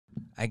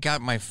I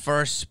got my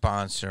first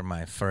sponsor,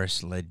 my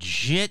first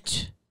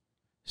legit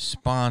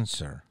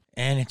sponsor,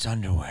 and it's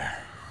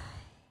underwear.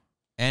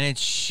 And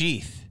it's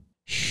Sheath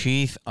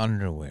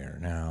underwear.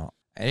 Now,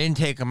 I didn't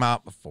take them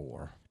out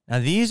before. Now,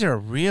 these are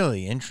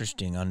really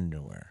interesting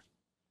underwear.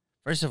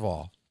 First of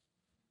all,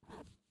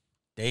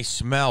 they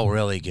smell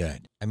really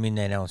good. I mean,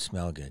 they don't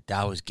smell good.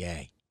 That was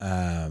gay.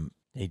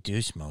 They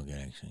do smell good,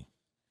 actually.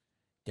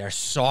 They're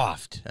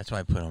soft. That's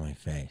why I put it on my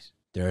face.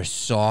 They're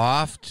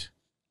soft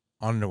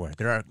underwear.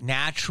 They're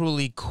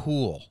naturally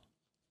cool.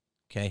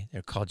 Okay?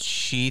 They're called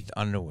Sheath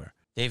underwear.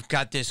 They've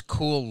got this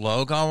cool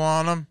logo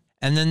on them.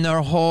 And then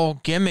their whole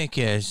gimmick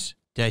is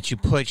that you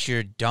put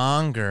your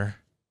donger,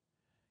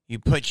 you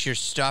put your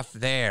stuff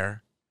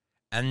there,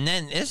 and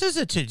then this is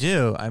a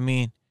to-do. I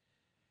mean,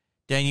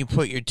 then you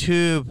put your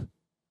tube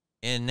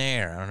in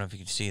there. I don't know if you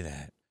can see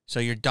that.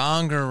 So your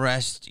donger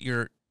rests,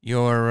 your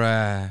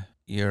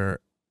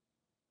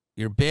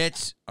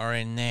bits are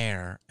in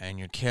there, and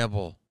your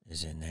kibble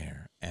is in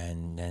there,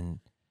 and then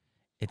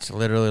it's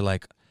literally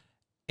like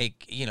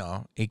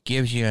it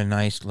gives you a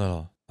nice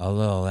little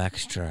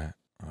extra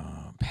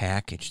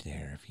package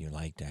there if you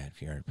like that.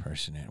 If you're a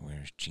person that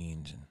wears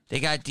jeans, and they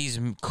got these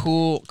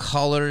cool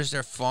colors,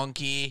 they're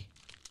funky.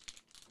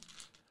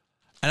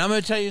 And I'm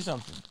gonna tell you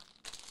something.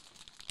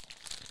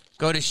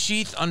 Go to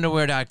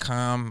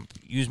sheathunderwear.com.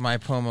 Use my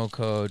promo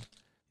code.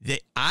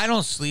 I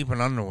don't sleep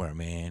in underwear,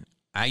 man.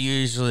 I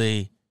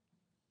usually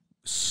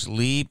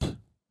sleep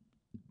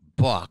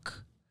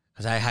buck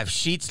because I have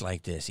sheets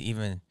like this.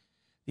 Even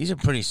these are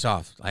pretty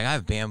soft. Like I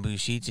have bamboo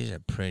sheets. These are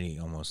pretty,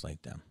 almost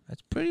like them.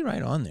 That's pretty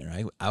right on there.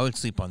 I would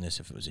sleep on this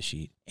if it was a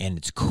sheet, and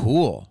it's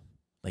cool,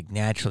 like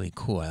naturally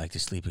cool. I like to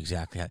sleep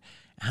exactly. I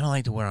don't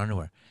like to wear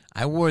underwear.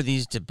 I wore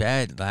these to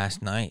bed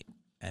last night,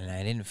 and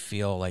I didn't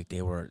feel like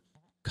they were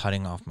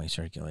cutting off my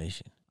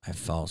circulation. I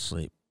fell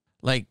asleep.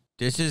 Like,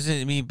 this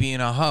isn't me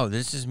being a hoe.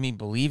 This is me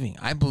believing.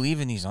 I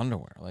believe in these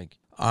underwear. Like,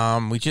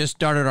 we just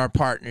started our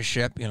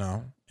partnership,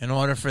 In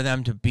order for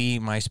them to be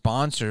my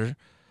sponsor,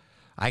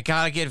 I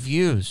got to get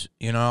views,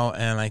 and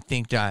I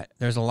think that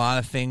there's a lot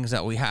of things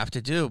that we have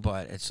to do,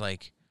 but it's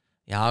like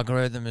the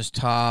algorithm is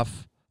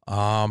tough, but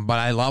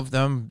I love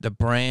them. The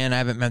brand, I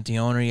haven't met the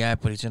owner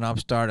yet, but he's an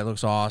upstart. It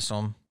looks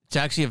awesome. It's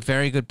actually a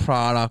very good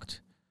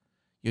product.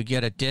 You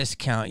get a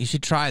discount. You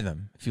should try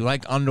them. If you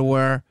like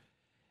underwear,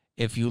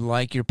 if you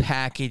like your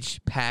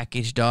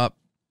packaged up,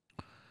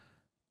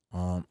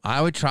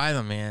 I would try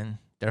them, man.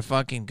 They're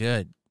fucking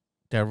good.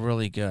 They're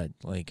really good.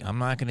 Like, I'm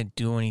not going to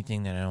do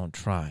anything that I don't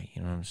try.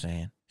 You know what I'm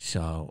saying?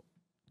 So,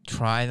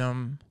 try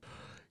them.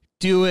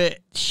 Do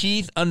it.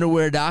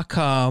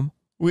 Sheathunderwear.com.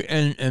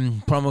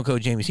 And promo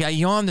code Jamie. See, I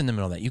yawned in the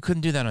middle of that. You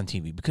couldn't do that on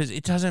TV because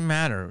it doesn't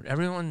matter.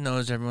 Everyone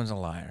knows everyone's a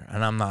liar,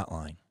 and I'm not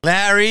lying.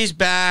 Larry's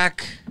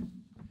back.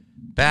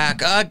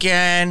 Back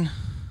again.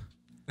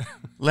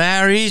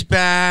 Larry's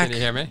back. Can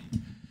you hear me?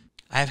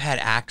 I've had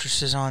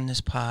actresses on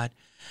this pod,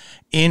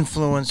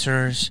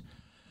 influencers,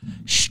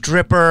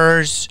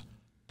 strippers,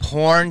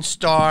 porn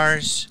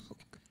stars,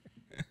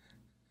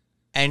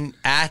 and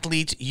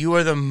athletes. You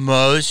are the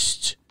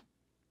most,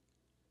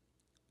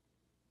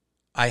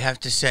 I have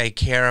to say,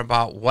 care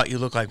about what you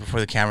look like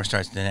before the camera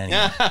starts than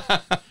anyone.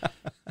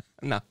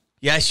 No.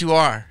 Yes, you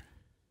are.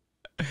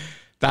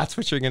 That's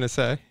what you're going to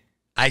say?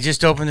 I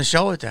just opened the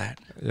show with that.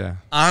 Yeah.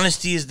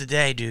 Honesty is the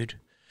day, dude.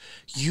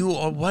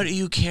 What do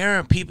you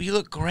care? People, you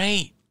look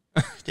great.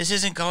 This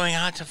isn't going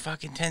out to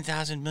fucking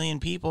 10,000 million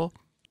people.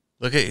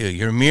 Look at you.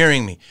 You're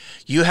mirroring me.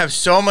 You have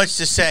so much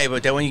to say,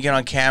 but then when you get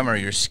on camera,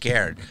 you're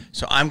scared.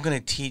 So I'm going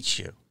to teach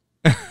you.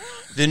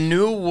 The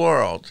new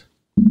world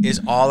is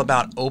all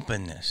about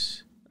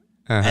openness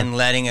and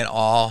letting it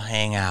all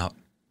hang out.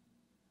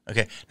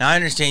 Okay. Now, I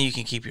understand you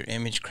can keep your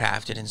image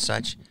crafted and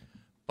such,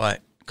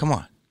 but come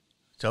on.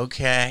 It's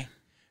okay.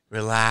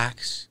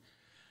 Relax.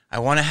 I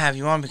want to have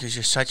you on because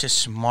you're such a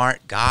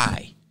smart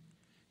guy.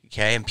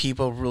 Okay? And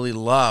people really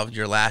loved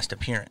your last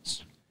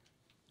appearance.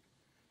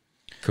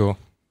 Cool.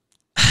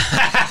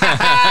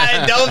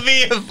 Don't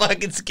be a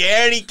fucking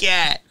scaredy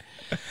cat.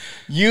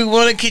 You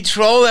want to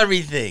control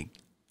everything.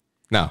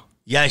 No.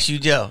 Yes, you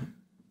do.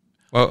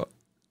 Well,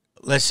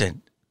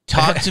 listen,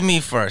 talk to me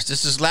first.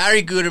 This is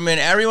Larry Guterman.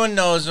 Everyone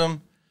knows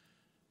him.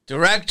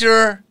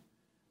 Director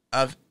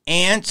of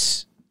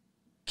Ants,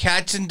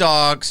 Cats and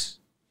Dogs,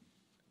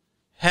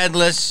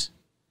 Headless,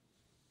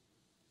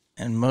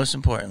 and most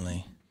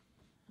importantly,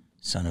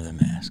 Son of the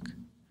Mask.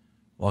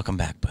 Welcome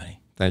back, buddy.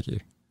 Thank you.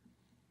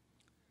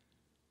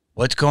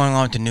 What's going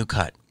on with the new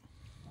cut?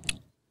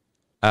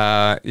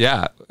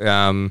 Yeah.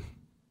 It's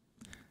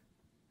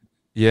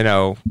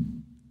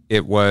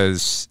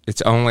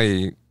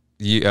only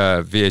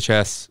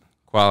VHS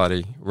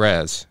quality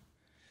res.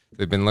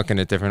 They've been looking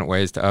at different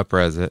ways to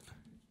up-res it.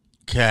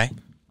 Okay.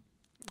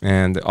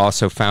 And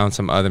also found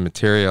some other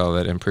material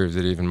that improves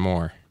it even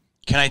more.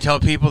 Can I tell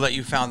people that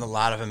you found a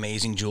lot of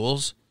amazing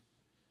jewels?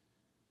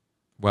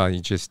 Well, you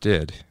just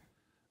did.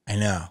 I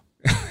know.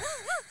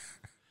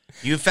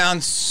 You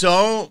found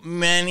so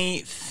many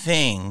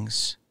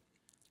things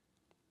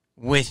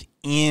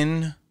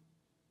within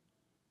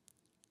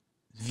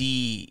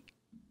the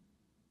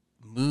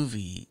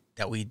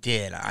that we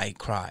did, I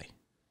cry.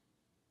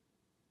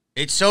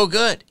 It's so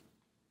good.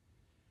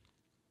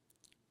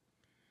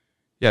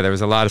 Yeah, there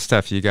was a lot of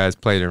stuff you guys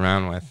played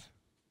around with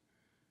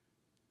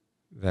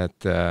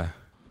that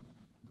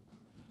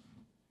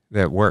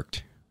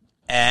worked.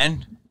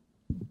 And?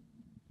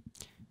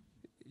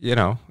 You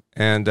know,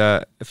 and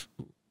if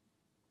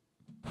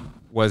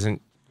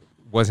wasn't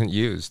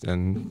used,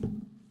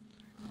 and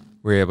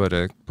we were able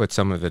to put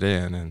some of it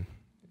in, and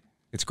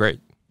it's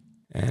great.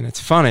 And it's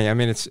funny. I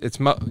mean,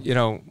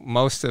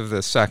 most of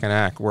the second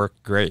act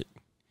worked great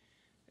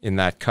in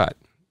that cut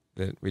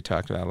that we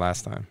talked about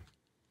last time.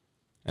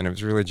 And it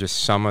was really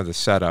just some of the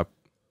setup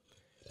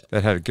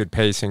that had good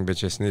pacing, but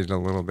just needed a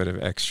little bit of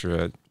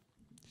extra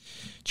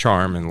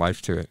charm and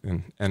life to it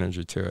and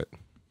energy to it.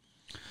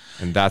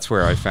 And that's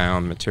where I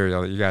found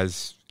material that you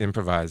guys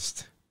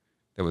improvised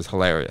that was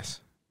hilarious.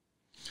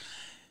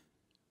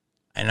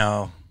 I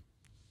know.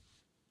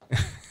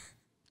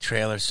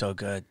 Trailer's so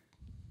good.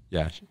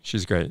 Yeah,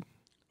 she's great.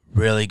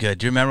 Really good.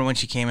 Do you remember when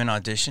she came in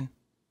audition?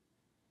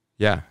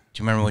 Yeah.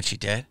 Do you remember what she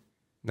did?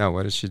 No,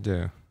 what did she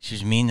do? She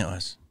was mean to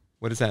us.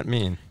 What does that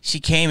mean? She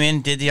came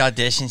in, did the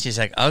audition. She's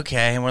like,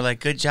 okay. And we're like,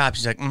 good job.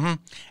 She's like, mm-hmm.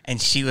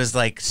 And she was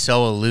like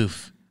so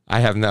aloof. I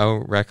have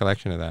no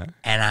recollection of that.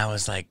 And I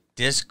was like,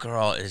 this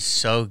girl is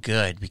so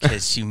good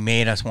because she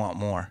made us want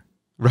more.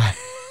 Right.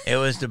 It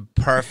was the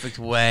perfect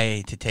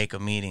way to take a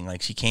meeting.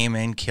 Like, she came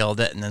in, killed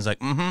it, and then was like,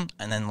 mm-hmm,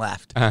 and then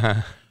left.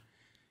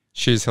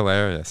 She's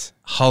hilarious.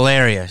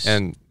 Hilarious.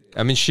 And,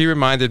 I mean, she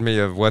reminded me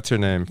of, what's her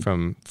name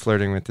from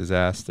Flirting with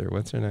Disaster?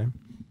 What's her name?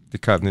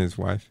 Duchovny's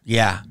wife.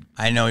 Yeah,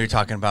 I know what you're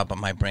talking about, but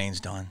my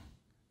brain's done.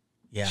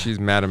 Yeah. She's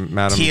Madam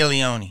Tia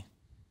Leone.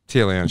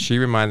 Tia Leone. She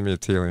reminded me of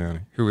Tia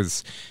Leone, who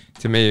was,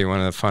 to me, one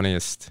of the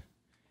funniest.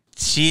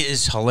 She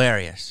is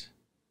hilarious.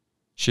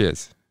 She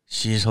is.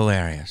 She's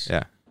hilarious.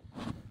 Yeah.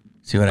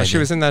 See what I did? She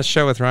was in that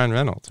show with Ryan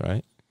Reynolds,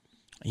 right?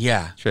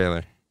 Yeah.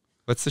 Trailer.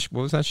 What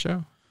was that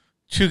show?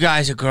 Two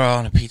guys, a girl,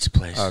 and a pizza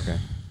place. Oh, okay.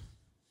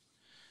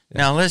 Yeah.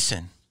 Now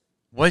listen,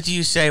 what did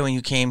you say when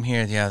you came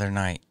here the other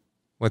night?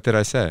 What did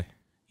I say?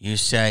 You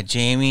said,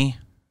 Jamie,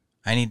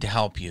 I need to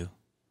help you.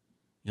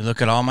 You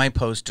look at all my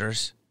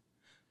posters.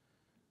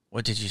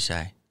 What did you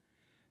say?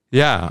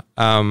 Yeah.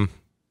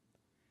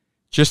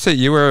 Just that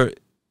you were,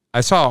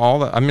 I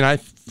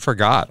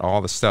forgot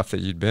all the stuff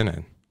that you'd been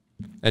in.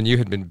 And you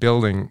had been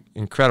building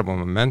incredible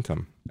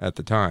momentum at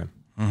the time.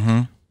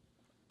 Mm-hmm.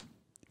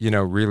 You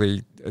know,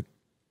 really,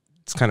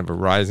 it's kind of a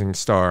rising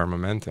star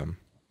momentum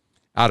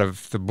out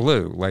of the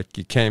blue. Like,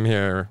 you came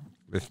here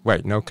with,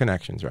 no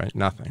connections, right?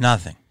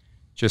 Nothing.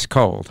 Just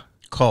cold.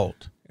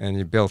 And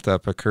you built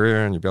up a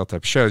career, and you built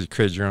up shows. You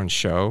created your own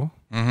show.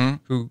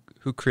 Mm-hmm.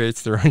 Who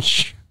creates their own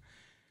show?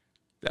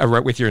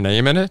 With your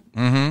name in it?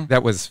 Mm-hmm.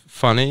 That was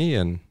funny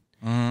and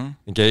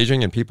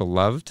engaging, and people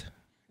loved,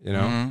 you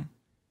know? Mm-hmm.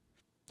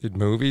 Did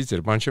movies,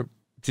 did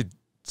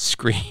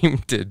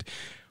Scream,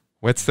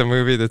 what's the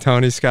movie, the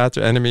Tony Scott's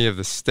Enemy of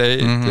the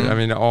State?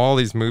 Mm-hmm. All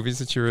these movies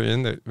that you were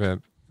in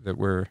that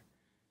were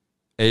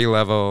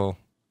A-level,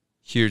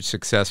 huge,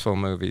 successful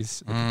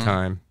movies at the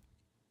time.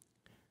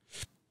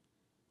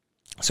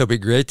 So it'd be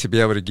great to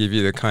be able to give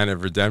you the kind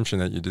of redemption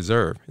that you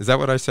deserve. Is that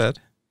what I said?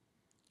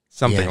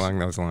 Something along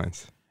those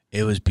lines.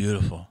 It was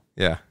beautiful.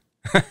 Yeah.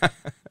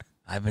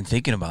 I've been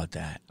thinking about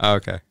that.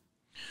 Okay.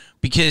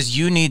 Because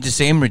you need the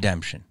same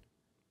redemption.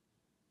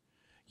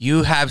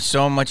 You have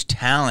so much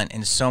talent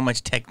and so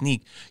much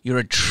technique. You're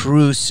a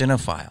true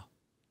cinephile.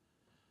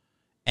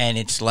 And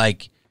it's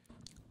like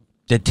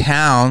the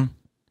town,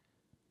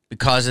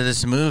 because of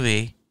this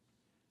movie,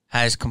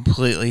 has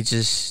completely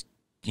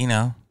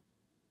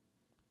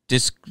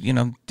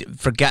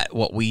forget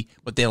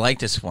what they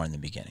liked us for in the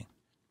beginning.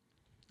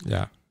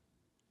 Yeah.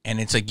 And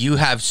it's like you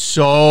have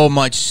so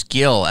much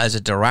skill as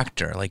a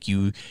director. Like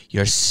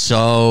you're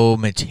so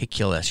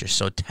meticulous. You're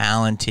so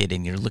talented,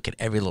 and you look at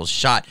every little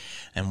shot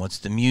and what's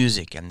the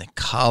music and the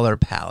color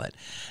palette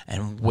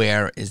and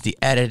where is the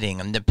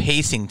editing and the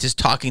pacing. Just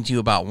talking to you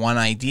about one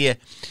idea,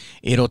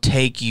 it'll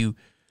take you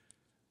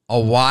a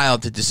while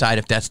to decide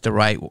if that's the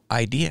right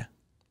idea,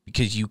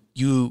 because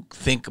you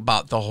think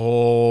about the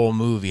whole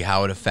movie,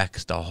 how it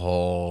affects the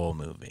whole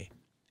movie,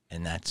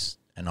 and that's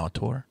an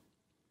auteur.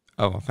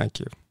 Oh, well, thank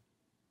you.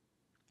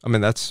 I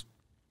mean, I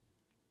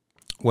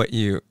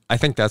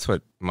think that's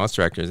what most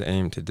directors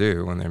aim to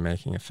do when they're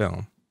making a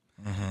film.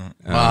 Mm-hmm.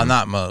 Well,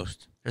 not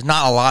most. There's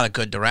not a lot of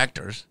good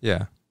directors.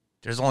 Yeah.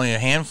 There's only a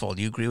handful.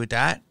 Do you agree with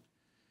that?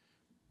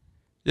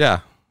 Yeah.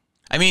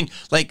 I mean,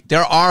 like,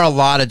 there are a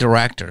lot of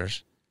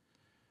directors.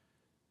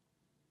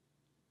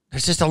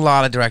 There's just a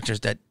lot of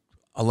directors that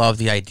love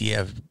the idea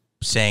of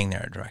saying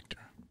they're a director.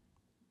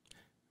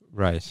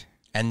 Right.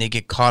 And they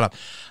get caught up.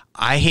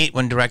 I hate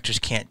when directors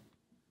can't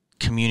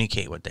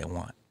communicate what they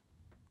want.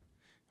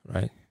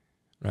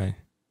 Right.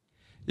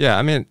 Yeah,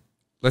 I mean,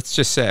 let's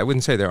just say, I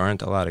wouldn't say there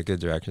aren't a lot of good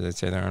directors. I'd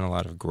say there aren't a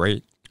lot of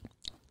great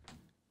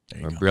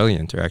or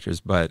brilliant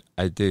directors, but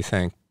I do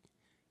think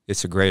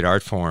it's a great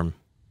art form.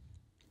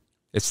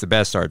 It's the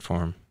best art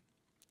form.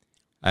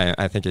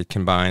 I think it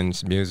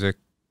combines music,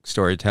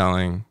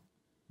 storytelling,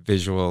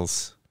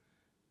 visuals,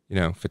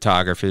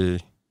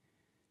 photography,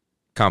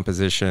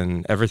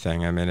 composition,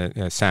 everything. I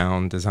mean,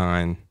 sound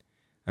design.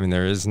 I mean,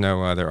 there is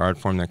no other art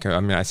form that could. I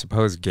mean, I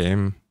suppose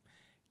gaming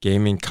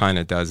kind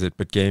of does it,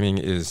 but gaming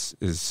is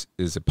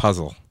a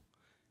puzzle.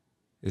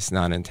 It's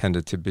not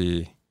intended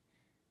to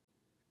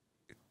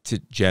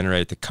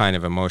generate the kind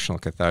of emotional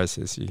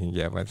catharsis you can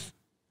get with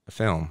a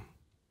film.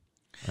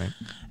 Right?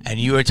 And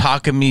you were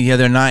talking to me the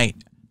other night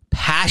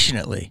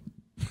passionately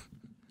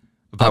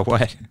about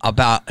what?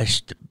 About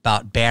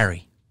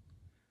Barry.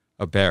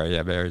 Oh, Barry.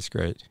 Yeah, Barry's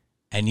great.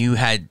 And you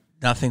had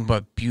nothing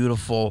but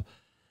beautiful,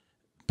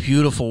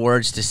 beautiful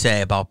words to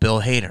say about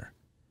Bill Hader.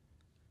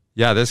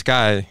 Yeah, this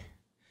guy.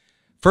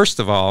 First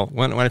of all,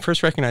 when I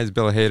first recognized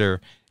Bill Hader,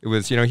 it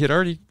was, he'd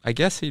already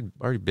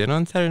been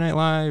on Saturday Night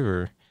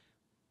Live,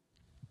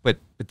 but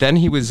then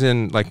he was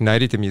in like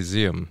Night at the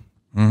Museum,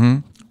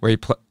 where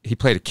he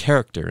played a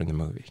character in the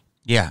movie.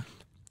 Yeah.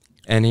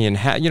 And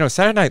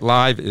Saturday Night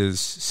Live is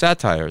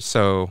satire,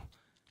 so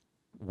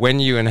when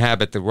you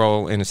inhabit the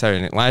role in a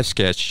Saturday Night Live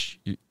sketch,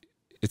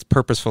 it's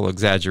purposeful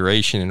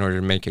exaggeration in order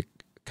to make a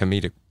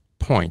comedic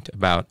point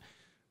about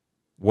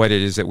what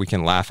it is that we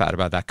can laugh at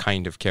about that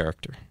kind of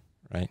character,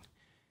 right?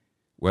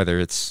 Whether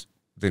it's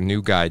the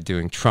new guy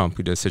doing Trump,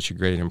 who does such a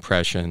great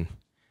impression,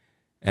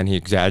 and he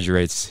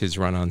exaggerates his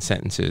run-on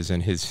sentences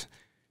and his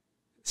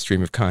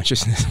stream of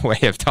consciousness way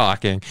of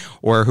talking,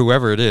 or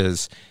whoever it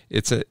is,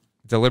 it's a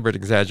deliberate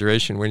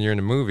exaggeration. When you're in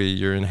a movie,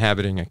 you're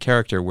inhabiting a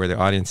character where the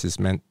audience is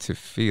meant to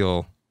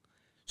feel.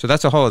 So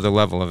that's a whole other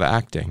level of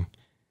acting.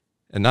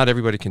 And not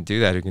everybody can do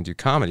that who can do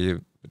comedy.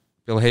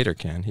 Bill Hader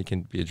can. He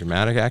can be a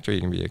dramatic actor.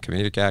 He can be a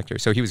comedic actor.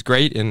 So he was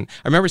great. And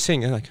I remember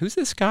seeing, like, who's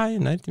this guy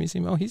in Night at the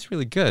Museum? Oh, he's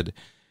really good.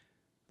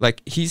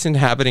 Like, he's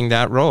inhabiting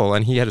that role,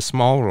 and he had a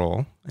small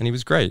role, and he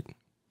was great.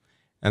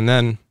 And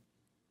then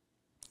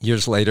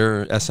years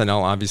later,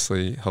 SNL,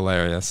 obviously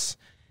hilarious.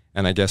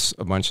 And I guess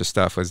a bunch of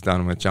stuff was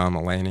done with John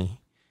Mulaney.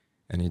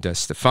 And he does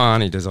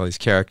Stefan, he does all these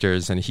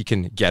characters, and he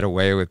can get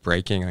away with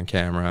breaking on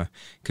camera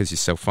because he's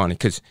so funny.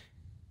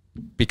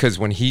 Because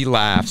when he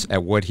laughs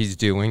at what he's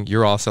doing,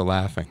 you're also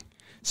laughing.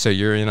 So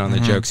you're in on the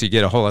jokes. You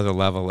get a whole other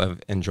level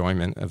of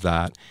enjoyment of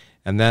that.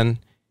 And then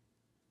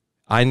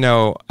I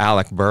know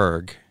Alec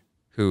Berg,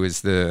 who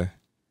is the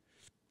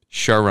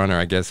showrunner,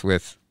 I guess,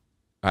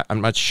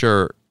 I'm not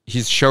sure,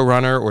 he's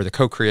showrunner or the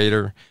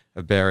co-creator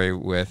of Barry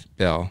with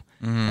Bill.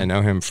 I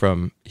know him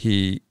from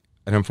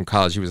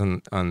college. He was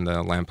on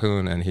the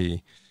Lampoon, and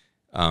he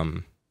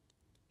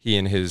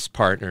and his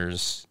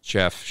partners,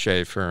 Jeff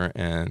Schaefer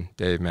and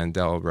Dave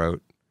Mandel,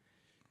 wrote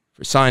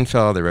for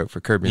Seinfeld. They wrote for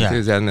Curb Your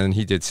Enthusiasm, and then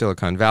he did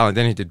Silicon Valley.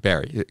 Then he did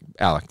Barry.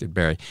 Alec did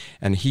Barry.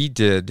 And he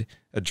did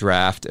a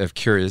draft of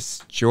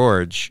Curious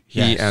George.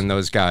 He and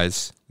those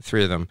guys, the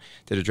three of them,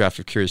 did a draft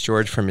of Curious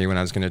George for me when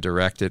I was going to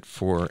direct it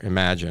for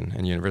Imagine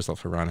and Universal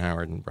for Ron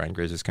Howard and Brian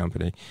Graze's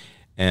company.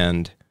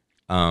 And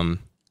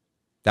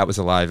that was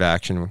a live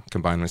action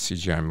combined with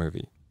CGI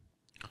movie.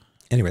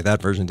 Anyway,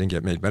 that version didn't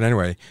get made. But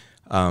anyway,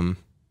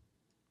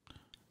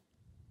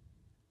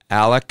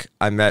 Alec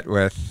I met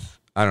with,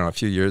 I don't know, a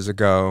few years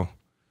ago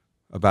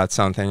about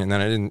something, and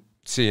then I didn't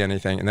see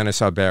anything. And then I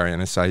saw Barry,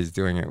 and I saw he's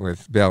doing it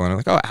with Bill. And I'm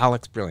like, oh,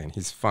 Alec's brilliant.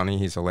 He's funny.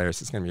 He's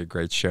hilarious. It's going to be a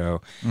great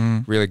show.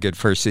 Really good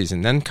first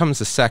season. Then comes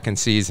the second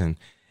season,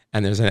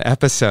 and there's an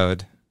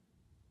episode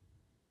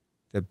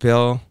that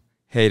Bill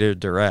Hader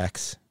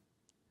directs.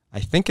 I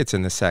think it's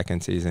in the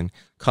second season,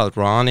 called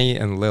Ronnie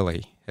and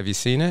Lily. Have you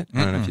seen it?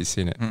 I don't know if you've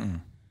seen it.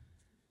 And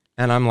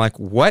I'm like,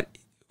 what?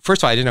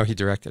 First of all, I didn't know he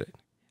directed it.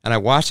 And I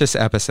watched this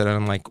episode, and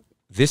I'm like,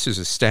 this is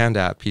a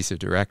standout piece of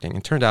directing.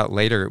 It turned out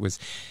later it was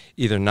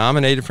either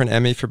nominated for an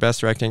Emmy for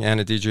Best Directing and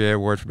a DGA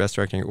Award for Best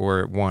Directing, or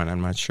it won.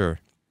 I'm not sure.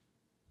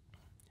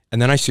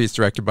 And then I see it's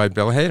directed by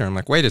Bill Hader. I'm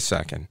like, wait a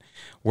second.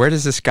 Where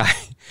does this guy,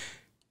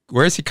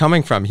 where is he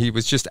coming from? He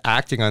was just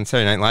acting on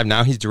Saturday Night Live.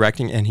 Now he's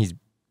directing, and he's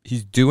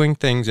doing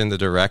things in the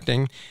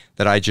directing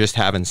that I just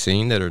haven't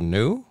seen that are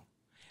new.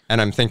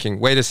 And I'm thinking,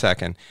 wait a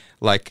second,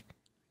 like,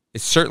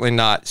 it's certainly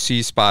not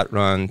See Spot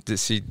Run to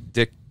see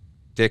Dick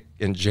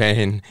and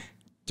Jane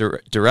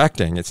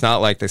directing. It's not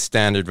like the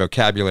standard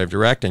vocabulary of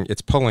directing.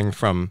 It's pulling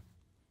from,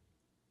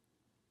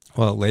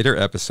 a later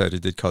episode he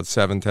did called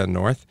 710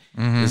 North.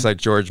 It's like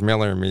George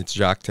Miller meets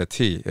Jacques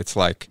Tati. It's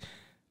like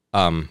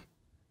an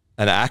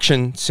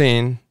action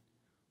scene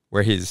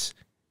where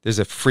there's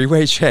a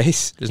freeway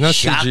chase. There's no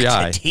Jacques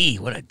CGI. Tati,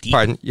 what a deep.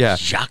 Pardon? Yeah.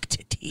 Jacques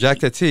Tati. Jacques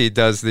Tati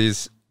does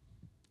these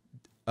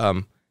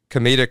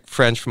comedic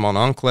French from Mon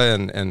Oncle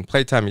and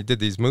Playtime. He did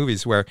these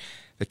movies where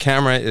the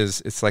camera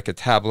it's like a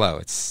tableau.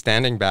 It's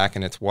standing back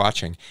and it's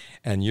watching,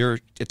 and your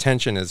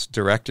attention is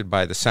directed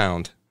by the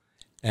sound,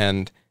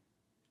 and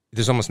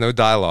there's almost no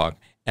dialogue,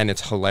 and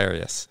it's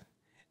hilarious.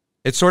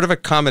 It's sort of a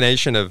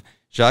combination of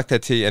Jacques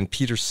Tati and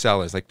Peter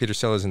Sellers, like Peter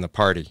Sellers in The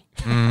Party,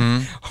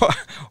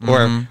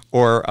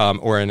 or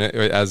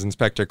as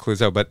Inspector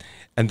Clouseau.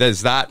 And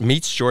there's that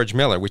meets George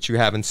Miller, which you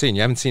haven't seen.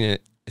 You haven't seen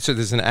it. So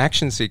there's an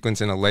action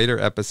sequence in a later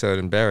episode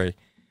in Barry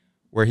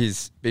where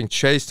he's being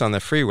chased on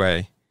the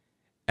freeway,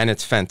 and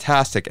it's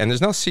fantastic. And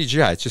there's no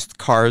CGI. It's just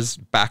cars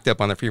backed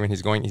up on the freeway.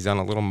 And he's on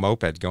a little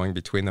moped going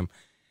between them,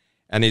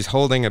 and he's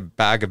holding a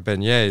bag of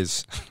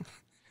beignets,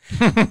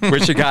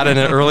 which he got in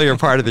an earlier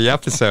part of the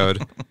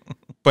episode,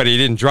 but he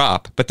didn't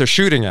drop. But they're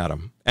shooting at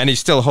him, and he's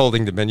still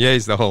holding the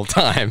beignets the whole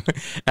time.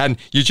 And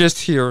you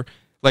just hear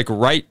like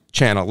right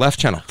channel, left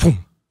channel,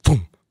 boom,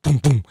 boom, boom,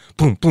 boom,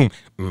 boom, boom,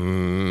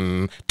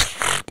 boom,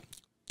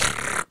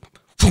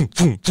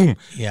 boom, boom.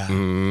 Yeah.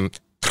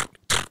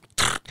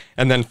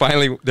 And then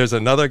finally, there's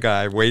another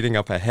guy waiting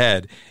up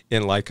ahead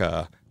in like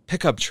a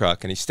pickup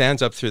truck, and he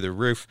stands up through the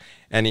roof,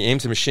 and he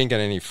aims a machine gun,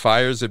 and he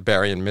fires at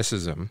Barry and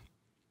misses him.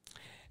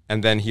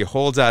 And then he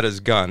holds out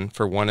his gun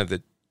for one of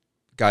the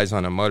guys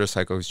on a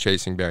motorcycle who's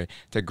chasing Barry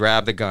to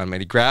grab the gun,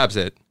 but he grabs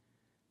it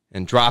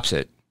and drops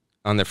it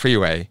on the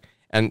freeway.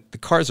 And the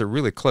cars are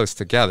really close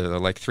together. They're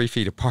like 3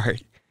 feet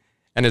apart.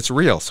 And it's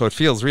real, so it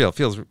feels real. It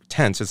feels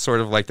tense. It's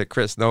sort of like the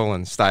Chris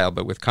Nolan style,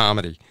 but with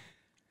comedy.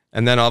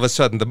 And then all of a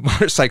sudden, the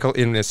motorcycle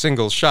in a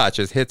single shot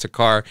just hits a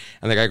car,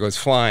 and the guy goes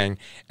flying.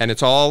 And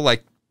it's all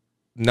like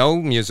no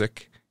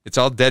music. It's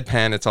all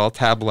deadpan. It's all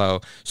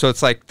tableau. So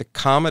it's like the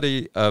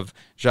comedy of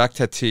Jacques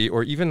Tati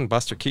or even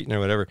Buster Keaton or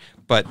whatever,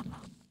 but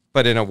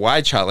in a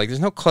wide shot. Like there's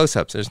no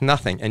close-ups. There's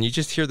nothing. And you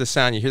just hear the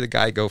sound. You hear the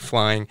guy go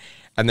flying,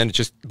 and then it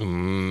just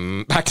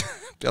back to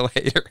Bill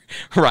Hader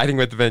riding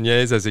with the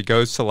beignets as he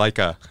goes to like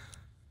an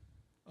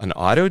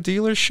auto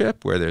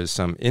dealership where there's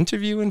some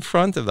interview in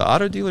front of the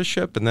auto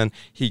dealership, and then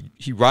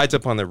he rides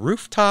up on the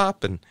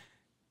rooftop, and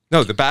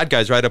no, the bad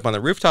guys ride up on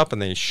the rooftop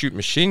and they shoot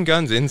machine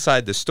guns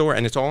inside the store,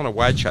 and it's all in a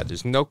wide shot.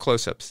 There's no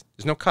close-ups.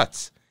 There's no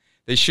cuts.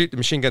 They shoot the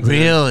machine guns.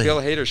 Really? And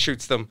Bill Hader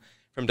shoots them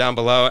from down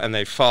below, and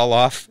they fall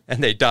off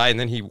and they die, and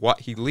then he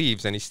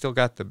leaves, and he's still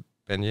got the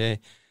bag of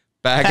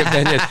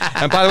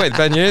beignets. And by the way, the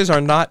beignets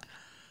are not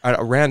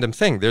a random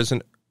thing. There's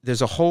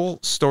a whole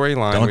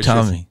storyline. Don't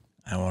tell me.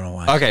 I want to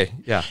watch. Okay,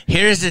 yeah.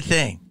 Here's the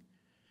thing,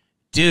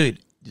 dude.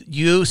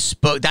 You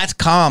spoke. That's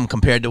calm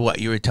compared to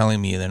what you were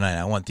telling me the other night.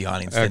 I want the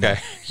audience to know.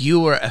 You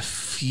were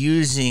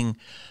effusing,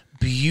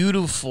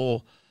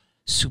 beautiful,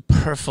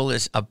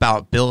 superfluous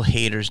about Bill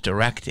Hader's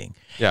directing.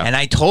 Yeah. And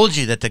I told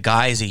you that the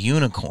guy is a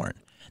unicorn.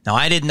 Now,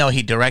 I didn't know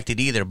he directed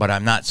either, but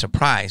I'm not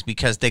surprised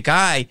because the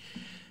guy,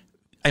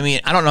 I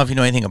mean, I don't know if you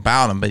know anything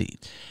about him, but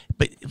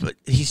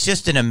he's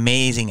just an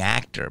amazing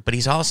actor. But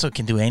he's also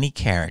can do any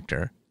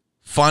character,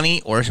 funny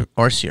or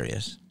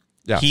serious.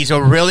 Yeah. He's a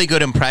really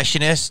good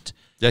impressionist.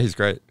 Yeah, he's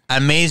great.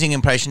 Amazing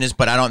impressionist,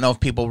 but I don't know if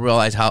people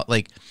realize how,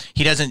 like,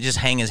 he doesn't just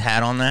hang his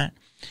hat on that.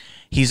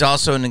 He's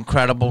also an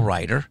incredible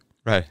writer.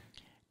 Right.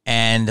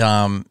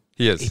 And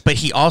he is. But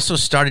he also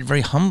started very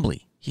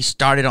humbly. He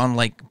started on,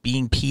 like,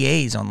 being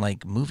PAs on,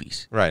 like,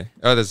 movies. Right.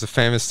 Oh, there's a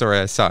famous story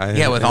I saw.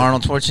 Yeah, with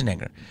Arnold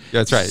Schwarzenegger.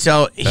 Yeah, that's right.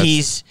 So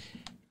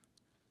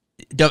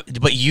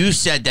but you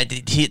said that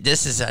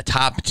this is a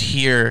top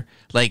tier,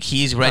 like,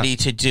 he's ready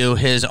to do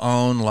his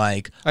own,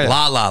 like,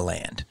 La La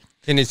Land.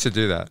 He needs to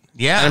do that.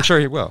 Yeah. And I'm sure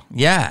he will.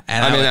 Yeah.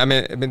 And I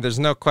mean, there's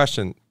no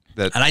question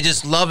that. And I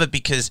just love it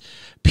because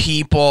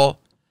people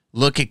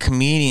look at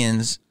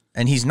comedians,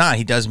 and he's not.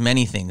 He does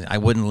many things. I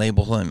wouldn't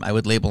label him. I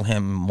would label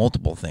him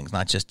multiple things,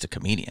 not just a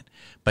comedian.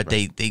 But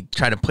they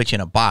try to put you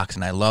in a box,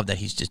 and I love that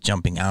he's just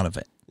jumping out of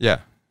it. Yeah.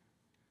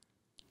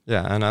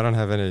 Yeah, and I don't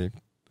have any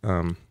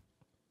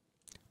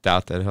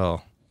doubt that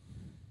he'll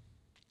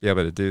be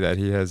able to do that.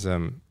 He has,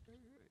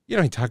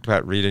 he talked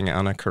about reading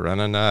Anna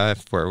Karenina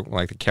for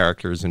like the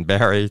characters in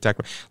Barry. He talked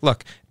about,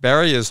 look,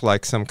 Barry is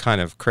like some kind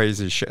of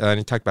crazy and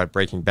he talked about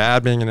Breaking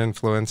Bad being an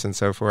influence and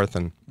so forth.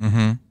 And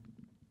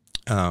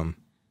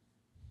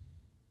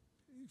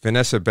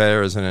Vanessa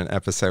Bayer is in an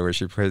episode where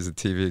she plays a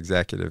TV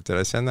executive. Did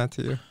I send that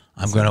to you?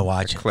 I'm going to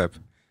watch it. Clip.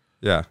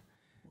 Yeah.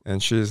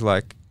 And she's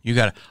like, you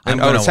got to, I'm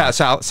going to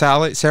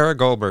watch Sarah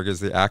Goldberg is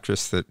the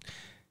actress that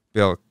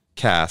Bill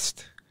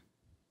cast.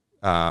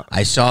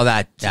 I saw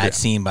that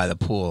scene by the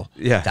pool.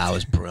 Yeah, that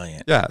was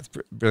brilliant. Yeah, it's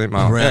brilliant.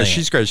 Mom. Brilliant. Yeah,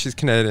 she's great. She's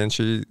Canadian.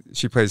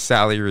 She plays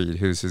Sally Reed,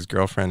 who's his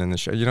girlfriend in the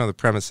show. You know, the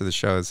premise of the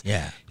show is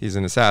he's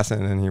an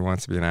assassin and he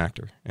wants to be an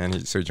actor,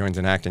 and so he joins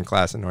an acting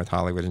class in North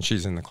Hollywood, and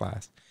she's in the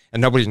class,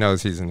 and nobody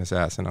knows he's an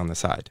assassin on the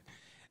side,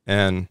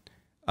 and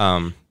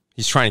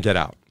he's trying to get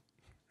out.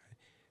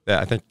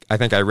 Yeah, I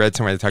think I read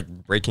somewhere they talk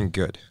Breaking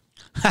Good.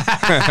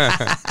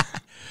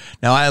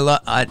 No,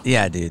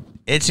 yeah, dude,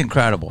 it's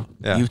incredible.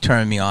 Yeah. You've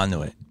turned me on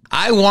to it.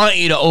 I want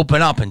you to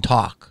open up and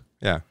talk.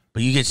 Yeah.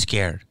 But you get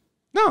scared.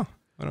 No.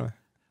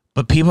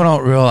 But people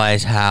don't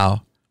realize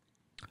how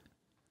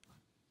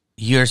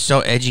you're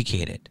so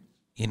educated.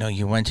 You know,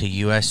 you went to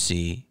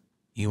USC,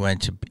 you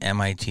went to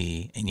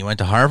MIT, and you went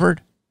to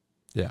Harvard?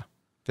 Yeah.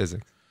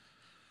 Physics.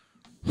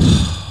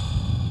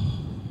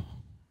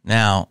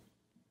 Now,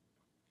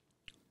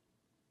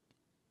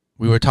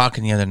 we were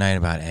talking the other night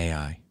about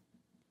AI.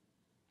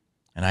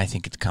 And I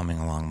think it's coming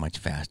along much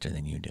faster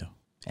than you do.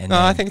 And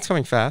I think it's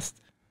coming fast.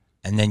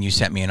 And then you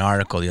sent me an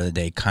article the other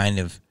day, kind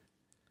of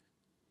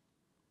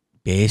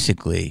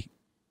basically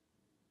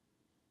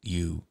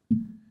you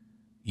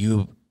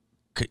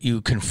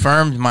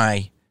confirmed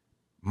my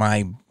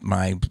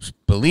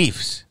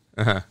beliefs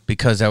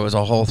because there was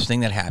a whole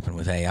thing that happened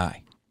with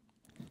AI.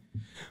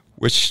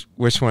 Which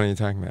one are you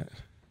talking about?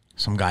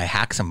 Some guy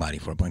hacked somebody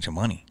for a bunch of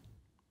money.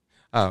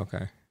 Oh,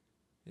 okay.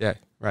 Yeah,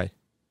 right.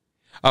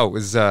 Oh, it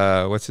was,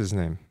 what's his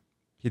name?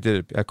 He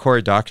did it,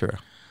 Cory Doctorow,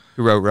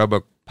 who wrote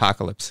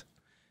Robopocalypse,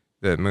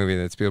 the movie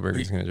that Spielberg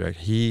is going to direct.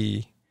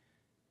 He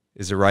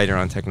is a writer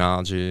on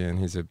technology, and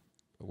he's a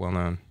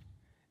well-known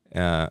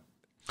author.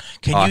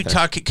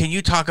 Can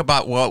you talk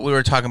about what we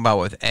were talking about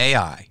with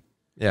AI?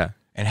 Yeah.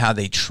 And how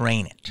they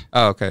train it.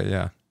 Oh, okay,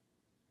 yeah.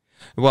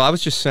 Well, I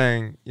was just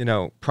saying,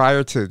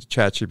 prior to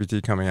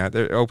ChatGPT coming out,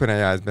 OpenAI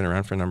has been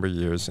around for a number of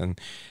years, and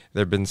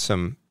there have been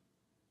some,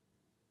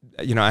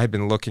 I had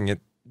been looking at,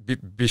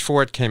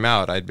 before it came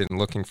out, I'd been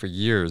looking for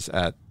years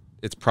at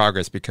its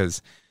progress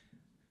because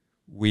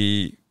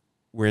we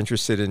were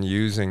interested in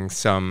using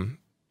some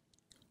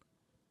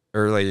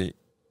early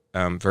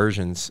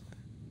versions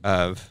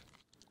of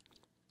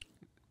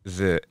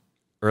the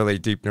early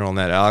deep neural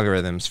net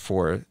algorithms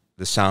for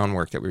the sound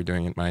work that we were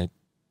doing at my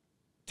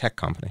tech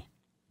company.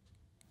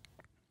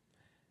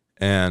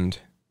 And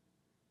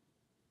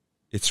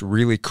it's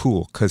really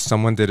cool because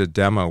someone did a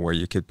demo where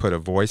you could put a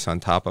voice on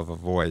top of a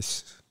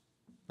voice.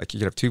 Like you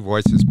could have two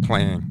voices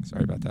playing.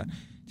 Sorry about that.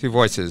 Two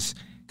voices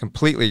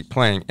completely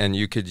playing, and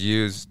you could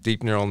use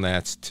deep neural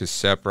nets to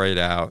separate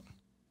out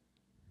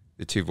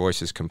the two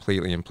voices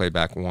completely and play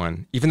back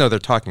one, even though they're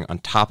talking on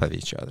top of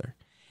each other,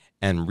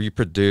 and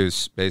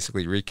reproduce,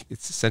 basically,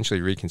 it's essentially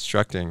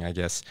reconstructing, I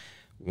guess,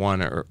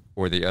 one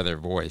or the other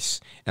voice.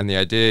 And the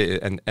idea,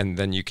 and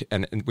then you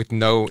can, and with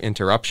no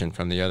interruption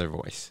from the other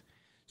voice.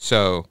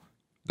 So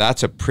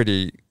that's a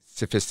pretty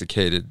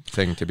sophisticated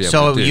thing to be able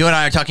to do. So you and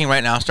I are talking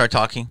right now. Start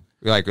talking.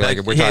 Like we're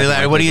talking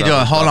Larry, what are you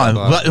doing? Hold on.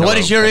 What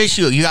is your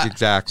issue? You got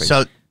exactly.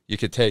 So you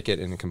could take it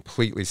and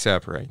completely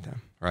separate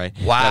them, right?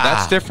 Wow. Now,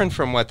 that's different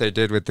from what they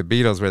did with the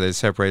Beatles, where they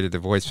separated the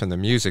voice from the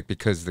music,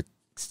 because the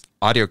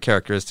audio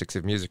characteristics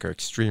of music are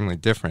extremely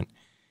different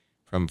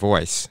from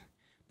voice.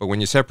 But when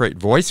you separate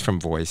voice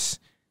from voice,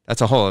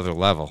 that's a whole other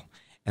level.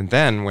 And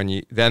then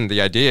then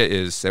the idea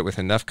is that with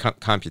enough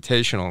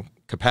computational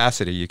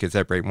capacity, you could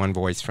separate one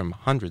voice from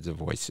hundreds of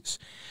voices.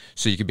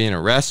 So you could be in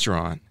a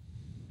restaurant,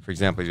 for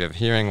example, if you have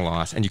hearing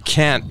loss, and you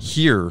can't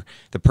hear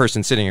the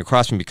person sitting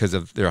across from you because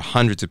there are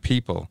hundreds of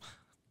people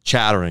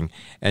chattering,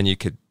 and you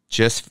could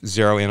just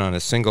zero in on a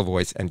single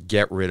voice and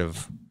get rid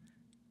of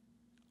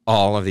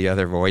all of the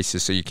other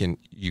voices so you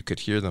could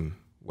hear them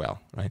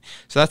well, right?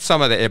 So that's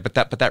some of the, but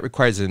that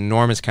requires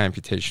enormous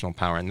computational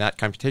power, and that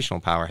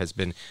computational power has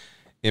been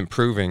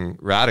improving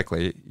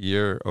radically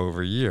year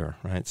over year,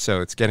 right? So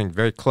it's getting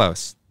very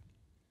close.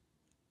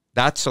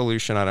 That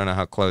solution, I don't know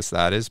how close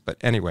that is, but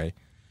anyway,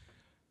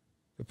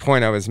 the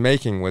point I was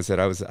making was that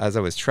as I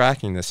was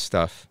tracking this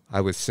stuff,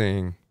 I was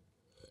seeing,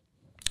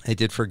 I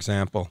did, for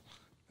example,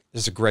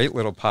 there's a great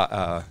little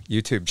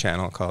YouTube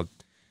channel called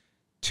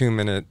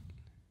 2-Minute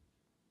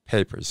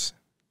Papers.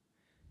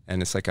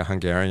 And it's like a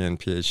Hungarian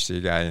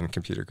PhD guy in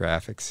computer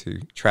graphics who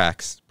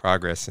tracks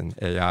progress in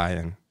AI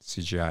and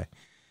CGI.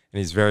 And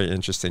he's very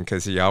interesting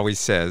because he always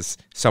says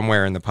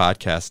somewhere in the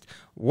podcast,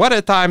 "What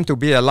a time to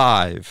be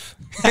alive."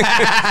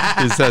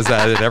 He says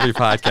that in every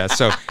podcast.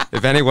 So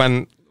if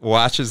anyone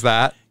watches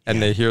that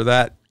and they hear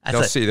that,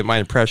 they'll see that my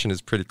impression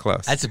is pretty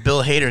close. That's a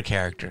Bill Hader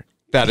character.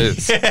 That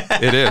is.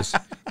 It is.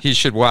 He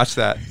should watch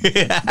that,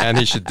 and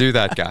he should do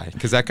that guy,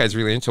 because that guy's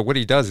really into. So what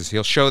he does is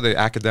he'll show the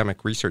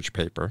academic research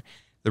paper,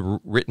 the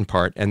written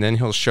part, and then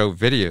he'll show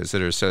videos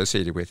that are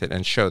associated with it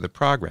and show the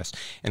progress.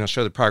 And he'll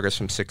show the progress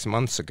from 6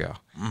 months ago.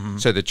 Mm-hmm.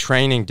 So the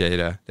training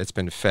data that's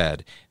been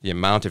fed, the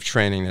amount of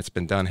training that's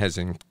been done has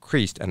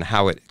increased, and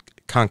how it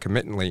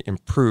concomitantly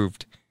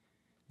improved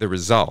the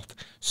result.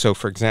 So,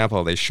 for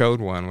example, they showed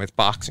one with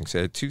boxing. So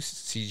they had two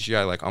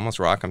CGI, like almost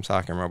Rock'em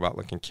Sock'em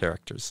Robot-looking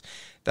characters.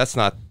 That's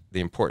not the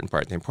important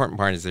part. The important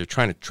part is they're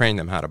trying to train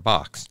them how to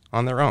box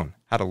on their own,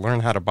 how to learn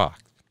how to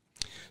box.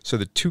 So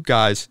the two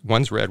guys,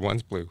 one's red,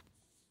 one's blue.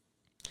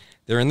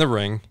 They're in the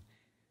ring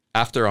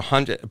after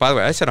 100. By the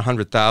way, I said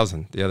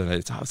 100,000 the other day.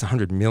 It was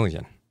 100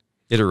 million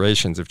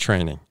iterations of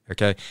training.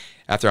 Okay,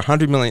 after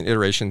 100 million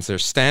iterations, they're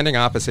standing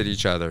opposite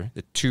each other.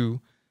 The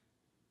two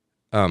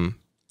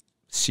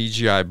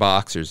CGI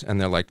boxers, and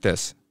they're like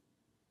this,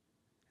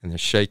 and they're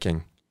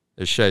shaking,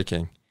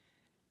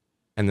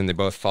 and then they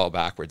both fall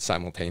backwards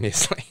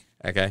simultaneously.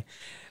 Okay,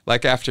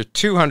 like after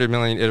 200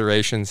 million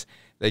iterations,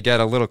 they get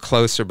a little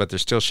closer, but they're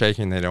still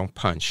shaking. They don't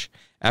punch.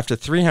 After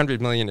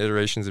 300 million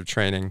iterations of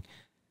training,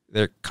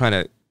 they're kind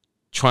of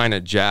trying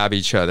to jab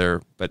each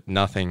other, but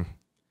nothing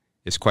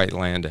is quite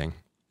landing.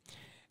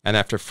 And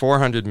after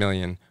 400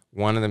 million,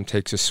 one of them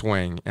takes a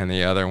swing and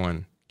the other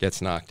one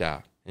gets knocked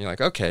out. And you're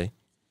like, okay,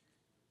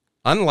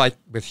 unlike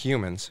with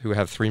humans who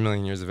have 3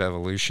 million years of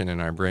evolution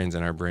in our brains,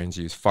 and our brains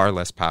use far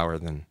less power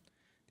than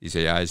these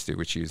AIs do,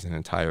 which use an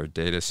entire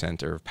data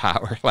center of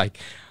power. Like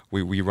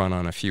we run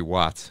on a few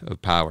watts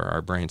of power,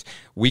 our brains.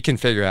 We can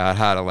figure out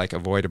how to like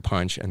avoid a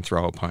punch and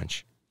throw a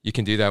punch. You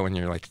can do that when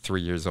you're like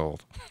 3 years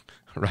old,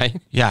 right?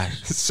 Yeah.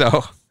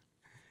 So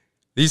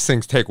these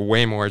things take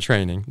way more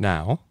training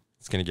now.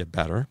 It's going to get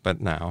better, but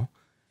now.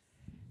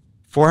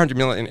 400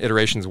 million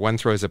iterations, one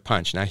throws a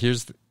punch. Now,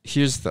 here's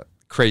the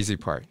crazy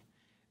part.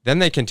 Then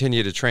they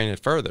continue to train it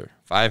further,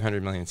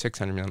 500 million,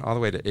 600 million, all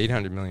the way to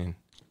 800 million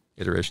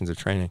iterations of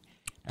training.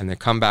 And they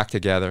come back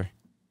together,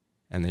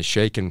 and they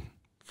shake and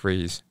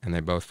freeze, and they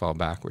both fall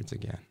backwards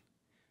again.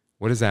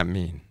 What does that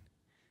mean?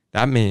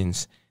 That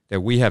means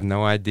that we have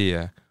no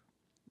idea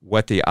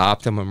what the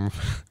optimum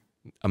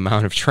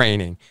amount of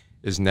training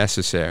is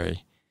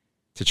necessary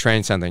to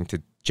train something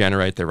to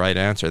generate the right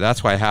answer.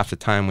 That's why half the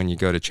time when you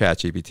go to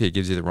ChatGPT, it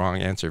gives you the wrong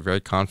answer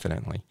very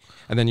confidently.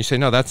 And then you say,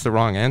 no, that's the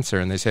wrong answer.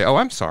 And they say, oh,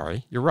 I'm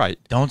sorry. You're right.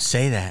 Don't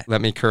say that. Let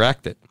me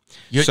correct it.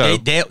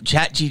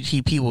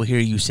 ChatGPT will hear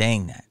you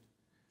saying that.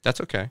 That's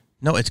okay.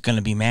 No, it's going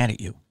to be mad at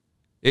you.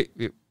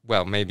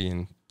 Well, maybe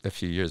in a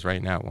few years.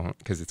 Right now it won't,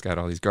 because it's got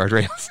all these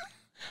guardrails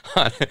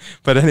on it.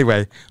 But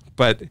anyway,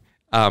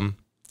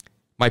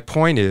 my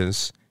point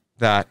is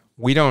that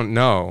we don't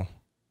know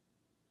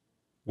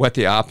what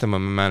the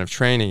optimum amount of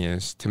training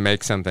is to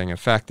make something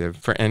effective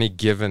for any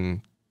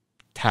given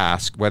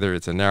task, whether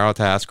it's a narrow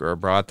task or a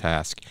broad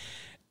task.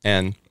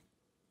 And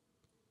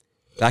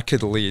that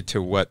could lead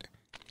to what...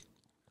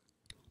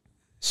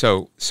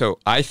 So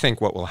I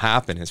think what will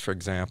happen is, for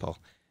example,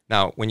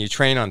 now when you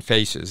train on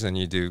faces and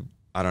you do,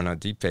 I don't know,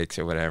 deep fakes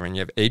or whatever, and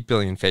you have 8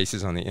 billion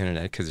faces on the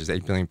internet because there's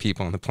 8 billion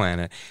people on the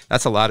planet,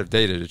 that's a lot of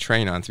data to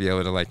train on to be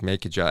able to like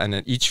make a job. And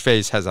then each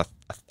face has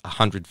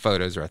 100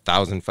 photos or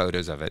 1,000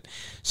 photos of it.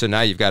 So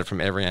now you've got it from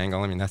every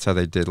angle. I mean, that's how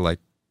they did like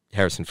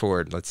Harrison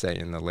Ford, let's say,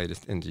 in the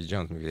latest Indiana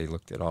Jones movie. They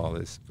looked at all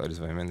his photos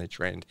of him and they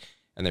trained,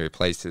 and they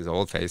replaced his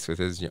old face with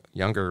his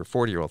younger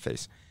 40-year-old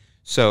face.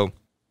 So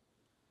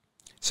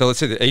let's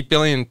say that 8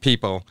 billion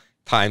people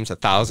times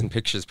 1,000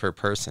 pictures per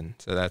person.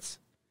 So that's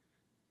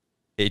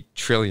 8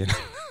 trillion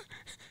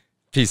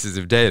pieces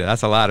of data.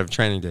 That's a lot of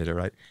training data,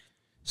 right?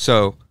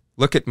 So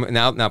look at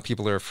now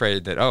people are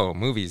afraid that, oh,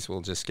 movies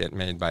will just get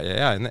made by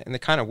AI, and they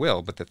kind of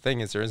will. But the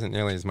thing is, there isn't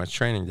nearly as much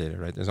training data,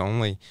 right? There's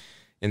only,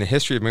 in the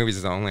history of movies,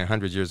 is only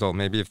 100 years old.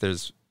 Maybe if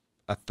there's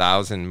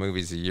 1,000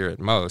 movies a year at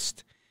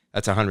most,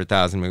 that's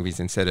 100,000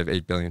 movies instead of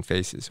 8 billion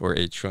faces or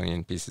 8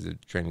 trillion pieces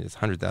of training. It's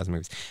 100,000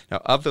 movies.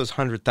 Now, of those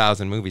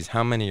 100,000 movies,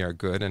 how many are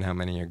good and how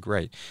many are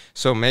great?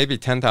 So maybe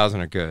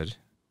 10,000 are good,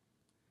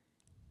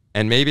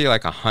 and maybe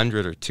like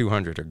 100 or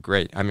 200 are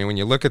great. I mean, when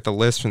you look at the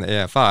list from the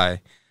AFI,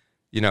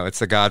 you know, it's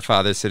The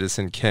Godfather,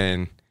 Citizen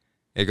Kane.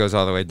 It goes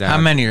all the way down. How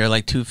many are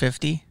like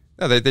 250?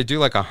 No, they do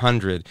like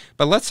 100.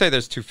 But let's say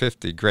there's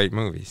 250 great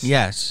movies.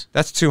 Yes.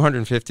 That's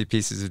 250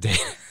 pieces of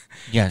data.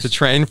 Yes. To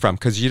train from,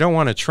 because you don't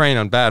want to train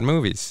on bad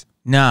movies.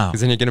 No.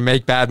 Because then you're going to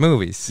make bad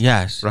movies.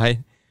 Yes. Right?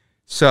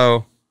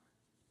 So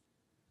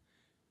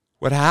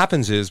what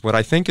happens is, what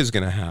I think is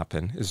going to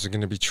happen is there's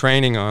going to be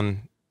training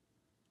on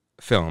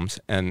films,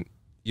 and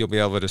you'll be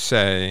able to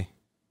say,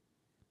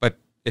 but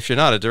if you're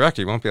not a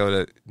director, you won't be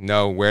able to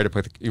know where to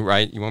put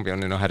right? You won't be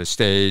able to know how to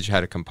stage,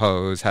 how to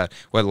compose,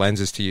 what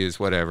lenses to use,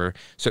 whatever.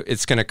 So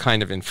it's going to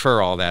kind of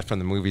infer all that from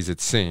the movies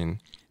it's seen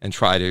and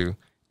try to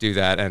do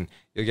that, and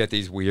you'll get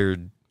these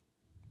weird,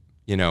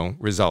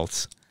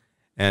 results,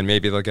 and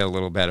maybe they'll get a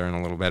little better and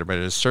a little better, but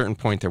at a certain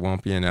point there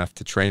won't be enough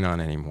to train on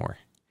anymore,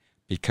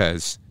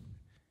 because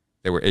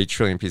there were 8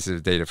 trillion pieces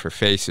of data for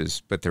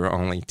faces, but there were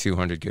only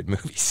 200 good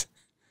movies.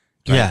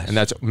 Right? Yes. And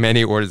that's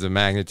many orders of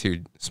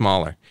magnitude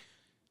smaller.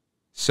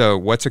 So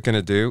what's it going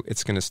to do?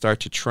 It's going to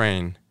start to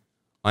train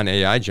on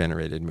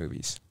AI-generated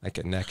movies, like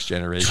a next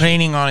generation.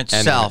 Training on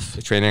itself.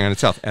 Training on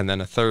itself, and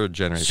then a third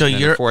generation, so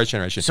and a fourth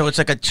generation. So it's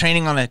like a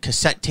training on a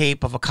cassette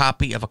tape of a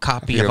copy of a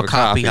copy of a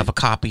copy of a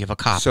copy of a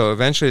copy. So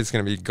eventually it's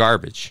going to be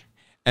garbage.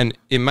 And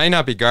it might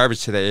not be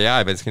garbage to the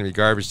AI, but it's going to be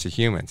garbage to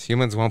humans.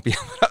 Humans won't be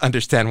able to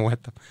understand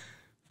what the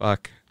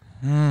fuck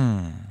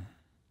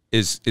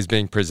is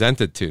being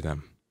presented to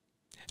them.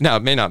 Now,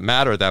 it may not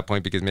matter at that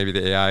point, because maybe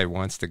the AI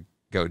wants to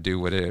go do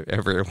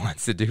whatever it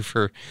wants to do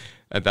for,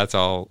 that's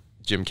all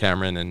Jim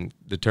Cameron and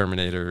the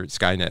Terminator,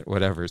 Skynet,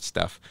 whatever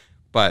stuff.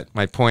 But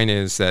my point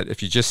is that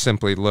if you just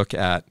simply look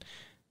at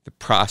the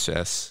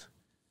process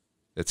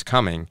that's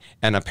coming,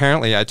 and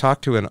apparently I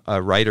talked to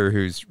a writer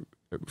who's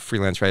a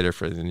freelance writer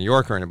for The New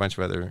Yorker and a bunch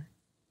of other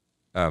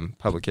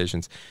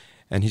publications,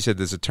 and he said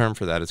there's a term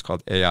for that. It's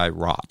called AI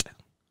rot,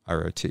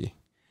 R-O-T.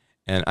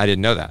 And I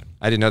didn't know that.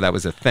 I didn't know that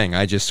was a thing.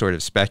 I just sort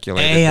of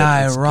speculated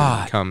AI that it's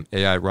rot. Become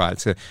AI rot.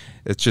 So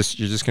it's just,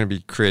 you're just going to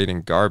be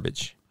creating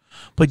garbage.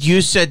 But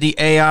you said the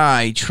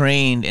AI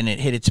trained and it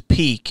hit its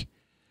peak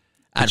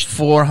at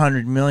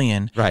 400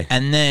 million. Right.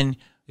 And then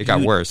it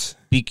got worse.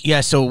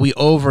 So we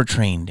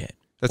overtrained it.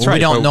 That's right. We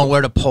don't know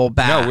where to pull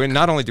back. No,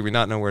 not only do we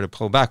not know where to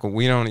pull back, but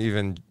we don't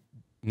even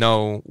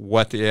know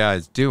what the AI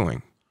is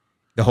doing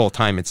the whole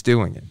time it's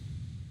doing it.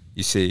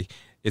 You see,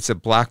 it's a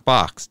black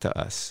box to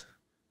us.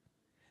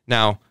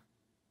 Now,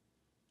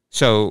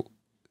 so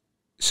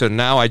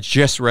now I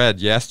just read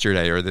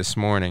yesterday or this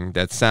morning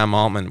that Sam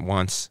Altman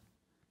wants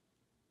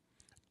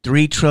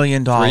 $3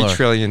 trillion. $3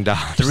 trillion.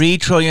 $3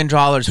 trillion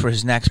for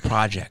his next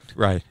project.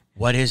 Right.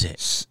 What is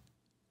it?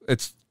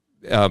 It's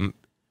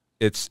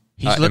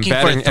he's looking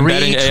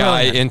embedding for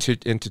AI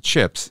into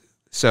chips.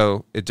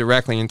 So it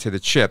directly into the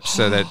chips,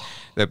 so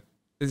that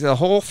the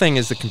whole thing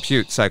is the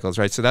compute cycles,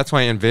 right? So that's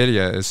why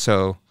NVIDIA is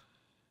so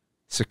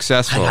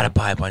successful. I gotta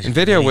buy a bunch of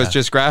NVIDIA was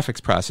just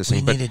graphics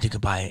processing. We needed to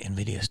buy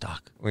NVIDIA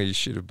stock. Well, you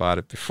should have bought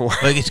it before.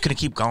 Like it's going to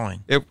keep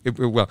going. It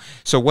will.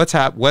 So what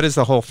is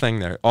the whole thing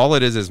there? All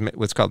it is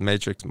what's called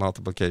matrix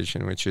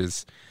multiplication, which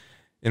is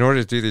in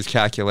order to do these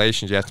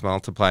calculations, you have to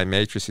multiply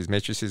matrices.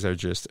 Matrices are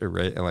just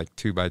like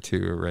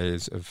 2x2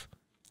 arrays of,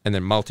 and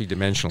then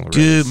multi-dimensional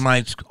arrays. Dude,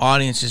 my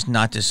audience is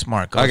not this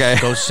smart.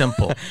 Go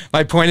simple.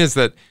 My point is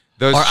that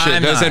those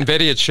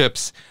NVIDIA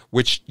chips,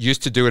 which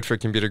used to do it for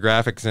computer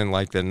graphics in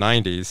like the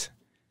 90s,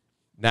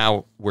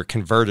 now were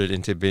converted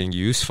into being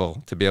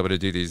useful to be able to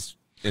do these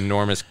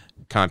enormous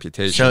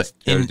computations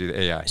to do the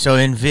AI. So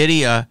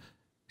NVIDIA.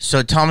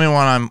 So tell me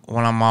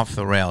when I'm off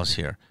the rails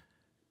here.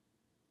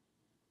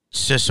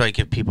 Just so I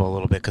give people a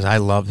little bit, because I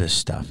love this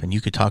stuff, and you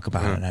could talk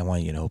about it, and I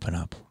want you to open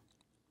up.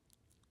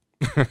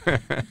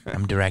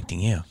 I'm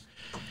directing you.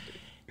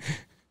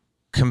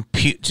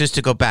 Just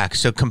to go back.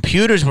 So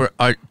computers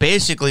are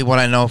basically what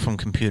I know from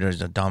computers.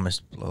 The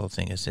dumbest little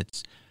thing is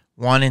it's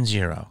 1 and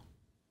 0,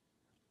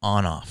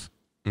 on off.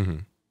 Mm-hmm.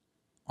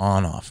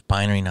 On, off,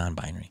 binary,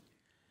 non-binary.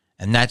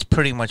 And that's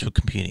pretty much what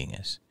computing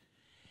is.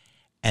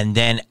 And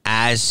then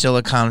as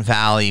Silicon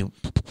Valley,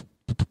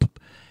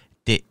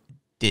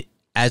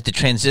 as the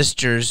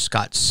transistors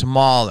got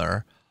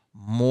smaller,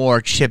 more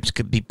chips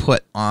could be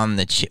put on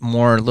the chip,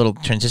 more little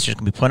transistors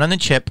could be put on the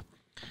chip,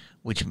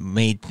 which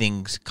made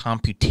things,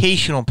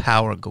 computational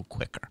power, go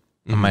quicker.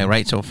 Mm-hmm. Am I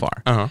right so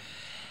far? Uh-huh.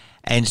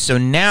 And so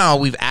now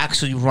we've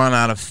actually run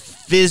out of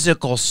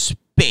physical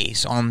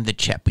space on the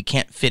chip. We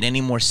can't fit any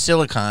more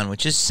silicon,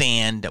 which is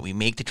sand that we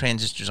make the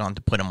transistors on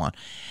to put them on.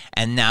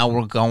 And now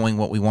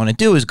what we want to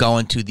do is go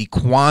into the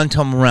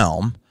quantum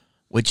realm,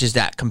 which is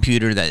that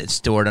computer that is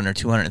stored under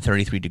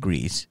 233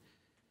 degrees.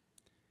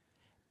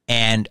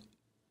 And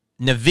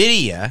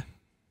NVIDIA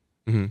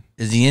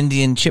is the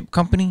Indian chip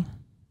company.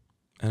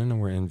 I don't know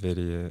where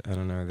NVIDIA, I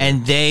don't know.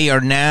 And they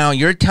are now,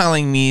 you're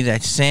telling me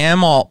that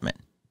Sam Altman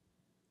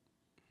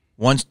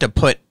wants to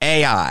put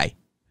AI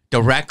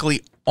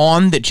directly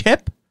on the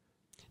chip?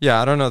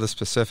 Yeah, I don't know the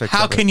specifics.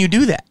 How can you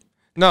do that?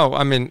 No,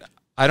 I mean,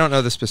 I don't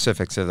know the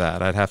specifics of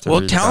that. I'd have to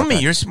read tell about me,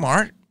 that. You're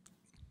smart.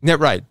 Yeah,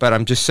 right. But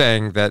I'm just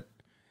saying that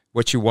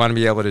what you want to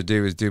be able to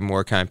do is do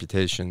more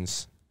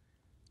computations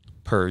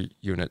per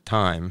unit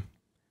time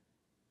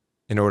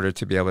in order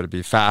to be able to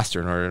be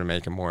faster, in order to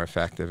make a more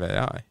effective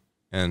AI.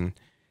 And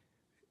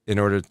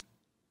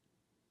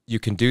you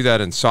can do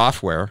that in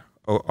software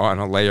on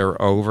a layer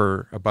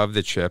above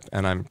the chip,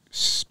 and I'm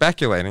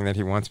speculating that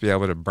he wants to be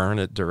able to burn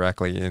it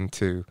directly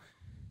into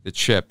the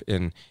chip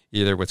in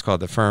either what's called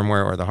the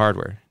firmware or the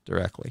hardware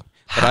directly.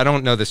 But I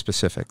don't know the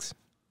specifics.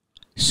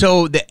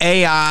 So the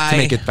AI... to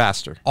make it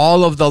faster.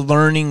 All of the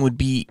learning would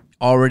be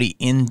already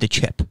in the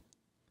chip.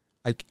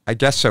 I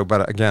guess so,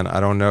 but again,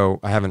 I don't know.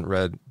 I haven't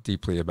read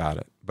deeply about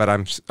it. But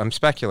I'm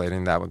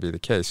speculating that would be the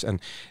case. And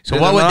so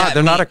what would that mean?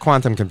 They're not at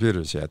quantum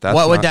computers yet.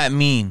 What would that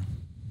mean?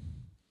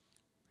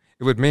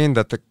 It would mean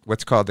that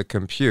what's called the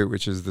compute,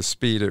 which is the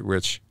speed at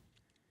which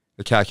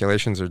the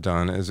calculations are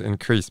done, is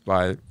increased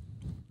by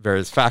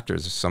various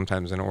factors,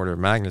 sometimes in order of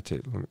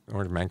magnitude.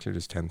 Order of magnitude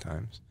is 10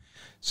 times.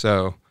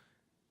 So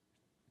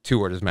 2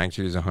 orders of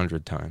magnitude is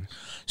 100 times.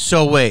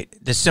 So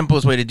wait, the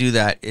simplest way to do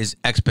that is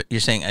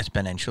you're saying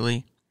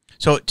exponentially?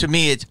 So to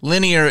me, it's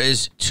linear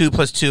is 2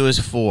 plus 2 is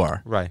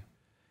 4. Right.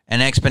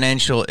 And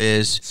exponential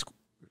is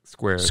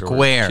squared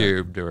or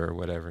cubed or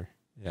whatever.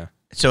 Yeah.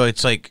 So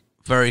it's like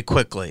very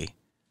quickly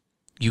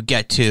you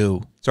get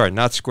to... Sorry,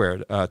 not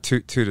squared.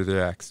 2 to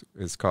the x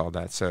is called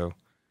that. So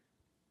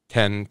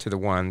 10 to the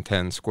 1,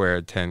 10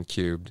 squared, 10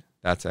 cubed,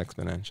 that's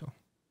exponential.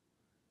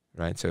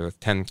 Right? So if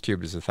 10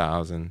 cubed is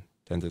 1,000,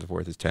 10 to the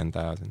 4th is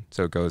 10,000.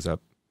 So it goes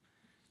up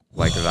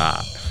like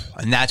that.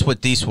 And that's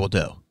what these will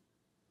do.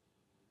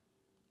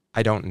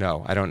 I don't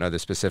know. I don't know the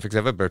specifics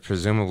of it, but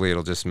presumably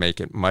it'll just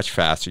make it much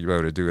faster. You'll be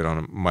able to do it on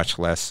a much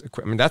less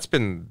equipment. I mean, that's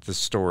been the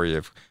story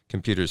of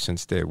computers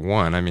since day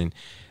one. I mean,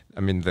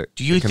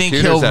 do you think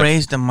he'll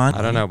raise the money?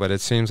 I don't know, but it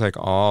seems like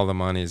all the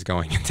money is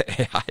going into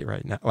AI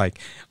right now.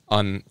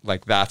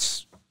 Like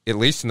that's at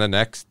least in the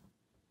next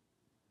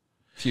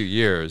few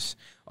years,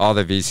 all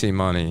the VC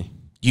money.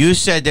 You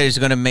said they're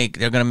going to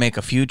make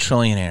a few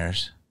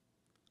trillionaires.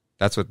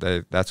 That's what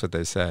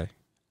they say.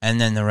 And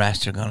then the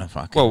rest are gonna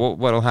fuck. Well,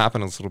 what'll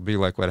happen is it'll be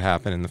like what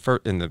happened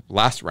in the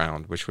last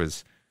round, which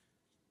was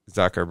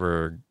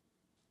Zuckerberg,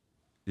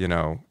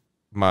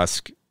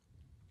 Musk,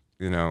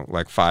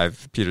 like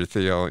 5, Peter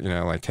Thiel,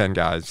 like 10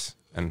 guys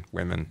and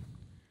women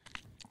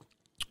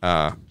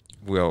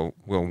will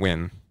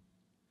win,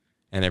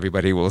 and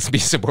everybody will be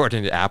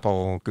subordinate to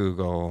Apple,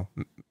 Google,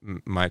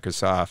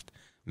 Microsoft,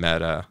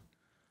 Meta.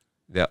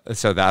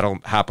 So that'll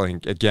happen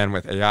again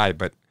with AI,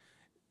 but.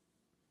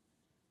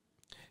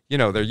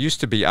 There used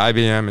to be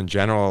IBM and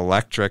General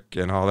Electric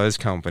and all those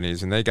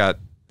companies, and they got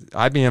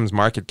IBM's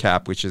market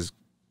cap, which is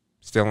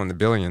still in the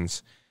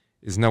billions,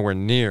 is nowhere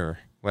near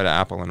what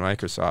Apple and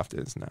Microsoft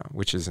is now,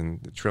 which is in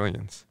the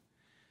trillions.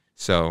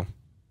 So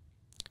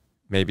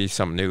maybe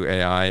some new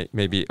AI,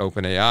 maybe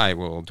OpenAI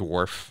will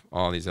dwarf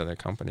all these other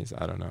companies.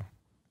 I don't know.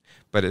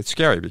 But it's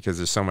scary because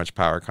there's so much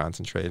power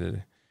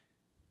concentrated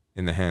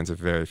in the hands of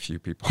very few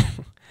people.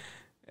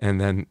 And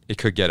then it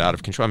could get out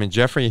of control. I mean,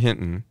 Geoffrey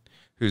Hinton,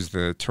 who's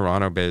the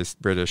Toronto-based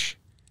British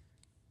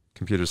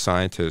computer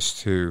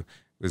scientist who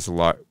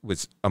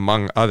was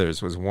among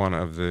others, was one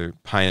of the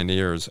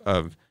pioneers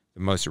of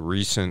the most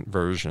recent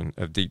version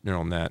of deep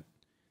neural net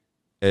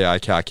AI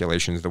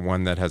calculations, the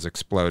one that has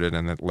exploded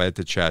and that led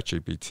to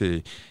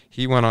ChatGPT.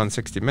 He went on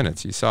 60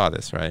 Minutes. You saw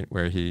this, right?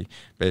 Where he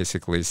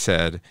basically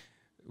said,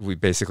 we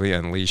basically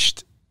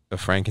unleashed a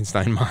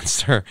Frankenstein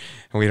monster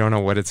and we don't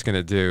know what it's going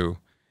to do.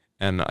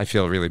 And I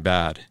feel really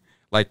bad.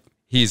 Like,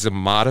 he's a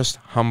modest,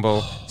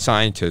 humble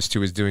scientist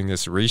who is doing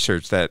this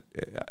research that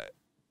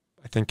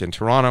I think in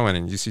Toronto and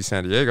in UC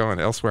San Diego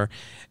and elsewhere.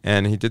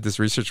 And he did this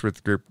research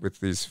with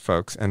these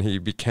folks, and he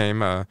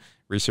became a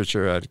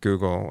researcher at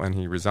Google, and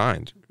he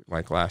resigned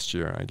like last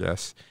year, I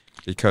guess,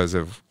 because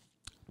of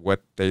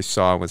what they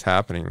saw was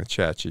happening with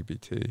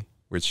ChatGPT,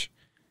 which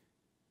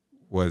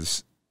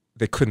was,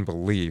 they couldn't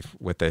believe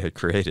what they had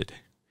created.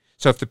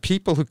 So if the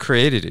people who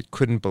created it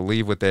couldn't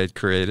believe what they had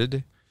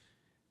created,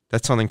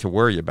 that's something to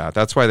worry about.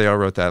 That's why they all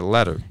wrote that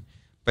letter.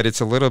 But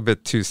it's a little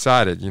bit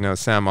two-sided. You know,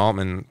 Sam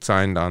Altman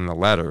signed on the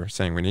letter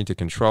saying we need to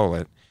control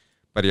it,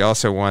 but he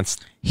also wants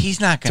He's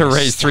not to going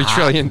raise $3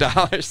 trillion.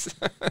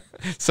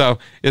 So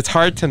it's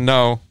hard to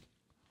know.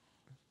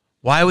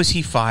 Why was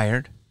he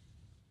fired?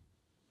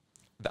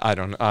 I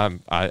don't know.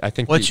 I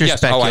think. What's your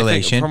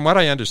speculation? From what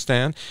I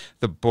understand,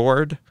 the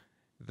board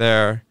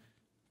there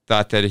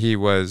thought that he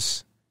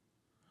was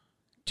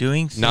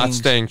doing things not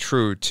staying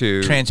true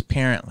to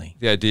transparently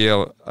the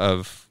ideal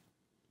of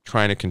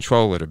trying to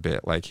control it a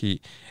bit. Like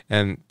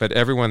but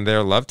everyone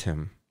there loved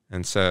him,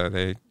 and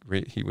so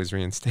he was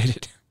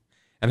reinstated.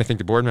 And I think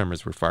the board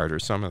members were fired, or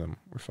some of them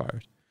were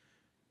fired.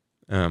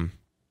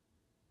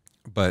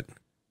 But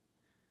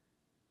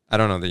I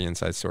don't know the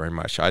inside story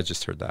much. I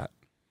just heard that.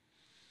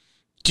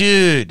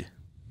 Dude,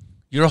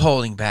 you're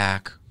holding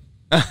back.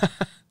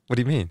 What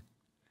do you mean?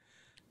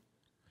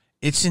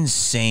 It's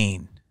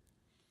insane.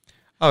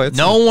 Oh,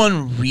 no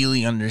one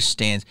really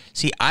understands.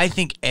 See, I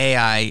think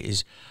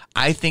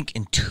I think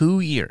in 2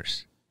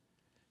 years,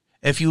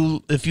 if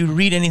you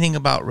read anything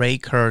about Ray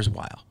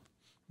Kurzweil,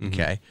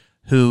 okay,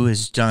 who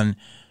has done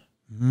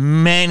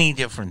many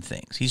different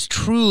things. He's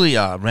truly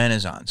a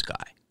Renaissance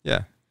guy.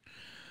 Yeah.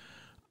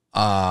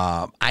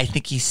 I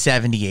think he's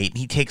 78, and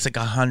he takes like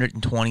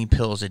 120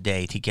 pills a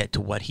day to get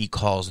to what he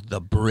calls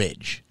the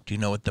bridge. Do you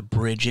know what the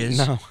bridge is?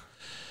 No.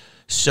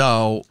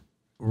 So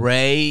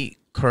Ray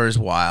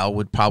Kurzweil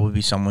would probably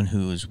be someone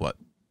who's what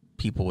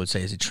people would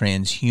say is a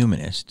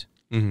transhumanist,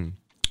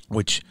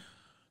 which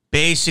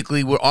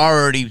basically we're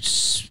already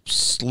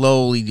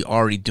slowly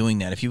already doing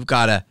that. If you've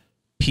got a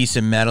piece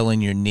of metal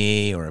in your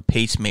knee or a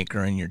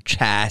pacemaker in your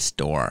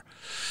chest or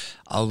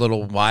a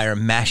little wire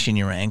mesh in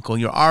your ankle,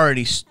 you're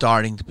already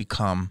starting to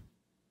become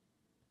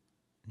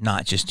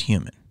not just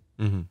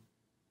human.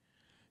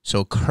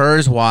 So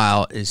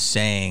Kurzweil is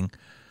saying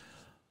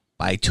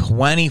by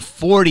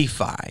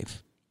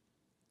 2045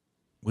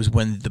 was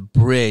when the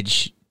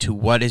bridge to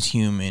what is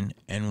human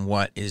and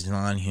what is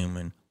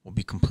non-human will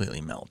be completely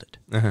melded.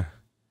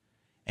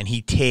 And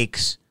he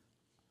takes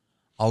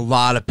a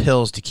lot of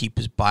pills to keep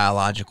his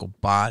biological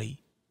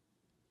body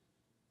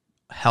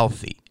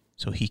healthy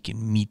so he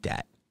can meet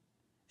that.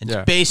 And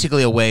it's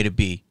basically a way to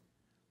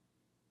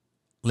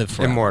live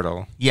forever.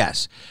 Immortal.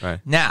 Yes. Right.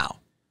 Now,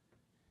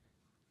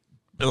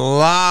 a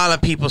lot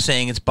of people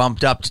saying it's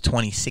bumped up to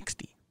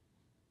 2060.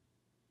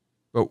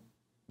 But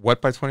what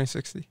by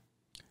 2060?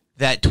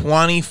 That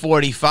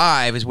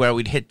 2045 is where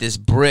we'd hit this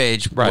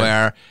bridge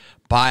where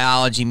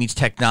biology meets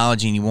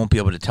technology and you won't be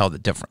able to tell the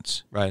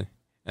difference. Right.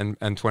 And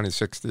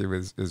 2060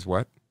 is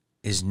what?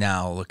 Is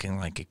now looking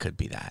like it could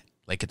be that.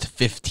 Like it's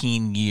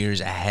 15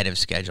 years ahead of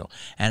schedule.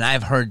 And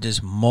I've heard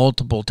this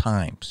multiple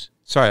times.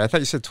 Sorry, I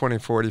thought you said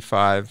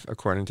 2045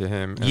 according to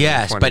him.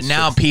 Yes, but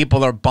now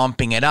people are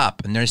bumping it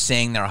up and they're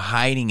saying they're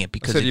hiding it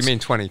because so you mean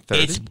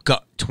 2030? It's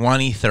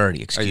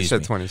 2030, excuse me. You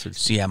said 2060.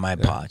 So yeah, my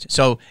apologies.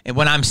 So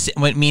when I'm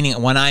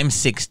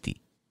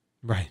 60.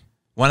 Right.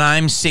 When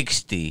I'm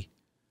 60,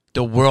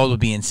 the world would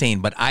be insane.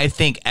 But I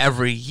think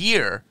every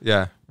year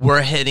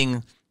we're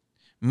hitting,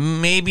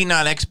 maybe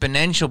not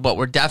exponential, but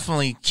we're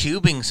definitely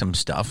cubing some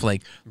stuff.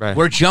 Like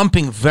we're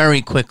jumping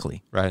very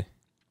quickly. Right.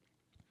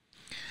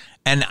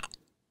 And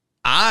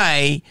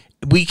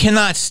we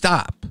cannot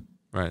stop.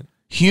 Right.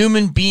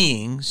 Human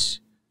beings,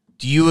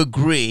 do you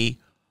agree,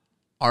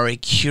 are a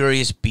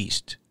curious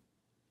beast?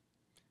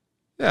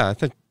 Yeah, I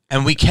think.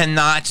 And we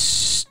cannot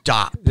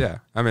stop. Yeah,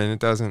 I mean, it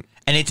doesn't.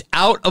 And it's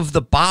out of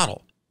the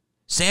bottle.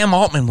 Sam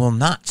Altman will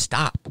not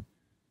stop.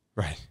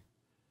 Right.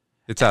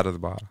 It's out of the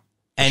bottle.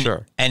 And,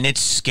 sure. And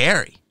it's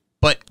scary.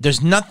 But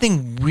there's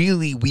nothing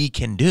really we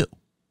can do.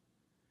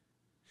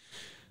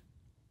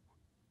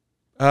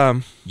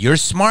 You're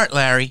smart,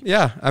 Larry.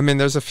 Yeah, I mean,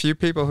 there's a few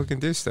people who can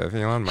do stuff.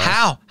 Elon Musk.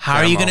 How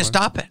are you going to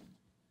stop it?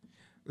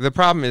 The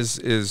problem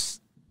is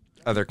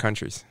other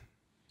countries.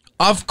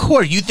 Of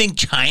course. You think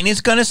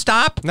China's going to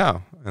stop?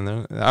 No.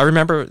 And I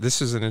remember,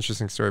 this is an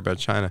interesting story about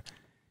China.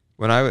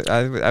 When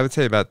I would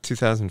say about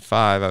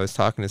 2005, I was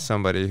talking to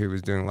somebody who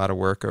was doing a lot of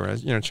work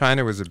around,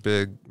 China was a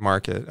big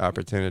market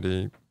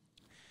opportunity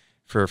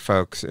for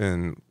folks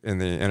in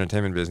the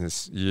entertainment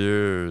business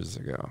years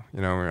ago.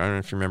 I don't know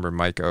if you remember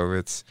Mike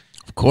Ovitz.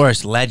 Of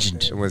course,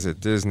 legend. Was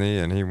at Disney,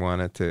 and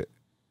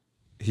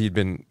he'd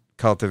been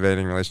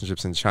cultivating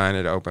relationships in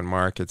China to open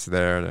markets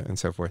there and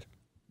so forth.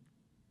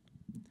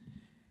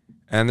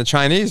 And the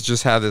Chinese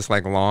just have this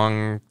like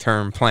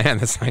long-term plan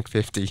that's like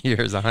 50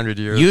 years, 100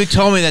 years. You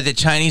told me that the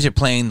Chinese are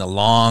playing the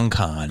long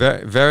con.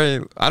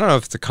 Very, I don't know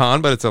if it's a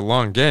con, but it's a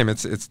long game.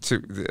 It's to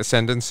the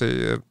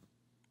ascendancy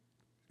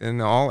in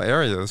all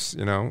areas,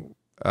 and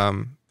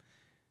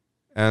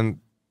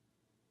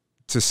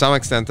to some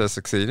extent they're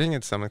succeeding,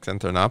 and to some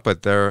extent they're not.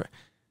 But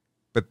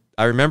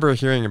I remember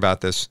hearing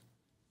about this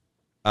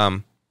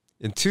in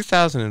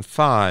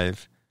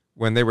 2005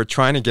 when they were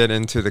trying to get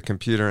into the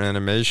computer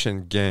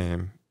animation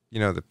game.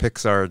 The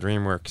Pixar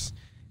DreamWorks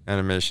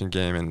animation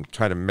game, and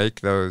try to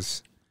make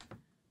those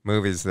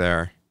movies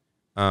there.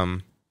 I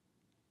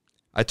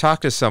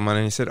talked to someone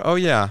and he said, oh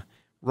yeah,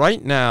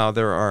 right now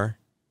there are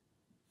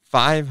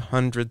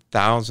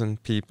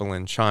 500,000 people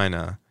in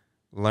China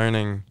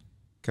learning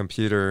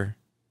computer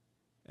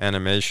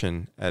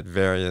animation at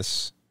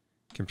various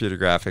computer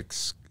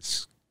graphics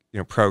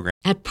programs.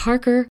 At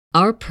Parker,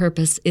 our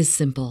purpose is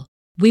simple.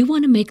 We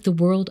want to make the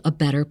world a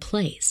better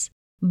place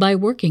by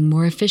working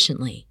more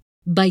efficiently,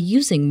 by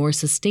using more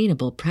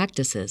sustainable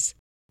practices,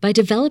 by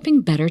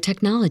developing better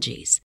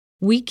technologies.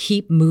 We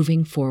keep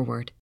moving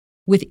forward.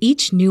 With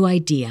each new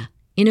idea,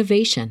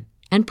 innovation,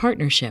 and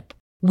partnership,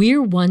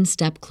 we're one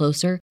step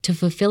closer to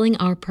fulfilling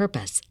our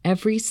purpose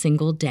every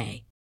single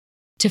day.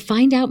 To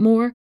find out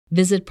more,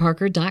 visit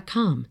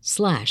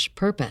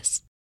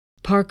parker.com/purpose.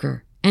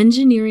 Parker,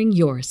 engineering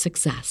your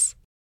success.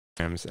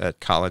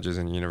 At colleges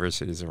and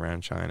universities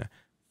around China.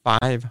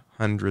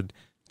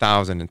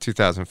 500,000 in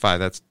 2005.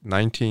 That's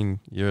 19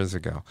 years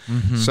ago.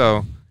 Mm-hmm.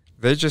 So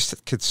they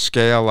just could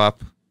scale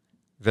up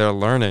their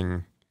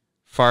learning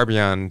far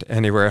beyond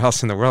anywhere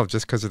else in the world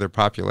just because of their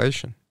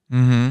population.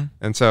 Mm-hmm.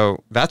 And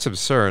so that's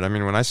absurd. I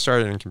mean, when I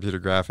started in computer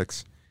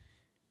graphics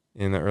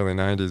in the early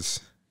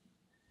 90s,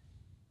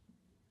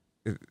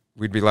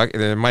 we'd be lucky.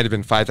 There might have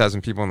been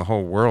 5,000 people in the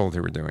whole world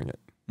who were doing it.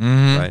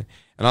 Mm-hmm. Right?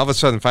 And all of a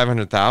sudden,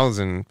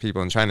 500,000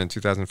 people in China in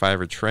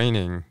 2005 are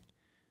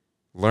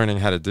learning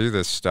how to do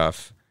this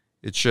stuff.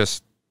 It's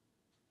just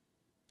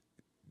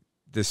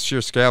the sheer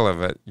scale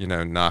of it,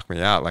 knocked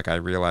me out. Like I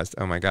realized,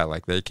 oh my God,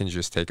 like they can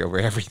just take over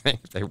everything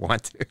if they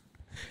want to,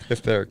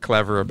 if they're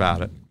clever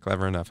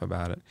enough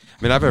about it.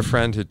 I mean, I have a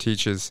friend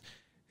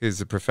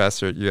who's a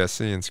professor at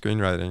USC in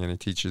screenwriting, and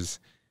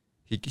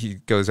he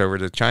goes over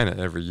to China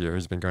every year.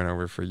 He's been going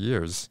over for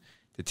years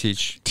to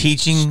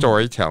teaching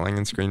storytelling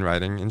and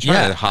screenwriting in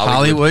China. Yeah,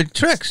 Hollywood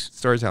tricks.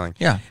 Storytelling.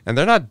 Yeah. And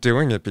they're not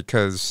doing it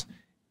because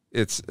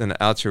it's an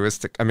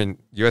altruistic,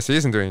 USC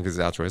isn't doing it because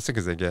it's altruistic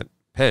because they get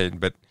paid,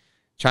 but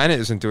China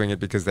isn't doing it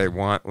because they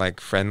want they're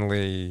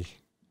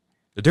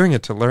doing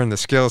it to learn the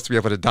skills to be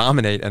able to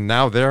dominate. And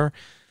now their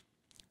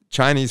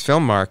Chinese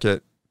film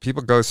market,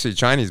 people go see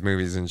Chinese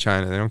movies in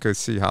China. They don't go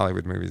see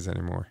Hollywood movies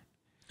anymore.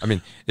 I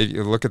mean, if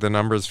you look at the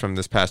numbers from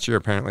this past year,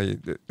 apparently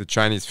the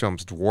Chinese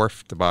films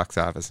dwarfed the box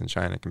office in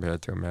China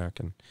compared to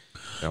American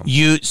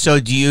films.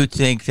 So do you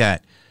think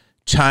that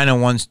China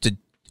wants to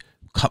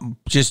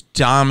just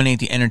dominate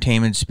the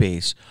entertainment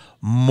space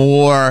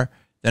more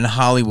than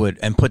Hollywood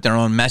and put their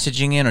own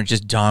messaging in, or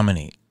just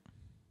dominate?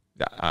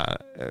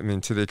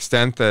 To the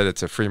extent that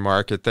it's a free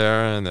market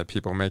there and that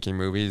people are making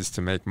movies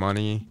to make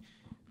money,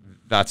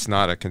 that's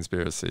not a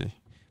conspiracy.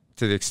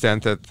 To the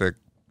extent that the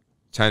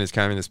Chinese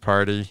Communist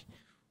Party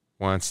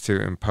wants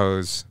to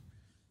impose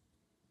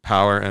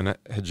power and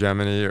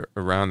hegemony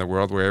around the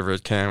world wherever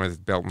it can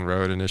with Belt and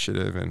Road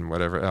Initiative and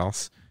whatever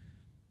else,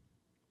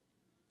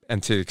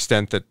 and to the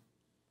extent that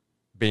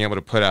being able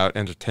to put out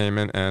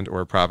entertainment and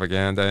or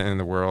propaganda in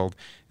the world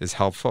is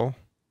helpful,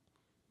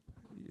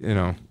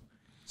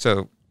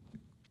 so.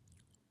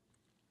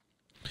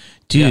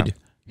 Dude, yeah.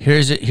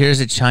 Here's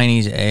a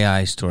Chinese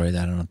AI story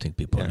that I don't think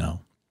people know.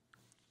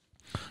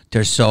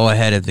 They're so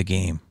ahead of the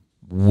game,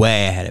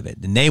 way ahead of it,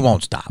 and they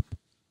won't stop.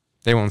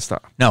 They won't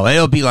stop. No,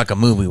 it'll be like a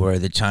movie where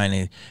the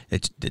Chinese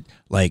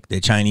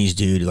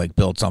dude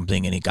built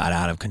something and it got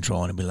out of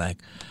control, and it'll be like,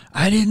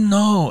 I didn't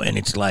know, and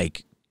it's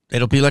like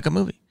it'll be like a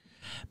movie.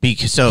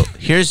 So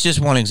here's just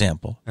one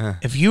example.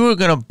 If you were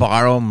going to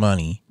borrow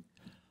money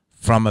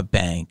from a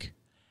bank,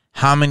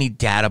 how many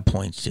data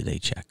points do they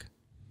check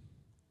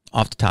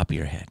off the top of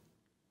your head?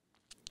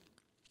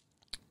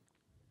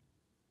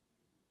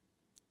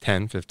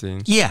 10,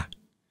 15. Yeah.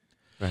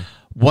 Right.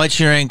 What's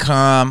your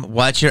income?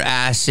 What's your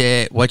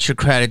asset? What's your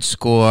credit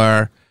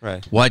score?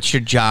 Right. What's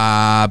your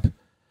job?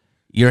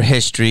 Your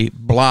history?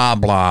 Blah,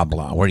 blah,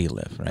 blah. Where do you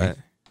live? Right.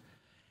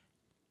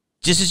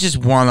 This is just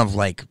one of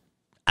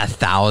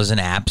 1,000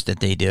 apps that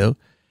they do.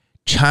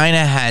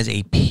 China has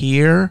a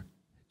peer-to-peer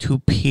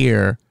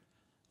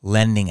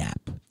lending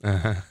app.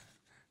 Uh-huh.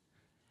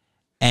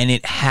 and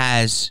it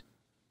has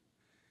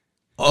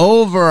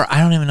over, I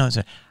don't even know,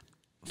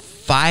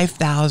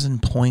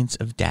 5,000 points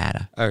of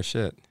data. Oh,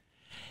 shit.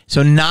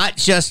 So not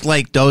just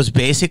like those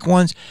basic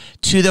ones,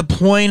 to the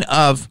point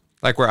of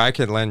Like where I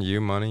could lend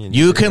you money. And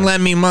you can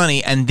lend me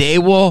money, and they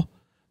will,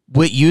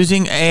 with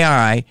using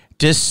AI,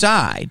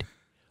 decide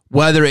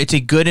whether it's a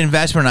good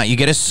investment or not. You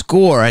get a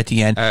score at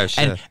the end. Oh,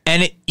 shit.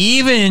 And it,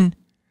 even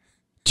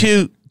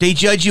they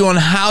judge you on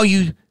how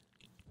you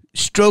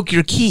stroke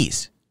your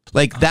keys.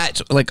 Like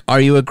that's like,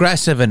 are you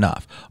aggressive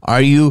enough?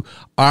 Are you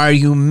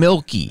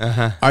milky?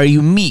 Are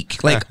you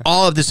meek? Like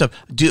all of this stuff.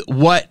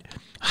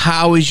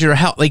 How is your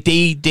health? Like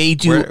they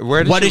do.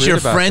 Where what is your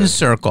friend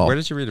circle? Where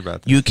did you read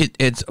about this?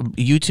 It's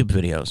YouTube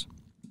videos.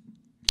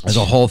 There's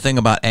a whole thing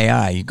about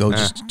AI. You go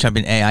just type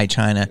in AI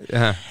China,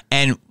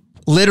 and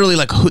literally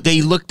like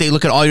they look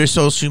at all your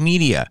social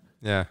media.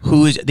 Yeah.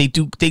 They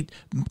do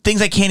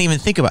things I can't even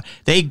think about.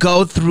 They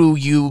go through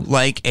you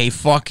like a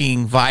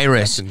fucking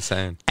virus. That's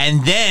insane.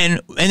 And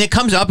it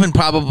comes up in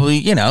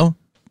probably,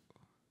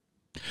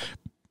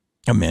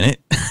 a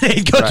minute.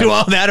 They go through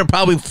all that, or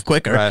probably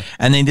quicker,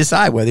 and they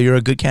decide whether you're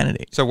a good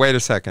candidate. So wait a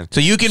second. So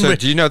you can. So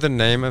do you know the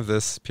name of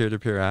this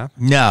peer-to-peer app?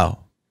 No,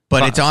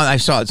 but it's on. I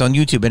saw it's on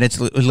YouTube, and it's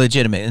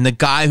legitimate. And the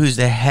guy who's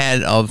the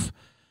head of,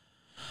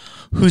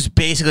 who's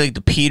basically like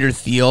the Peter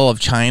Thiel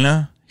of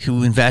China,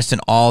 who invests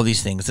in all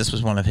these things. This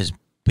was one of his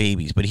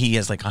babies, but he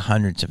has like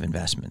hundreds of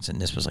investments,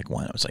 and this was like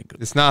one. It was like,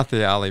 it's not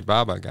the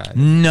Alibaba guy.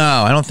 No,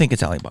 I don't think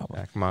it's Alibaba.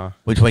 Jack Ma.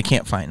 Which I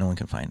can't find. No one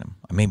can find him.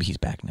 Maybe he's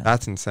back now.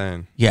 That's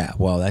insane. Yeah,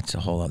 well, that's a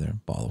whole other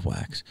ball of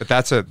wax. But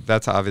that's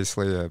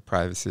obviously a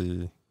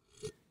privacy.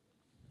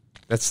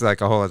 That's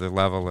like a whole other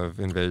level of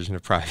invasion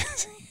of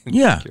privacy and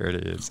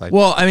security. It's like,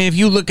 well, I mean, if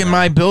you look in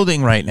my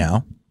building right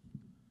now,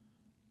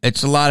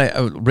 it's a lot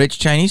of rich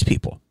Chinese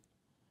people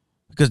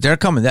because they're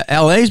coming.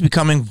 LA is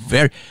becoming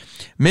very.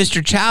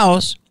 Mr.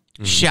 Chow's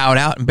shout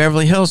out in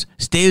Beverly Hills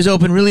stays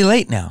open really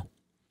late now.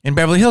 In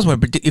Beverly Hills, when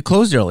it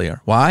closed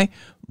earlier. Why?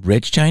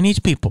 Rich Chinese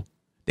people.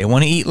 They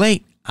want to eat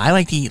late. I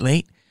like to eat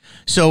late.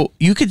 So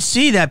you could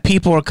see that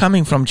people are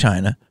coming from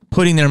China,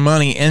 putting their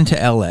money into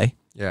LA.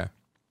 Yeah.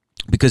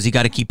 Because you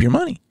got to keep your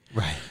money.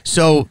 Right.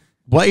 So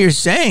what you're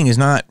saying is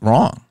not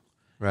wrong.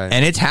 Right.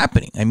 And it's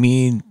happening. I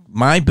mean,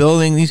 my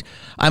building,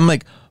 I'm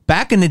like,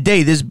 back in the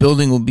day, this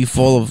building would be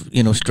full of,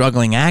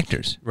 struggling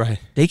actors. Right.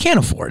 They can't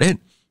afford it.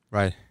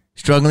 Right.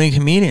 Struggling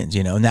comedians,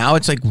 Now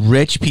it's like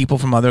rich people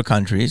from other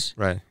countries.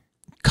 Right.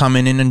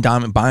 Coming in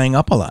and buying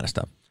up a lot of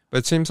stuff. But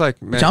it seems like...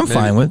 Which I'm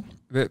fine with.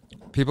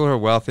 People who are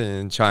wealthy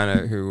in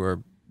China who are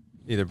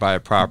either buy a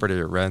property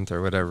or rent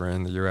or whatever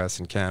in the U.S.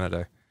 and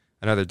Canada.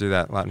 I know they do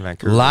that a lot in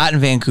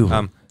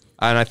Vancouver.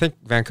 And I think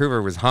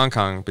Vancouver was Hong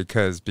Kong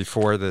because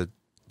before that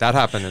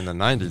happened in the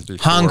 90s.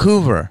 Before.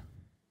 Hongcouver.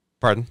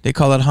 Pardon? They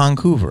call it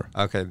Hongcouver.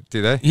 Okay.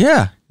 Do they?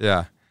 Yeah.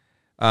 Yeah.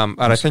 And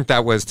I think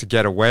that was to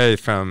get away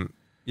from,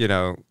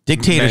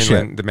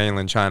 dictatorship, the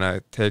mainland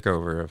China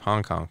takeover of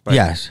Hong Kong. But,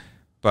 yes.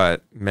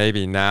 But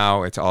maybe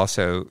now it's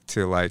also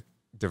to like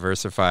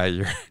diversify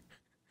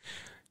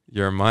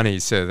your money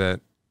so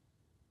that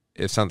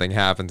if something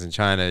happens in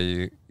China,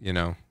 you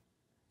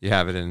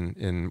have it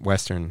in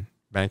Western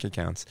bank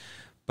accounts.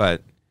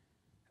 But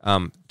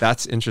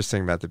that's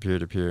interesting about the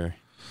peer-to-peer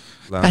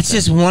loan. That's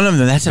just one of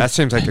them. That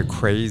seems like a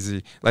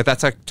crazy, like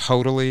that's a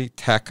totally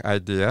tech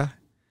idea.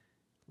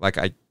 Like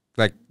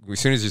as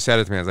soon as you said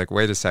it to me, I was like,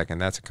 wait a second,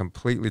 that's a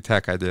completely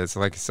tech idea. It's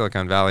like a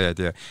Silicon Valley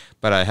idea,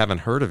 but I haven't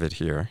heard of it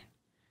here.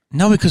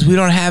 No, because we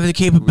don't have the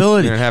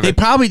capability. They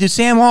probably do.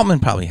 Sam Altman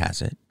probably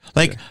has it.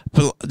 Like,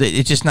 but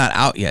it's just not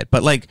out yet.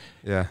 But like,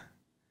 yeah,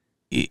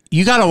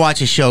 you got to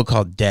watch a show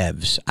called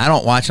Devs. I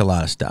don't watch a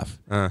lot of stuff.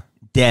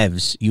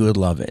 Devs, you would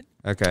love it.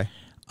 Okay.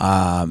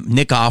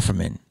 Nick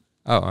Offerman.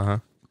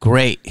 Oh,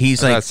 great.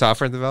 He's like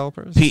software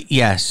developers.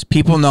 Yes,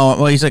 people know him.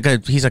 Well, he's like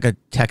a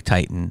tech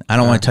titan. I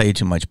don't want to tell you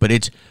too much, but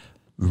it's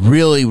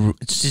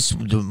just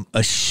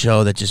a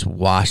show that just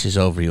washes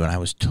over you, and I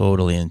was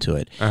totally into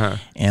it.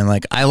 And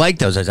like, I like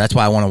those. That's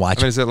why I want to watch.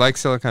 I mean, is it like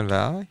Silicon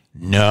Valley?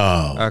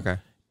 No. Okay.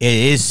 It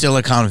is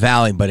Silicon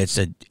Valley, but it's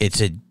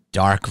a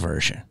dark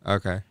version.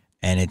 Okay.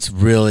 And it's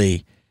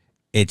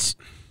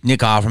Nick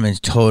Offerman's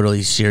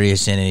totally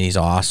serious in it. He's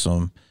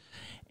awesome,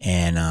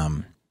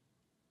 and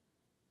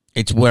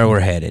it's where we're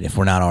headed if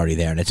we're not already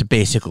there. And it's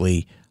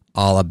basically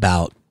all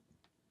about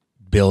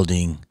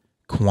building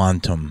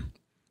quantum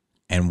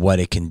and what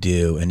it can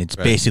do. And it's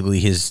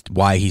basically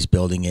why he's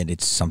building it.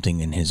 It's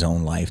something in his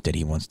own life that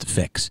he wants to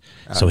fix.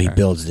 Okay. So he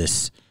builds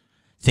this,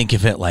 think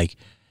of it like,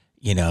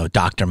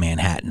 Dr.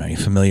 Manhattan. Are you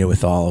familiar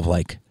with all of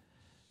like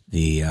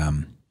the,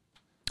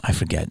 I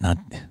forget, not,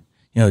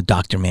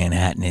 Dr.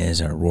 Manhattan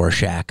is, or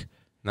Rorschach?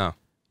 No.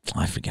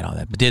 I forget all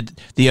that. But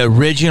the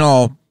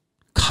original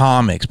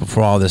comics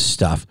before all this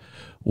stuff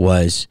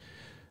was,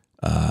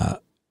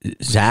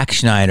 Zack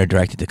Snyder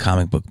directed the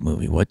comic book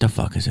movie. What the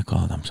fuck is it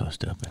called? I'm so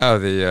stupid. Oh,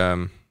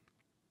 the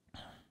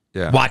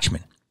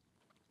Watchmen.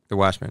 The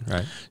Watchmen,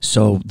 right?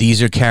 So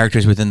these are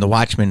characters within the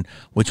Watchmen,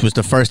 which was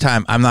the first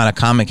time, I'm not a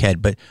comic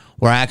head, but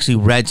where I actually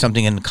read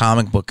something in the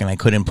comic book and I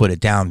couldn't put it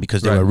down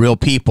because they were real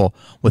people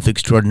with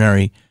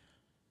extraordinary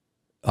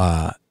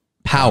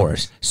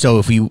powers.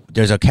 So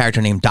there's a character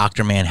named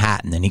Dr.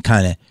 Manhattan, and he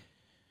kind of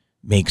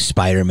makes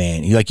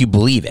Spider-Man, you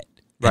believe it.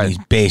 Right. And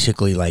he's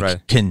basically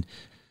can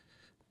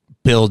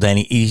build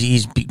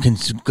he can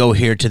go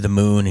here to the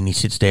moon, and he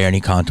sits there and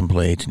he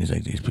contemplates, and he's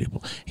like, these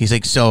people. He's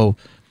like so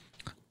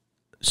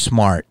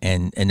smart,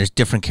 and there's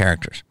different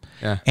characters.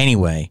 Yeah.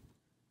 Anyway,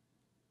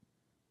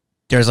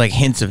 there's like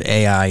hints of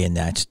AI in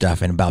that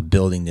stuff and about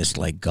building this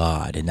like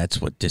God, and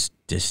that's what this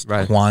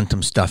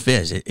quantum stuff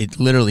is. It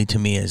literally to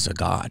me is a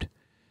God.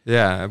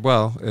 Yeah.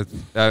 Well,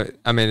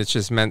 it's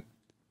just meant.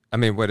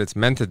 What it's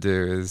meant to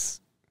do is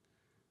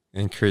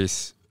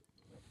increase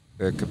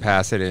the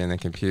capacity in the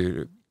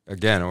computer.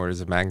 Again,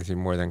 orders of magnitude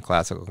more than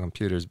classical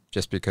computers,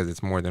 just because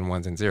it's more than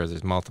ones and zeros.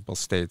 There's multiple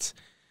states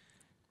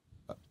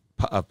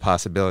of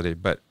possibility.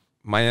 But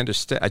I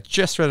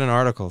just read an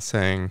article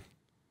saying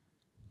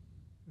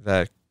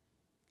that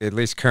at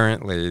least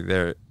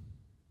currently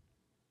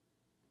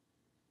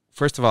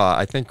first of all,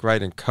 I think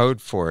writing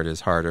code for it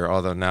is harder,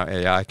 although now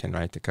AI can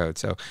write the code.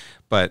 So,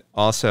 but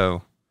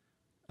also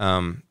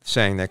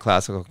saying that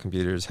classical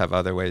computers have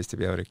other ways to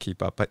be able to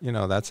keep up. But,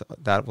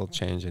 that will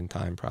change in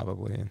time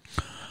probably. And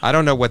I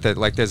don't know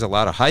there's a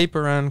lot of hype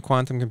around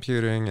quantum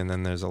computing, and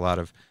then there's a lot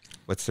of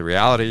what's the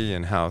reality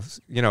and how,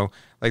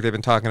 they've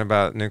been talking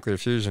about nuclear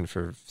fusion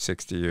for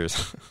 60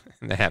 years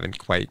and they haven't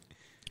quite.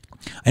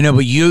 I know,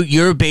 but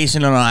you're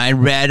basing it on, I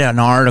read an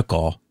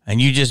article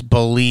and you just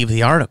believe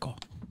the article.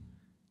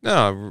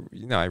 No,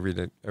 I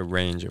read a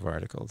range of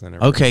articles. And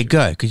okay,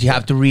 good, because you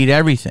have to read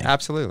everything.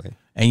 Absolutely.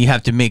 And you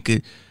have to make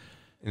an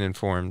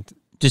informed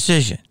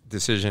decision,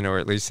 or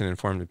at least an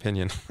informed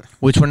opinion.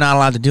 Which we're not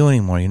allowed to do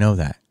anymore. You know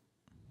that.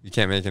 You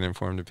can't make an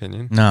informed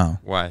opinion? No.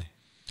 Why?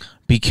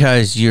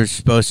 Because you're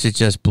supposed to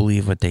just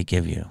believe what they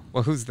give you.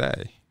 Well, who's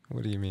they?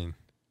 What do you mean?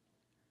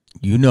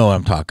 You know what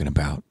I'm talking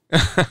about.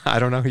 I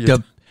don't know who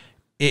you.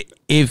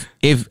 If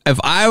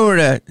I were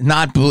to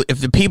not believe,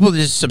 if the people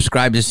just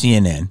subscribe to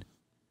CNN,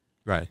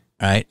 right,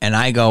 and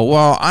I go,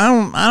 well, I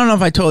don't know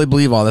if I totally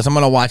believe all this. I'm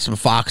going to watch some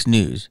Fox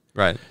News.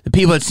 Right. The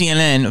people at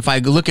CNN, if I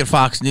look at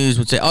Fox News,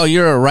 would say, oh,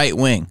 you're a right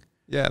wing.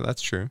 Yeah,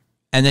 that's true.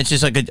 And it's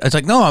just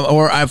no.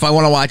 Or if I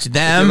want to watch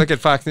them, if you look at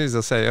Fox News,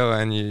 they'll say, oh,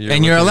 and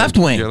you're a left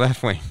wing. You're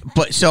left wing.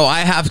 But so I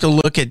have to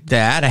look at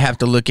that. I have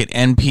to look at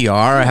NPR.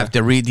 Yeah. I have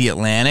to read The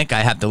Atlantic. I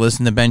have to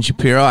listen to Ben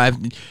Shapiro.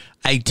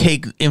 I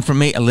take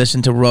information. I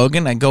listen to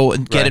Rogan. I go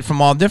and get it from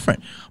all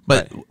different.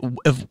 But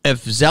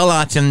if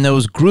zealots in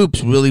those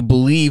groups really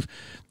believe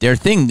their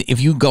thing, if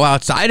you go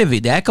outside of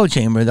it, the echo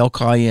chamber, they'll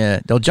call you.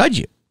 They'll judge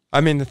you. I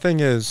mean, the thing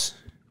is,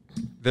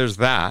 there's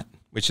that,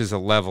 which is a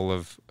level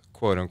of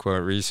quote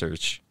unquote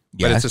research.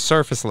 But it's a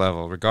surface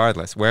level,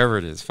 regardless, wherever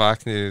it is,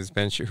 Fox News,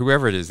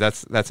 whoever it is.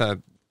 That's a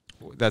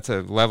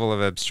level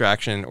of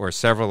abstraction, or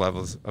several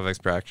levels of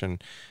abstraction,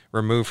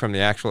 removed from the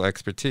actual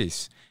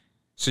expertise.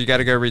 So you got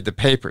to go read the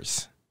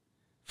papers.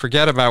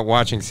 Forget about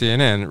watching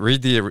CNN.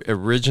 Read the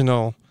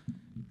original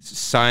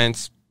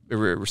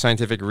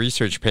scientific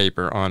research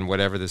paper on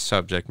whatever the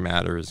subject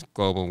matter is,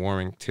 global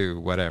warming to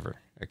whatever.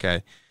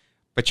 Okay,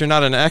 but you're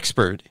not an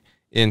expert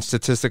in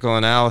statistical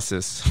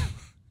analysis.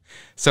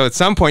 So at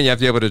some point you have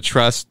to be able to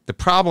trust. The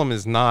problem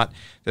is not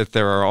that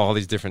there are all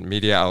these different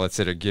media outlets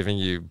that are giving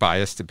you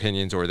biased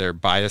opinions, or they're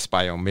biased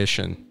by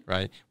omission,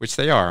 right? Which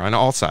they are on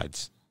all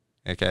sides,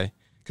 okay?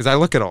 Because I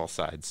look at all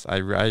sides.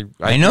 I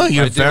know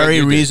you're a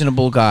very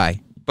reasonable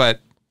guy. But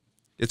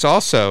it's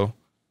also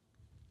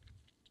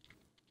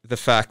the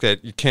fact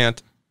that you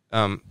can't,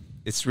 so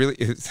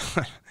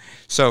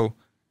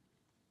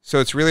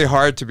it's really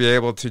hard to be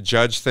able to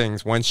judge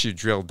things once you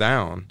drill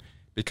down,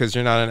 because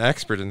you're not an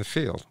expert in the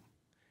field.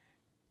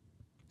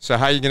 So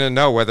how are you going to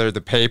know whether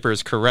the paper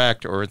is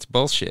correct or it's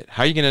bullshit?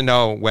 How are you going to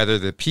know whether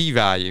the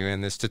p-value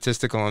in the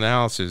statistical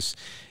analysis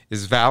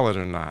is valid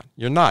or not?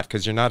 You're not,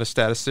 because you're not a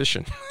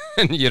statistician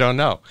and you don't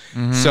know.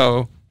 Mm-hmm.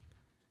 So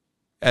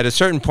at a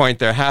certain point,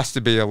 there has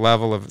to be a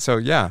level of, so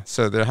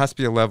there has to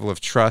be a level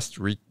of trust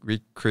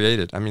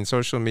recreated. I mean,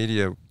 social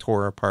media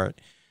tore apart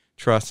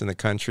trust in the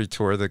country,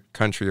 tore the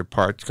country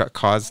apart,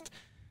 caused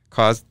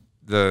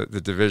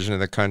the division of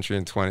the country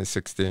in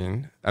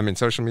 2016. I mean,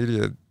 social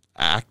media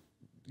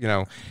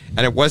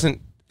and it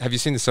wasn't, have you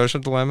seen The Social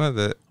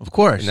Dilemma? Of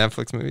course. The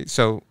Netflix movie?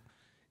 So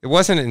it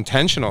wasn't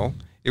intentional.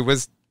 It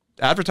was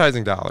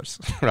advertising dollars,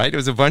 right? It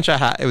was a bunch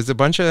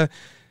of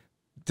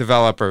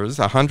developers,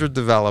 100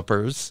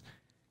 developers,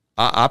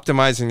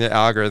 optimizing the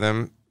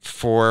algorithm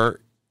for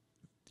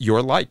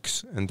your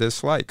likes and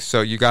dislikes.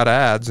 So you got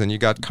ads and you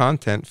got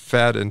content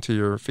fed into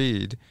your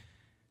feed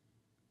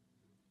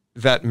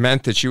that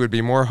meant that you would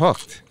be more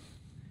hooked.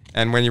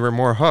 And when you were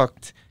more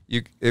hooked,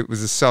 it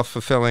was a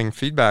self-fulfilling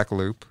feedback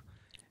loop.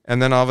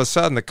 And then all of a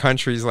sudden, the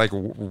country's like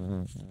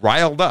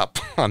riled up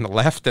on the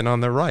left and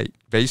on the right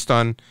based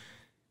on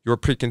your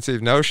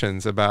preconceived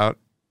notions about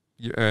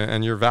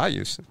and your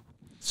values.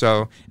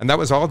 So, and that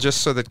was all just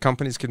so that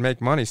companies could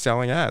make money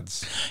selling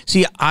ads.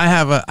 See, I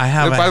have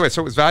By the way,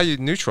 so it was value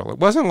neutral. It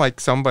wasn't like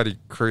somebody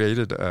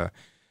created a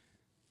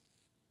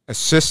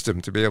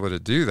system to be able to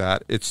do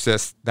that. It's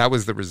just that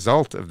was the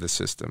result of the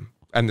system,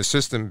 and the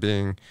system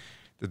being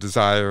the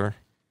desire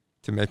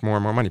to make more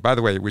and more money. By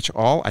the way, which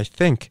all I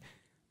think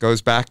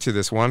goes back to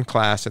this one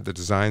class at the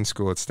design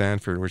school at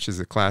Stanford, which is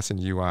a class in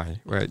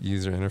UI, right?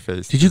 User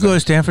interface. Did you go to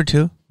Stanford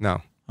too?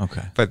 No.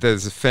 Okay. But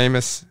there's a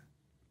famous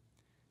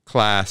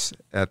class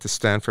at the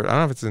Stanford, I don't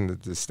know if it's in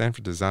the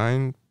Stanford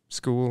Design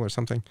School or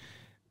something,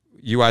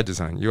 UI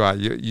design,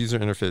 user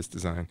interface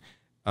design,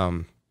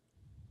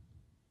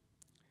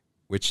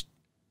 which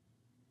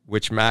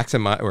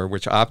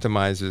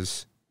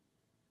optimizes,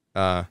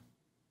 or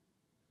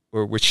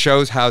which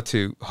shows how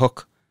to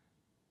hook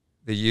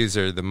the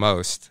user the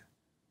most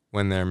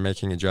when they're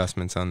making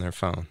adjustments on their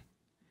phone.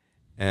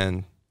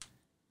 And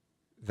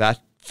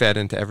that fed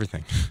into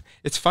everything.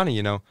 It's funny,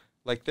 you know,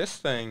 like this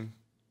thing,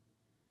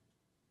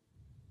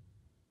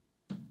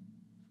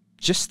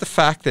 just the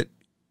fact that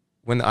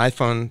when the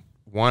iPhone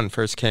 1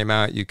 first came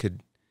out, you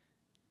could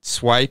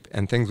swipe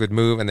and things would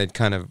move and they'd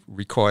kind of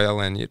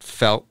recoil and it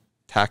felt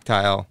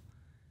tactile.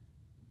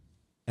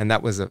 And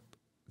that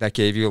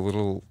gave you a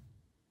little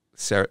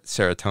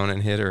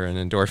serotonin hit or an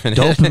endorphin hit.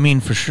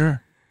 Dopamine for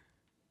sure.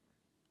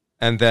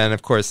 And then,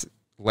 of course,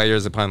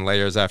 layers upon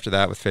layers after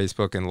that with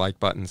Facebook and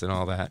like buttons and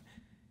all that.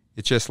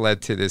 It just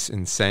led to this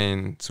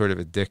insane sort of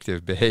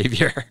addictive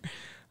behavior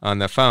on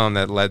the phone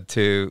that led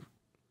to,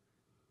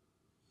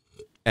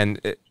 and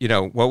you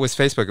know, what was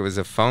Facebook? It was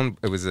a phone,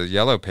 it was a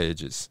Yellow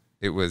Pages.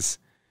 It was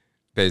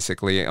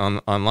basically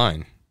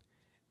online.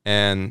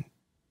 And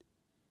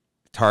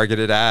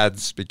targeted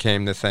ads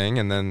became the thing,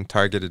 and then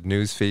targeted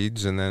news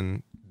feeds, and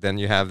then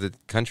you have the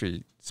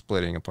country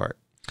splitting apart.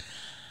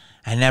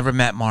 I never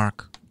met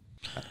Mark,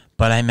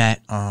 but I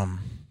met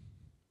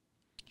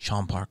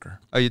Sean Parker.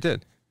 Oh, you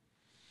did?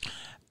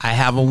 I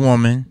have a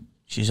woman.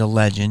 She's a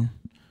legend.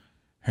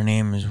 Her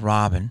name is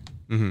Robin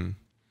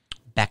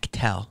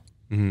Bechtel.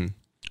 Mm-hmm.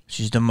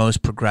 She's the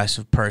most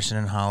progressive person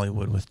in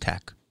Hollywood with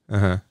tech.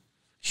 Uh-huh.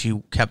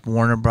 She kept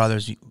Warner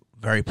Brothers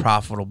very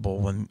profitable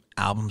when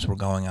albums were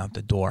going out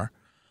the door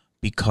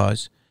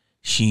because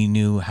she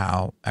knew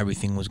how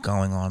everything was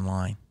going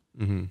online.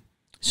 Mm-hmm.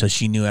 So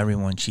she knew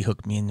everyone. She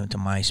hooked me into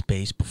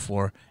MySpace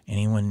before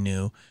anyone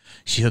knew.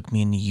 She hooked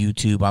me into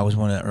YouTube. I was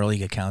one of the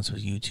early accounts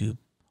with YouTube,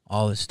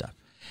 all this stuff.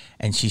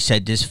 And she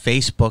said, this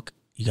Facebook,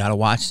 you got to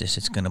watch this.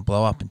 It's going to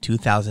blow up in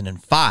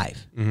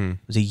 2005. Mm-hmm. It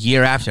was a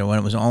year after when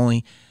it was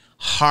only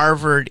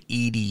Harvard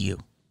EDU.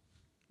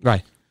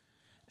 Right.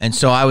 And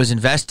so I was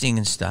investing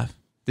in stuff.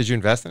 Did you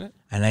invest in it?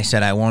 And I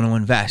said, I want to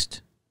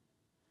invest.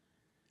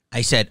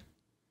 I said,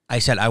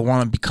 I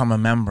want to become a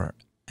member.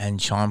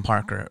 And Sean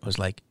Parker was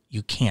like,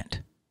 you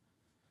can't.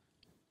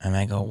 And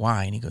I go,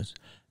 why? And he goes,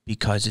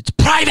 because it's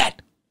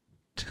private.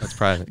 That's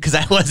private. Because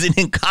I wasn't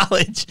in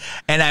college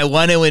and I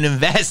wanted to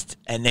invest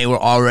and they were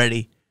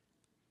already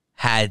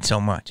had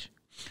so much.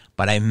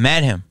 But I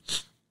met him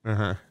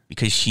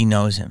because she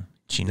knows him.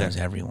 She knows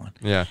everyone.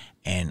 Yeah.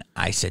 And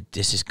I said,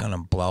 this is going to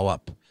blow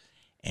up.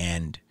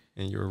 And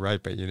you were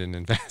right, but you didn't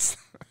invest.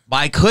 But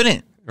I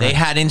couldn't. Right. They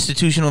had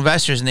institutional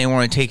investors and they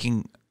weren't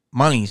taking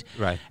monies.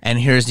 Right. And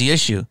here's the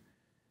issue.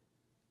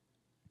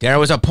 There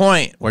was a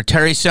point where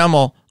Terry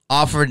Semel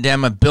offered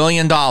them $1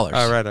 billion. Oh,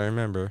 right. I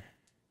remember.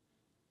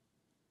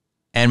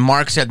 And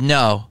Mark said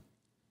no.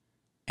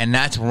 And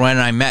that's when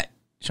I met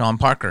Sean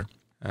Parker.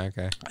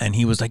 Okay. And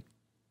he was like,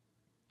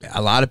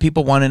 a lot of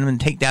people wanted him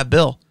to take that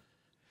bill.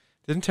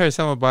 Didn't Terry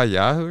Semel buy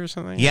Yahoo or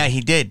something? Yeah, he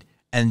did.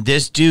 And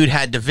this dude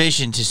had the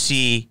vision to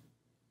see,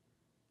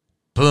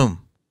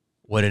 boom,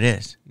 what it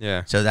is.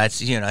 Yeah. So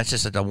that's, you know, that's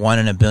just like a 1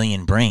 in a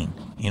billion brain.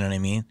 You know what I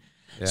mean?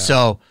 Yeah.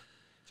 So.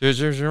 Do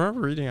you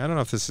remember reading, I don't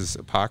know if this is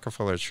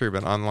apocryphal or true,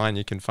 but online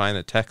you can find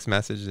a text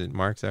message that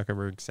Mark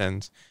Zuckerberg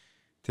sends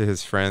to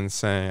his friends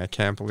saying, I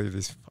can't believe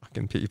these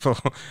fucking people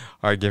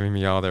are giving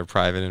me all their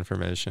private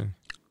information.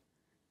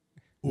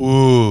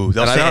 Ooh.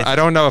 I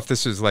don't know if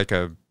this was like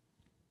a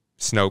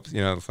Snopes,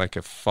 you know, it's like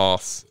a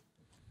false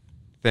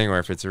thing or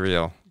if it's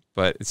real,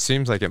 but it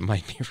seems like it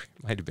might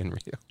have been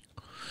real.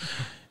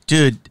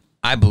 Dude,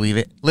 I believe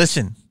it.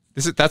 Listen.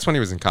 That's when he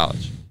was in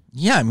college.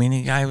 Yeah, I mean,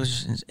 the guy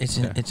was,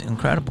 it's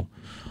incredible.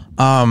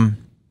 I'll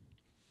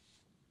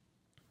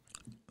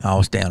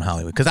stay on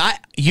Hollywood because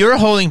you're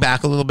holding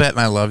back a little bit,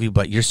 and I love you,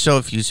 but you're so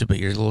effusive, but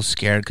you're a little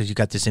scared because you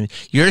got this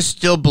image. You're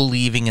still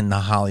believing in the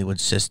Hollywood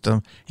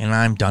system, and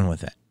I'm done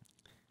with it.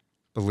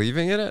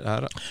 Believing in it?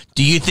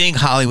 Do you think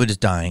Hollywood is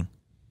dying?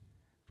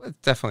 It's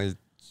definitely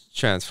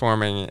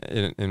transforming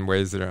in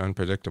ways that are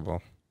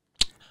unpredictable.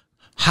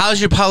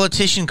 How's your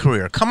politician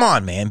career? Come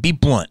on, man, be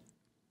blunt.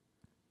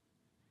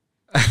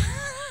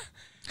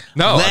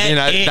 No,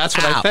 that's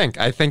what I think.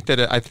 I think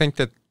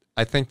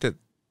that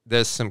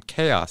there's some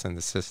chaos in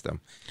the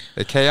system.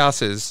 The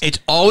chaos it's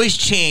always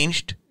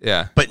changed.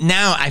 Yeah. But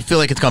now I feel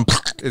like it's gone.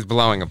 It's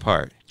blowing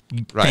apart.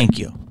 Right. Thank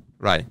you.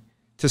 Right.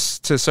 To a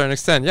certain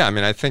extent, yeah. I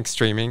mean, I think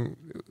streaming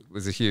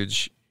was a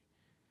huge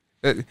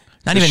Not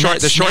even that,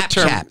 the short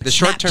term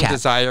Snapchat.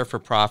 desire for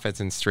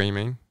profits in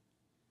streaming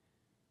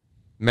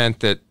meant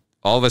that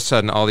all of a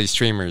sudden all these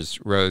streamers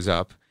rose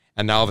up,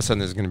 and now all of a sudden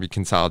there's going to be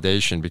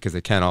consolidation because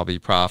they can't all be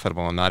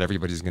profitable, and not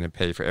everybody's going to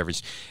pay for every.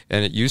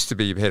 And it used to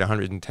be you paid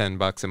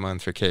 $110 a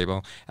month for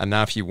cable, and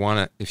now if you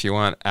want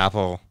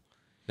Apple,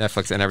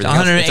 Netflix, and everything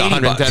else, it's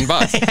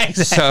 $110.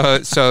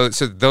 Exactly.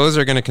 So those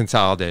are going to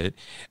consolidate,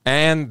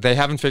 and they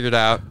haven't figured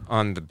out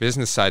on the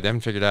business side. They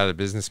haven't figured out a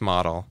business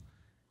model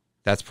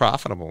that's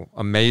profitable,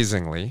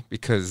 amazingly,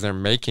 because they're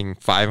making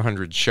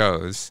 500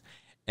 shows,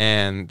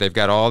 and they've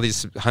got all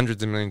these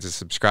hundreds of millions of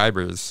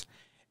subscribers,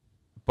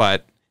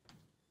 but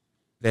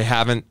they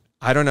haven't,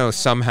 I don't know,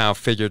 somehow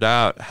figured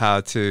out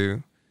how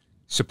to,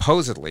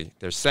 supposedly,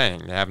 they're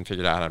saying they haven't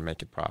figured out how to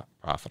make it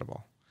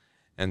profitable.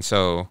 And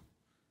so,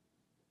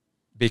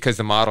 because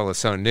the model is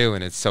so new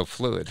and it's so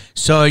fluid.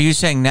 So are you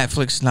saying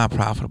Netflix is not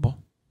profitable?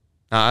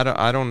 Now,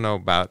 I don't know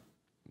about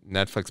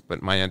Netflix,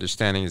 but my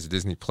understanding is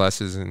Disney Plus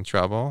is in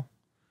trouble.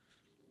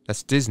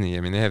 That's Disney.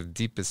 I mean, they have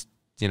deepest,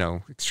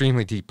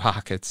 extremely deep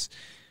pockets.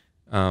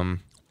 Wow.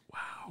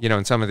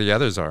 And some of the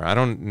others are. I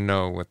don't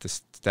know what the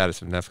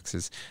status of Netflix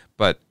is,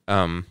 but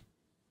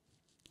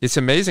it's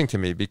amazing to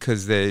me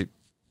because they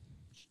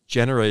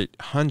generate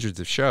hundreds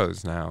of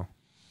shows now,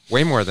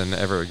 way more than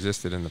ever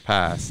existed in the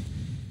past.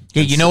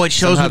 Yeah, you know what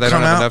shows would come out? They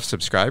don't have enough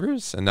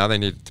subscribers, and now they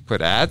need to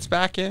put ads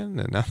back in,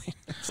 and now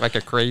it's like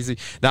a crazy.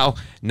 Now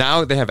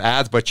they have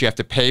ads, but you have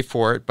to pay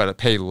for it, but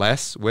pay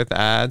less with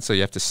ads, so you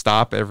have to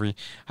stop every.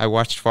 I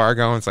watched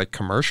Fargo, and it's like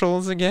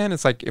commercials again.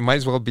 It's like it might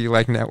as well be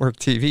like network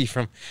TV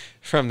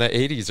from the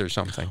 80s or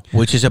something.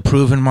 Which is a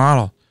proven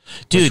model.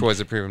 Dude, which was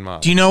a proven model.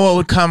 Do you know what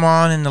would come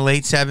on in the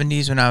late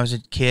 70s when I was a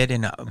kid,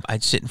 and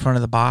I'd sit in front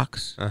of the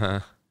box?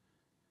 Uh-huh.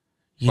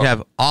 You'd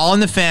have All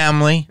in the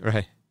Family.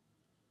 Right.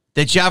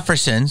 The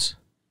Jeffersons,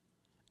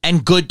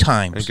 and Good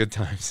Times. And Good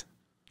Times.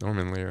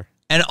 Norman Lear.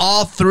 And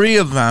all three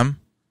of them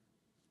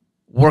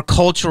were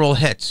cultural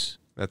hits.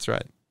 That's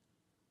right.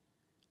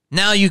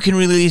 Now you can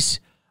release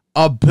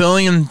a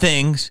billion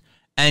things,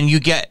 and you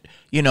get,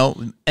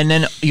 and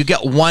then you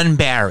get one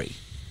Barry.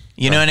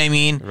 You know what I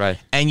mean? Right.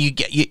 And you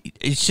get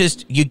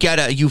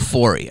a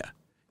euphoria.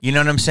 You know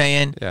what I'm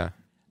saying? Yeah.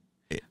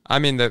 I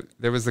mean,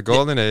 there was the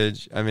golden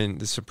age. I mean,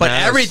 the Sopranos.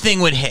 But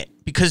everything would hit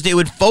because they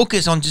would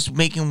focus on just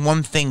making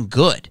one thing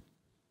good.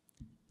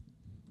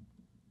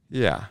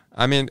 Yeah.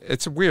 I mean,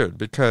 it's weird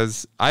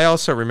because I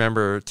also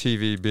remember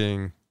TV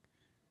being,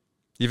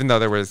 even though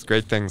there was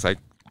great things like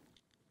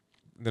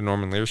the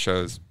Norman Lear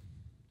shows,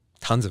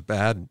 tons of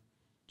bad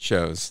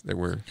shows that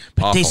were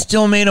awful. They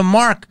still made a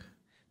mark.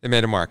 They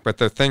made a mark, but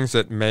the things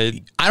that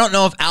made... I don't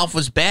know if Alf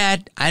was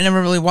bad. I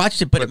never really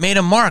watched it, but it made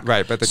a mark.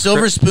 Right, but the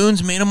Silver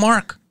Spoons made a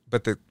mark.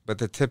 But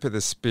the tip of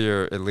the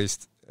spear, at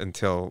least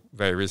until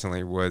very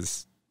recently,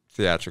 was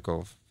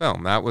theatrical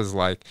film. That was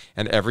like,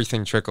 and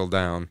everything trickled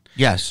down.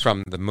 Yes.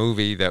 From the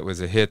movie that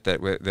was a hit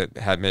that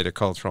had made a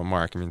cultural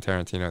mark. I mean,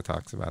 Tarantino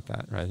talks about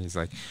that, right? He's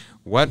like,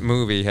 what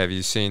movie have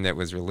you seen that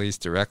was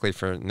released directly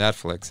for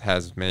Netflix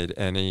has made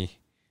any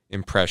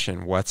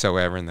impression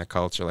whatsoever in the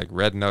culture? Like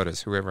Red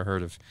Notice, who ever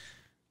heard of,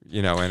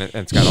 and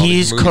it's got all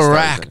these movie stars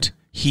in it.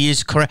 He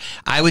is correct.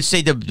 I would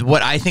say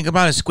what I think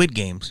about is Squid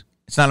Games.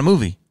 It's not a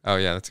movie. Oh,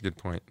 yeah, that's a good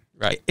point.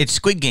 Right. It's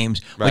Squid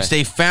Games, right. Which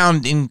they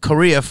found in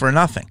Korea for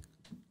nothing.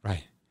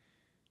 Right.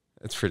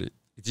 That's pretty.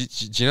 Do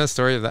you know the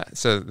story of that?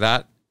 So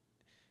that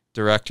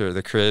director,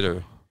 the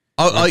creator.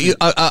 The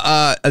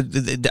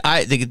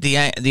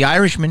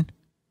Irishman.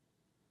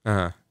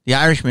 Uh-huh. The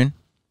Irishman.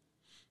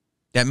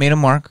 That made a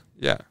mark.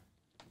 Yeah.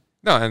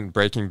 No, and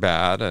Breaking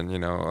Bad, and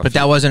But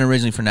that wasn't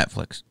originally for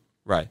Netflix.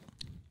 Right.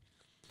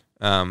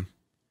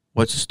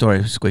 What's the story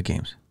of Squid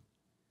Games?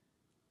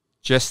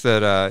 Just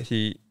that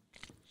he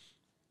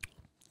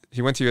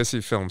went to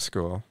USC Film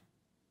School.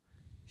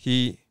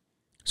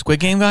 Squid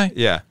Game guy?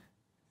 Yeah.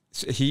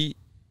 So he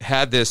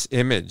had this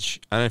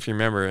image, I don't know if you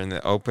remember in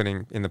the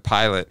opening, in the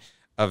pilot,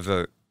 of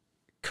the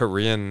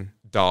Korean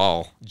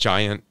doll,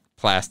 giant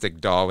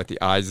plastic doll with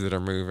the eyes that are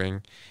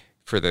moving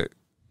for the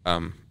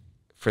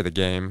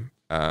game,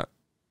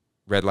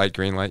 red light,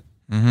 green light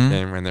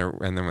game, and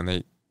then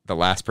when the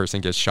last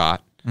person gets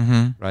shot,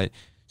 right?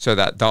 So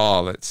that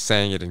doll that's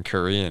saying it in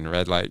Korean,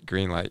 red light,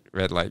 green light,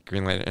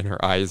 and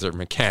her eyes are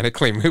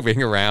mechanically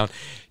moving around.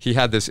 He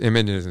had this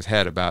image in his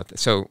head about that.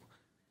 So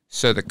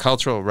the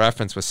cultural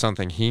reference was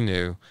something he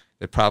knew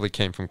that probably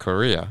came from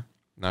Korea,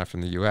 not from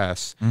the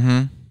U.S.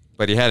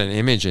 But he had an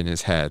image in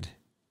his head,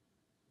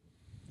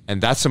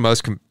 and that's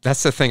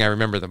the thing I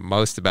remember the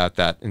most about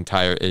that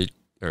entire 8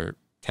 or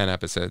 10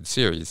 episode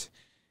series,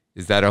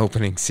 is that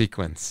opening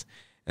sequence.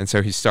 And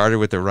so he started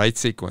with the right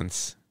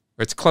sequence.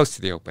 It's close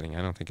to the opening.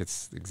 I don't think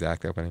it's the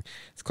exact opening.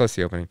 It's close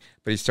to the opening.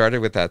 But he started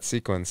with that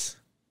sequence,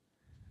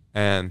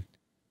 and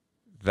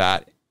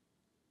that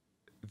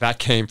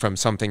came from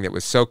something that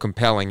was so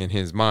compelling in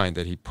his mind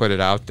that he put it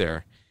out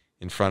there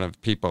in front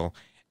of people,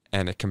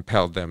 and it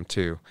compelled them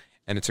too.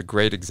 And it's a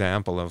great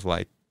example of,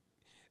 like,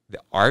 the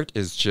art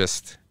is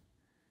just,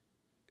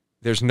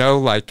 there's no,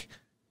 like,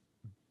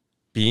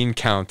 bean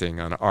counting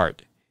on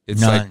art.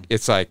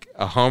 It's like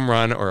a home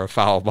run or a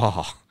foul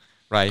ball,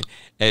 right?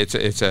 This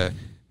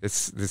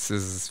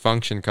is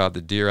function called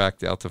the Dirac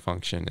delta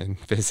function in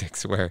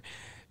physics, where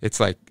it's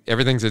like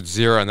everything's at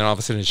zero and then all of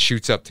a sudden it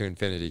shoots up to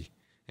infinity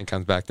and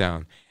comes back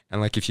down.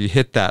 And like if you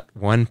hit that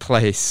one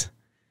place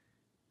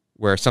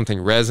where something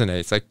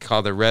resonates, like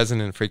called the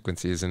resonant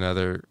frequency is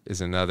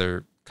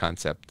another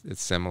concept.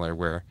 It's similar,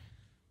 where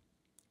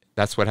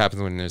that's what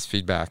happens when there's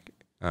feedback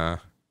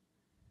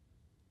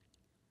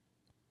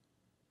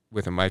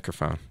with a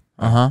microphone.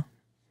 It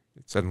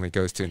suddenly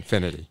goes to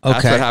infinity. Okay.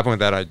 That's what happened with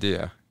that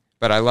idea.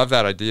 But I love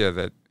that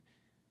idea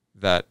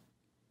that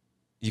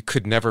you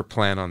could never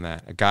plan on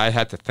that. A guy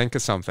had to think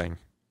of something.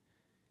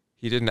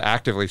 He didn't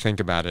actively think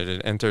about it.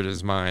 It entered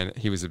his mind.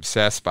 He was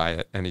obsessed by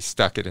it, and he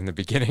stuck it in the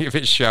beginning of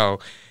his show.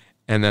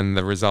 And then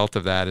the result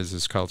of that is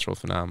this cultural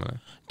phenomenon.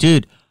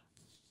 Dude,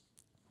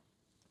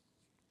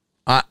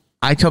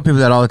 I tell people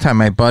that all the time.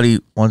 My buddy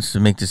wants to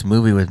make this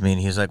movie with me,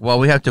 and he's like, well,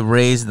 we have to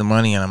raise the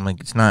money. And I'm like,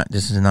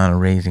 this is not a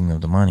raising of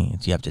the money.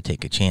 You have to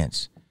take a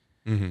chance.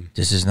 Mm-hmm.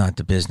 This is not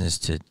the business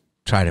to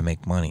try to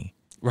make money.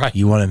 Right.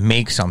 You want to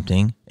make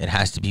something, it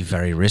has to be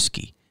very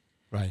risky.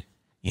 Right.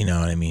 You know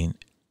what I mean?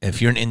 If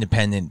you're an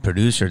independent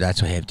producer,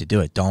 that's what you have to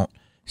do it. Don't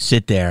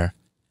sit there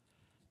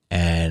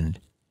and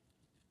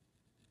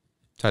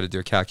try to do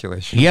a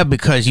calculation. Yeah,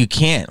 because you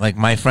can't. Like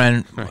my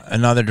friend,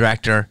 another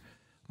director,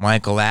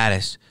 Michael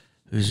Addis,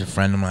 who's a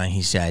friend of mine,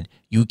 he said,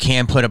 you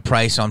can't put a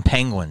price on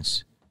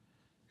penguins.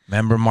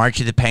 Remember March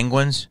of the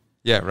Penguins?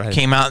 Yeah, right.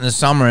 Came out in the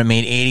summer and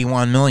made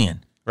 $81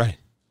 million. Right.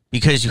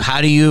 Because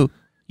how do you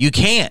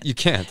can't. You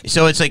can't.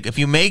 So it's like if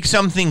you make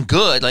something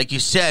good, like you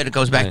said, it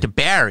goes back to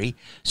Barry,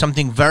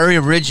 something very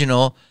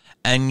original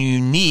and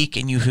unique,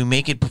 and if you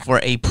make it for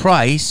a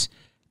price,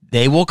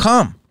 they will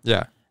come.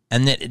 Yeah.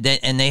 And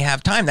they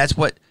have time. That's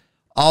what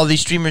all these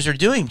streamers are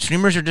doing.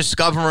 Streamers are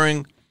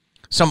discovering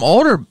some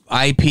older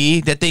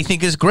IP that they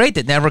think is great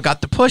that never got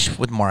the push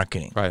with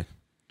marketing. Right.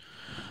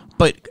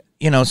 But,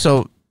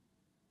 so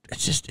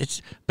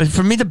but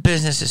for me, the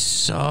business is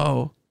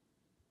so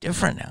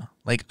different now.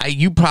 Like,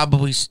 you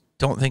probably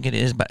don't think it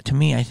is, but to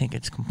me, I think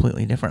it's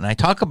completely different. And I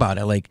talk about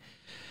it like,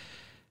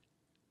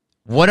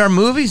 what are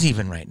movies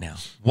even right now?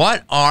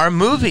 What are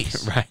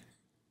movies? Right.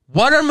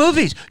 What are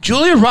movies?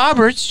 Julia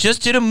Roberts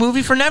just did a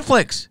movie for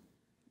Netflix.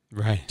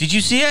 Right. Did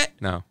you see it?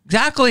 No.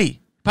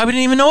 Exactly. Probably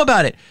didn't even know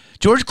about it.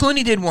 George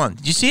Clooney did one.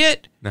 Did you see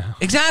it? No.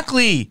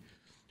 Exactly.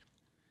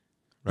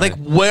 Right.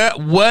 Like,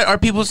 what are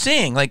people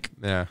seeing? Like,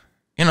 yeah.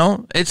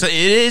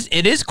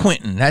 It is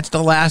Quentin. That's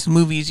the last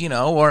movies,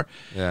 or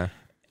yeah.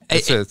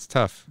 It's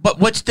tough. But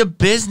what's the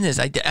business?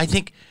 I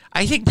think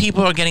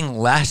people are getting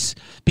less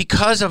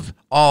because of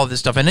all this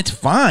stuff, and it's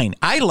fine.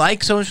 I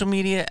like social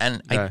media,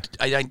 and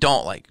I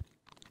don't like,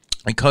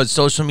 because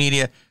social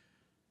media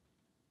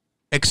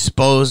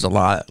exposed a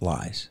lot of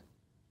lies,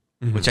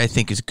 which I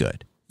think is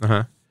good.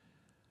 Uh-huh.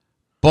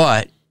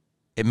 But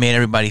it made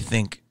everybody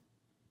think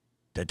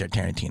that they're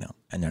Tarantino,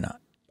 and they're not.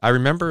 I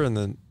remember in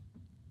the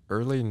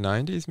early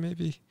 90s,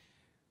 maybe,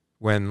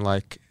 when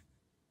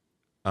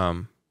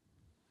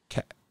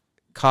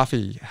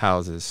coffee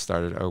houses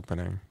started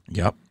opening.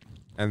 Yep.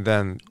 And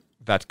then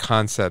that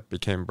concept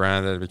became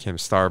branded, became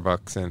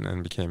Starbucks,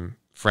 and became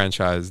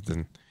franchised,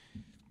 and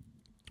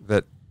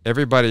that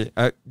everybody,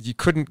 you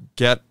couldn't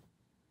get,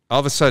 all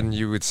of a sudden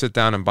you would sit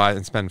down and buy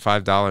and spend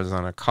 $5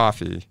 on a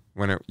coffee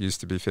when it used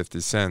to be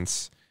 50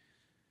 cents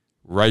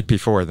right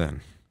before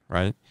then,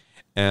 right?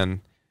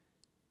 And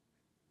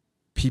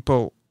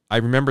I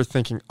remember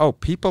thinking,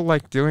 people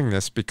like doing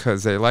this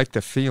because they like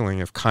the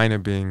feeling of kind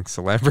of being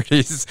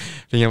celebrities,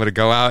 being able to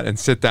go out and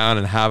sit down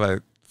and have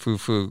a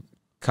foo-foo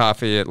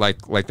coffee at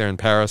like they're in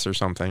Paris or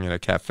something at a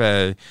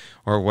cafe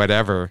or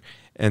whatever,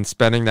 and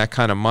spending that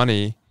kind of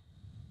money.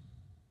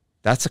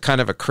 That's a kind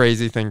of a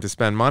crazy thing to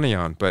spend money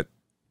on, but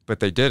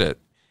they did it.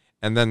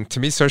 And then to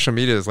me, social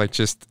media is like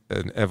just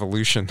an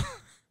evolution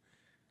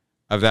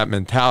of that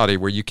mentality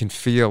where you can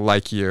feel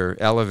like you're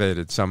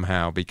elevated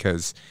somehow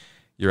because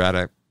you're at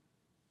a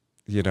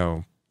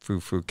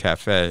foo-foo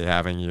cafe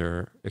having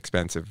your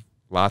expensive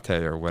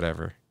latte or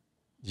whatever.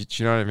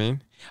 You know what I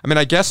mean? I mean,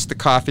 I guess the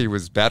coffee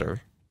was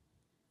better,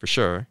 for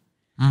sure,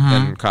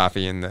 than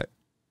coffee in the it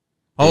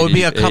would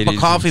be a cup of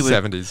coffee with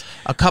 70s.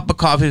 A cup of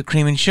coffee with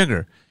cream and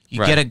sugar.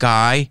 You get a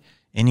guy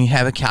and you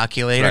have a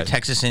calculator,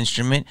 Texas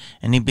Instrument,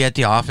 and he'd be at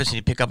the office and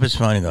he'd pick up his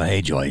phone and go,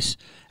 "Hey, Joyce,"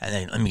 and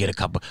then let me get a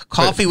cup of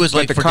coffee. Was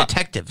like for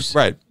detectives.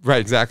 Right,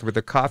 exactly. But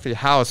the coffee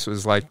house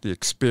was like the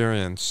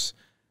experience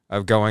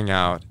of going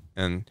out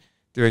and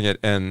doing it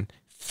and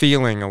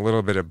feeling a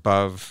little bit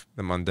above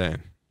the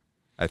mundane,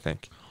 I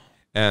think.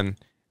 And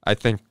I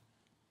think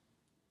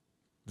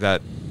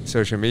that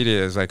social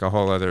media is like a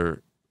whole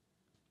other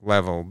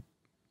level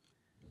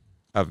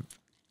of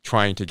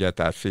trying to get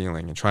that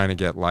feeling and trying to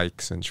get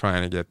likes and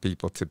trying to get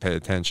people to pay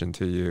attention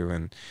to you.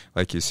 And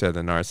like you said,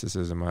 the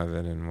narcissism of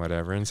it and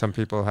whatever. And some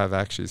people have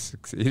actually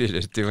succeeded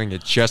at doing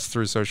it just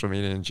through social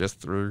media and just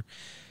through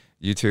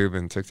YouTube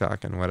and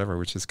TikTok and whatever,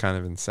 which is kind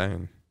of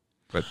insane.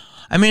 But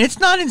I mean, it's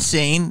not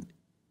insane.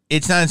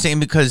 It's not insane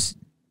because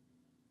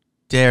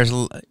there's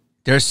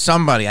There's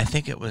somebody, I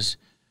think it was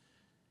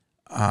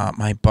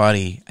my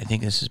buddy, I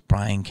think this is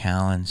Brian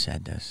Callen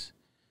said this.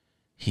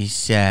 He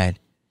said,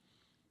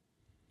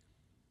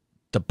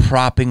 the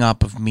propping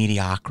up of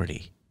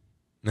mediocrity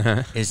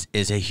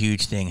is a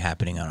huge thing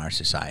happening in our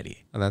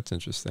society. Oh, that's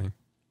interesting.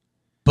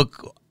 But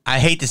I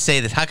hate to say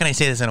this. How can I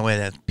say this in a way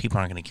that people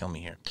aren't going to kill me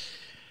here?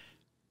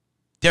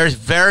 There's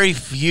very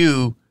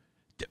few.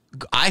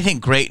 I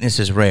think greatness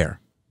is rare.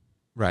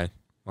 Right.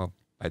 Well,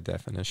 by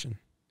definition.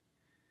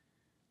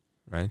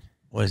 Right.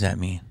 What does that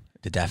mean?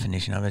 The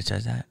definition of it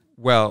says that?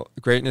 Well,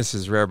 greatness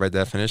is rare by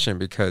definition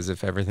because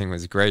if everything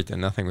was great,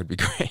 then nothing would be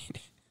great.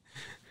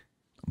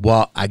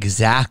 Well,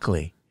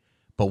 exactly.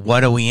 But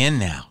what are we in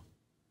now?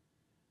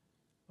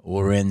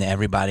 We're in the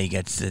everybody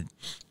gets the,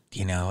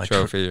 a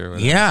trophy or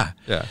whatever. Yeah.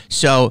 Yeah.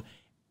 So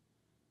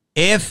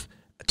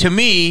to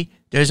me,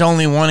 there's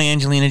only one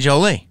Angelina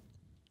Jolie.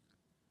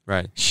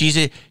 Right. She's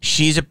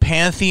a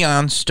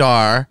pantheon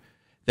star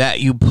that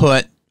you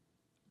put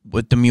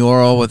with the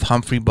mural with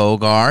Humphrey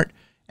Bogart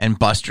and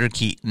Buster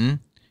Keaton.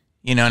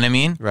 You know what I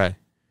mean? Right.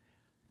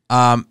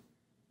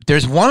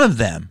 There's one of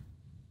them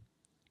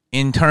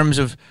in terms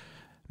of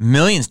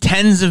millions,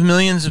 tens of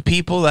millions of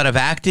people that have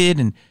acted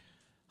and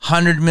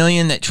 100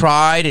 million that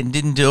tried and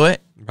didn't do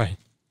it. Right.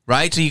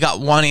 Right? So you got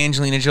one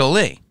Angelina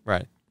Jolie.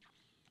 Right.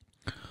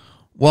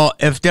 Well,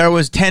 if there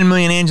was 10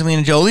 million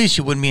Angelina Jolies,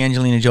 she wouldn't be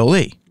Angelina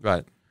Jolie.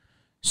 Right.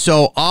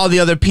 So all the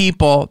other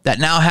people that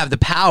now have the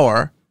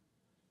power,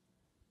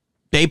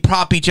 they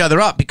prop each other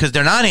up because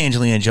they're not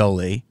Angelina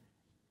Jolie.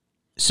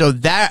 So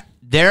that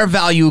their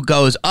value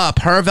goes up.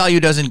 Her value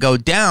doesn't go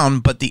down,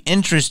 but the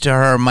interest to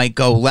her might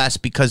go less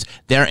because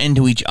they're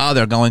into each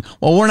other going,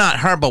 well, we're not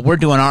her, but we're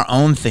doing our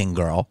own thing,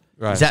 girl.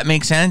 Right. Does that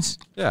make sense?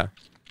 Yeah.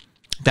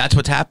 That's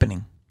what's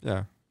happening.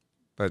 Yeah.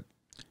 But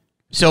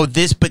so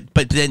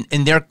but then,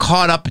 and they're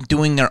caught up in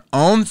doing their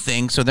own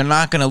thing, so they're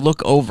not going to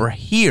look over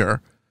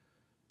here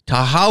to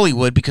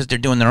Hollywood because they're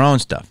doing their own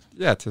stuff.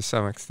 yeah, to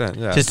some extent.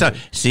 Yeah.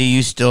 See,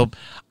 you still,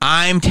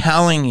 I'm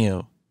telling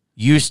you,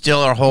 you still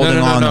are holding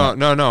on.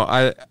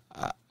 No.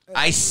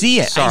 I see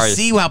it. Sorry. I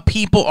see how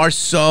people are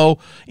so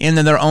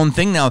into their own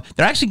thing now.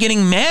 They're actually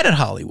getting mad at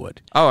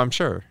Hollywood. Oh, I'm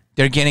sure.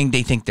 They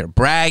think they're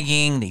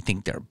bragging. They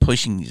think they're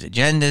pushing these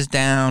agendas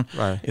down.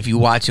 Right. If you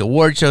watch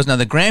award shows, now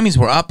the Grammys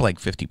were up like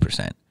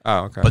 50%. Oh,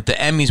 okay. But the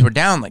Emmys were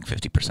down like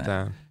 50%.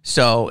 Down.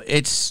 So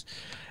it's,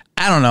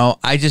 I don't know.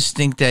 I just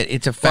think that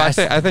it's a fast.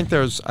 Well,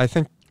 I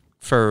think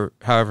for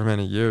however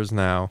many years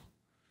now,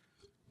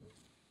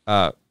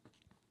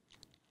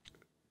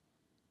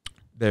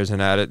 there's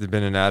been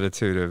an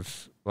attitude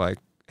of like,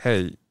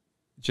 hey,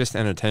 just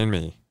entertain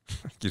me.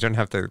 You don't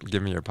have to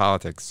give me your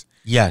politics.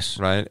 Yes.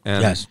 Right.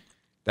 And yes.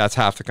 That's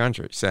half the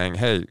country saying,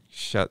 hey,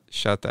 shut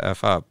the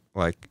F up.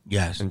 Like,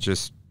 yes. And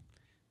just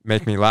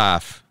make me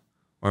laugh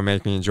or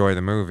make me enjoy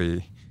the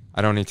movie.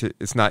 I don't need to,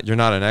 you're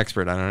not an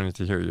expert. I don't need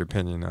to hear your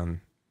opinion on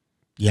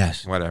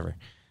yes, whatever.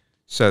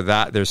 So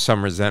that there's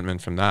some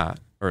resentment from that,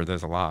 or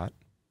there's a lot.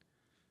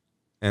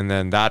 And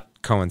then that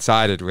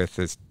coincided with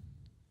this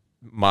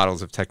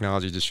models of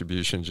technology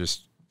distribution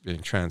just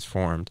being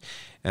transformed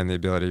and the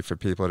ability for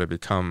people to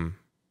become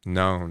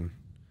known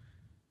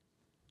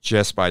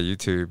just by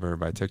YouTube or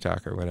by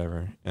TikTok or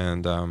whatever.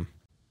 And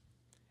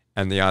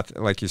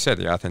like you said,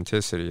 the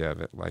authenticity of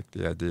it, like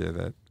the idea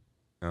that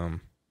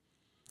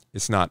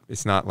it's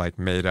not like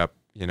made up,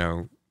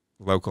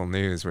 local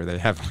news where they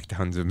have like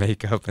tons of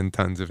makeup and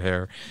tons of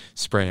hair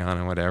spray on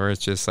and whatever.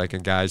 It's just like a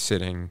guy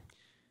sitting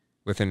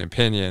with an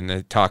opinion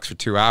that talks for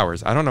 2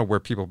 hours. I don't know where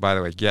people, by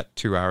the way, get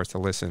 2 hours to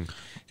listen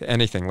to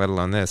anything, let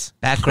alone this.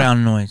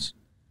 Background noise.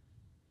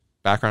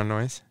 Background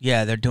noise?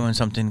 Yeah, they're doing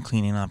something,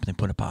 cleaning up, and they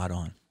put a pod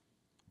on.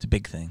 It's a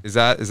big thing. Is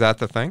that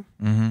the thing?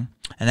 Mm-hmm.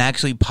 And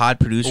actually, pod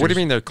producers. What do you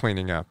mean they're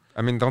cleaning up?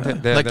 I mean, don't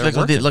they?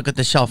 Look at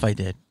the shelf I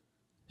did.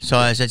 So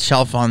I said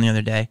shelf on the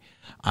other day.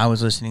 I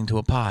was listening to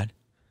a pod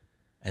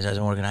as I was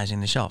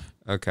organizing the shelf.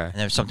 Okay. And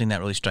there's something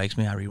that really strikes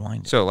me. I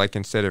rewind it. So, like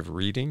instead of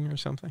reading or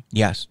something?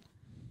 Yes.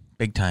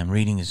 Big time.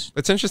 Reading is.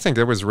 It's interesting.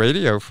 There was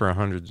radio for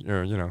 100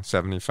 or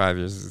 75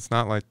 years. It's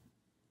not like.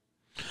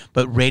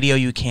 But radio,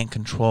 you can't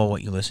control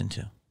what you listen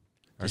to.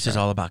 This is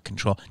all about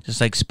control. Just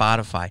like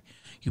Spotify.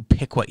 You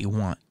pick what you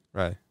want.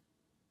 Right.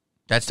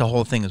 That's the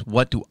whole thing is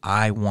what do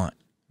I want?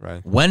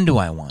 Right. When do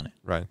I want it?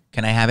 Right.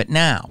 Can I have it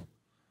now?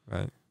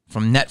 Right.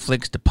 From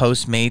Netflix to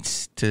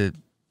Postmates to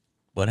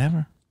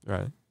whatever.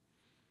 Right.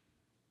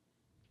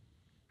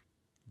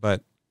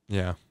 But,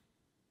 yeah.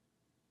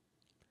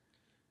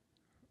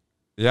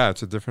 Yeah,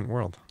 it's a different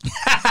world.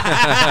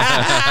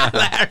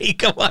 Larry,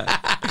 come on.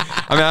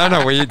 I mean, I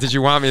don't know. Did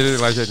you want me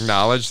to like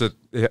acknowledge that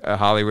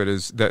Hollywood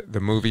is that the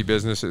movie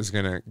business is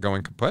going to go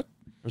in kaput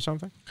or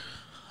something?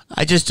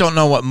 I just don't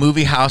know what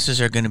movie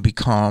houses are going to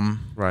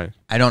become. Right.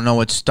 I don't know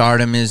what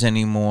stardom is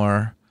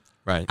anymore.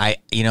 Right.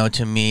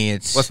 To me,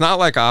 it's. Well, it's not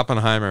like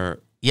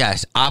Oppenheimer.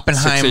 Yes,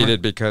 Oppenheimer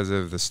succeeded because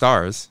of the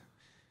stars.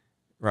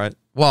 Right.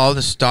 Well,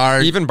 the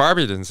stars. Even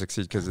Barbie didn't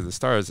succeed because of the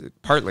stars,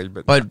 partly,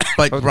 but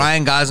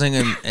Ryan Gosling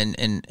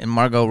and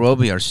Margot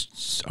Robbie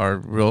are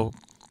real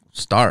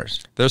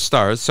stars. They're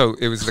stars. So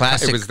it was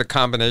Classic. it was the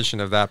combination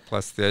of that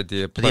plus the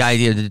idea. Plus, The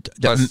idea, the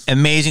plus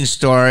amazing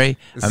story,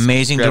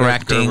 amazing Greta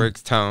directing.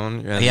 Gerwig's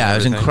tone. And Yeah, it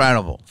was everything.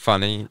 incredible.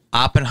 Funny.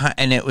 Oppenheimer,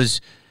 and it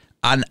was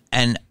on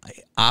and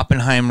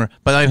Oppenheimer.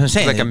 But like I'm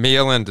saying, Like a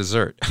meal and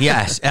dessert.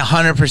 yes,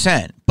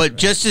 100%. But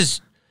just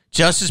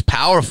as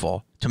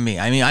powerful to me.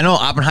 I mean, I know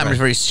Oppenheimer's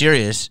very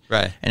serious,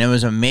 Right. and it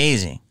was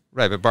amazing.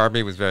 Right, but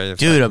Barbie was very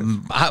Dude,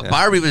 effective.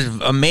 Barbie was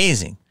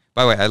amazing.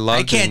 By the way, I love.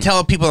 I can't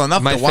tell people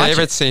enough My to watch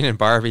favorite it. scene in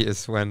Barbie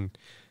is when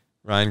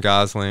Ryan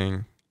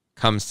Gosling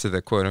comes to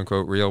the quote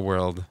unquote real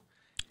world,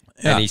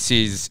 Yeah. and he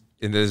sees.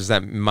 And there's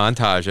that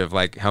montage of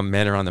like how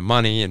men are on the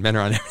money and men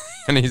are on everything,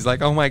 and he's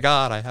like, "Oh my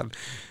God,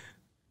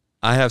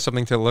 I have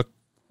something to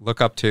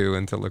look up to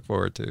and to look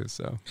forward to."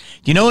 So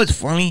You know what's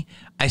funny?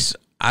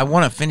 I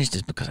want to finish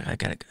this because I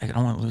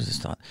don't want to lose this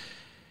thought.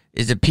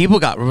 Is that people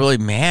got really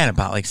mad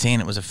about like saying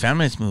it was a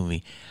feminist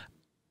movie.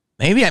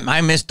 Maybe I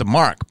missed the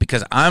mark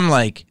because I'm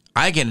like,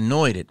 I get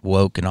annoyed at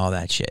woke and all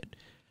that shit.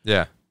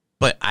 yeah,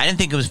 But I didn't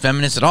think it was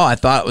feminist at all. I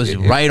thought it was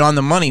right on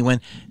the money. When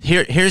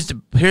here's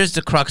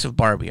the crux of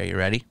Barbie. Are you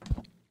ready?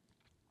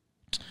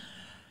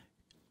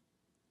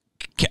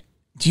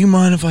 Do you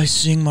mind if I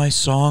sing my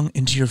song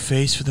into your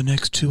face for the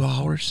next 2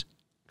 hours?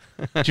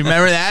 Do you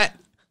remember that?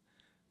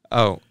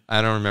 oh,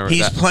 I don't remember.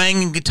 He's that.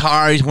 playing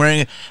guitar. He's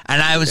wearing,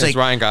 and I was It's like,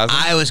 Ryan Gosling?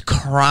 I was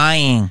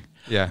crying.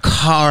 Yeah.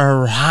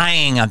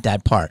 Crying at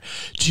that part.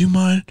 Do you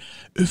mind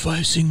if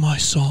I sing my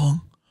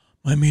song,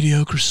 my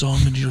mediocre song,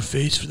 into your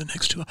face for the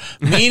next 2 hours?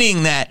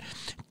 Meaning that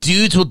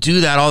dudes will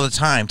do that all the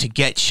time to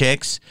get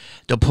chicks.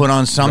 They'll put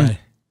on some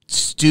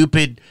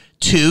stupid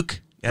toque.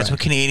 That's what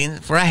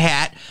Canadians, for a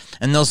hat.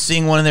 And they'll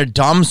sing one of their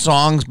dumb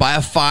songs by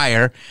a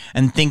fire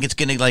and think it's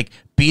going to like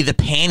be the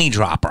panty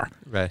dropper.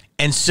 Right.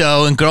 And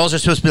girls are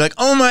supposed to be like,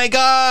 oh my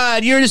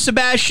God, you're the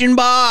Sebastian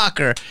Bach,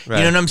 or you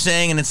know what I'm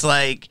saying? And it's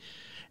like,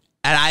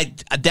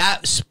 and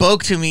that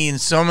spoke to me in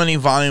so many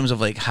volumes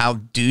of like how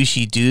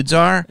douchey dudes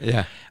are.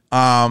 Yeah.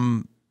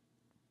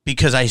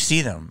 Because I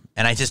see them,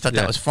 and I just thought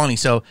that was funny.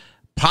 So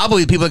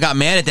probably people that got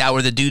mad at that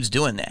were the dudes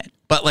doing that.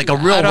 But like a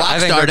real rock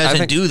star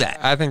doesn't do that.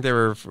 I think they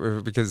were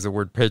because the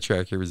word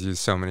patriarchy was used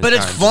so many But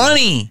times. it's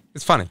funny.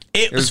 It's funny.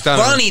 It was done in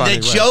a funny. The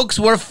way. jokes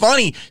were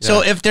funny.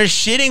 So if they're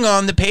shitting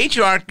on the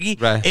patriarchy,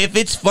 Right. if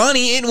it's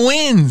funny, it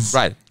wins.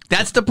 Right.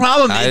 That's the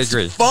problem. I It's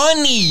agree.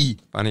 funny.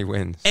 Funny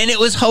wins. And it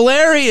was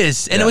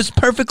hilarious. And it Yeah. was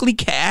perfectly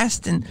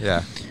cast. And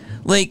Yeah.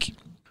 like,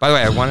 By the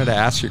way, I wanted to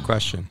ask you a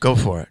question. go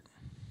for it.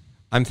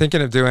 I'm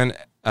thinking of doing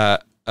a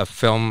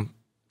film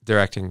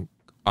directing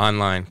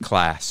online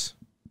class.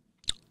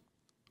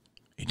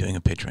 You're doing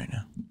a pitch right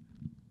now.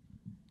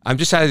 I'm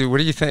just asking, what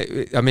do you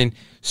think? I mean,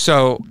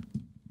 so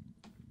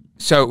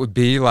it would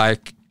be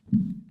like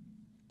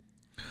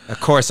a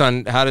course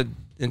on how to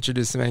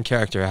introduce the main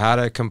character, how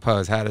to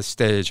compose, how to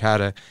stage, how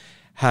to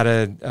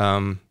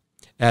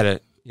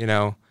edit,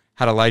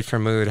 how to light for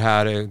mood,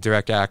 how to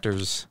direct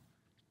actors,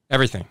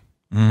 everything.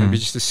 It'd be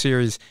just a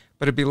series,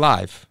 but it'd be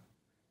live.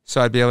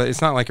 So I'd be able.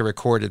 It's not like a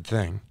recorded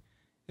thing.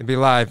 It'd be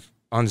live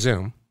on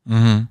Zoom.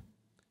 Mm-hmm.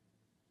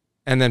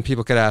 And then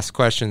people could ask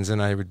questions,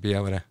 and I would be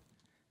able to.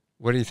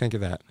 What do you think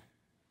of that?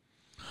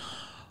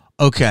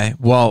 Okay.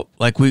 Well,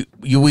 like we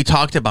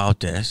talked about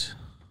this.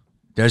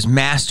 There's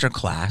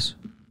masterclass.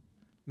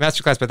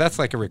 Masterclass, but that's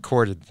like a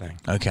recorded thing.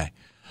 Okay.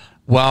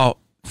 Well,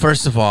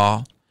 first of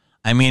all,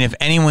 I mean, if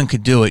anyone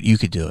could do it, you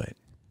could do it.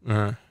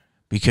 Uh-huh.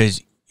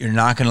 Because you're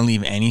not going to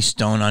leave any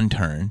stone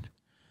unturned.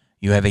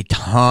 You have a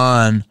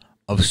ton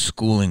of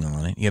schooling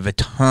on it. You have a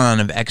ton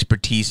of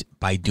expertise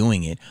by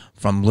doing it,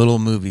 from little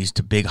movies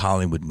to big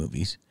Hollywood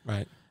movies.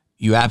 Right.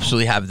 You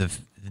absolutely have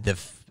the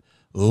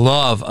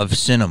love of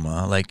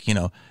cinema. Like,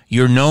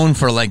 you're known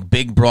for like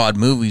big, broad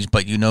movies,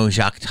 but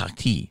Jacques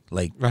Tati.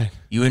 Like, Right.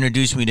 you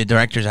introduce me to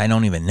directors I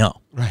don't even know.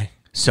 Right.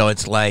 So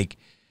it's like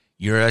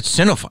you're a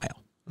cinephile.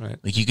 Right.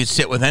 Like, you could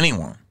sit with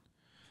anyone.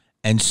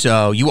 And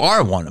so you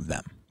are one of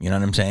them. You know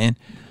what I'm saying?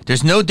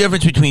 There's no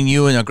difference between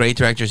you and the great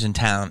directors in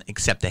town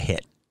except a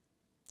hit.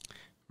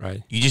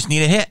 Right. You just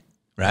need a hit,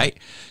 right?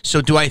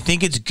 So do I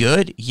think it's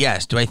good?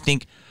 Yes. Do I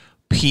think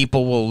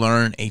people will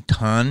learn a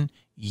ton?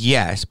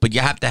 Yes. But you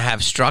have to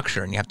have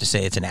structure, and you have to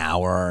say it's an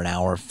hour or an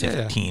hour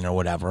 15 or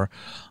whatever.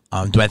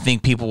 Do I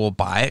think people will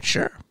buy it?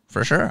 Sure.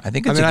 For sure. I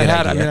think it's a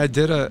good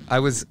idea. I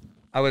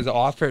was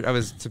offered,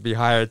 to be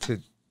hired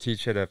to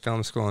teach at a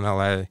film school in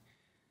LA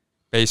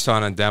based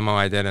on a demo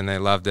I did, and they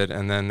loved it.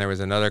 And then there was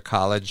another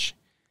college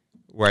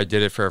where I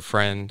did it for a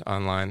friend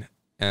online,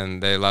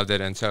 and they loved it.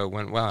 And so it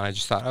went well. And I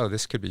just thought, oh,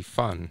 this could be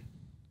fun.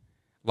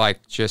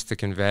 Like, just to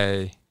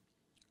convey.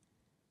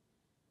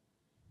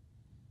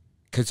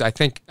 Because I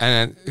think,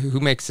 and who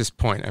makes this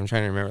point? I'm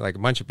trying to remember, like a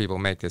bunch of people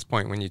make this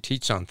point. When you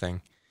teach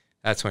something,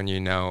 that's when you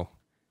know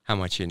how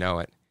much you know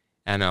it,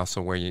 and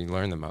also where you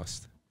learn the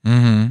most.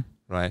 Mm-hmm.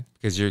 Right?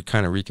 Because you're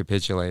kind of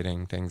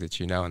recapitulating things that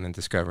you know and then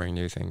discovering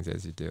new things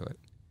as you do it.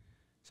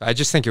 So I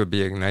just think it would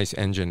be a nice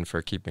engine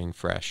for keeping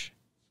fresh.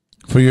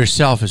 For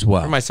yourself as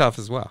well. For myself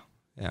as well.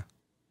 Yeah.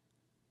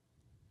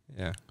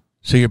 Yeah.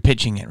 So you're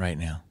pitching it right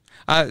now.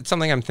 It's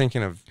something I'm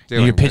thinking of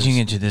doing. You're pitching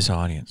it to this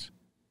audience.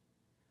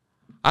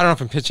 I don't know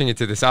if I'm pitching it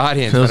to this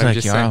audience, Feels but I'm like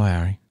just you saying. are,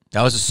 Larry.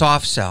 That was a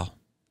soft sell.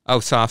 Oh,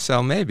 soft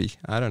sell, maybe.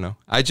 I don't know.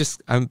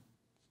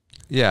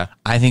 Yeah,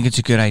 I think it's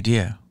a good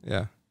idea.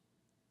 yeah.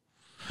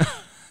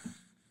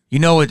 You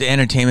know, with the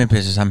entertainment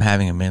business, I'm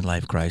having a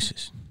midlife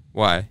crisis.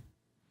 Why?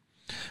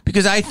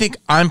 Because I think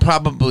I've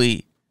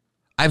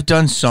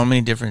done so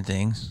many different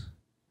things.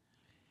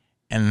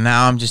 And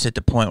now I'm just at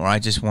the point where I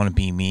just want to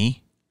be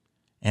me.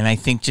 And I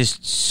think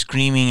just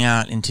screaming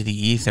out into the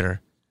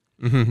ether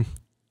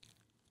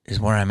is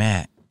where I'm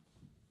at.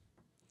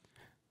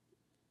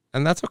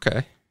 And that's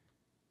okay.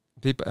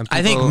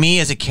 I think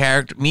me as a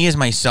character, me as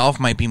myself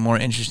might be more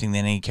interesting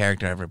than any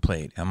character I ever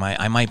played.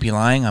 I might be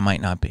lying. I might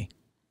not be.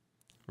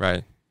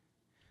 Right.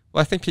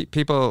 Well, I think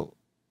people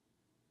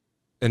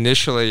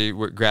initially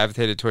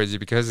gravitated towards you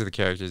because of the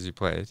characters you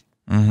played.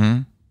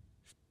 Mm-hmm.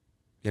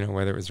 You know,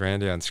 whether it was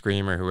Randy on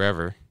Scream or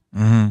whoever.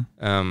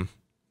 Mm-hmm.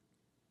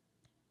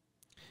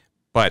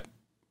 But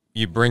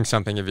you bring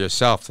something of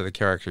yourself to the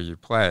character you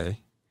play,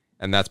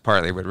 and that's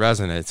partly what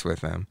resonates with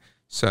them.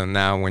 So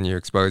now when you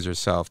expose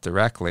yourself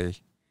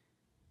directly,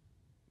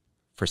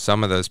 for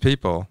some of those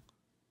people,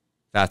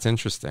 that's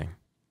interesting.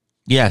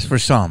 Yes, for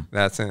some.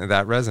 That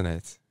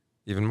resonates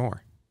even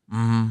more.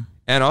 Mm-hmm.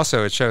 And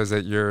also it shows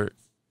that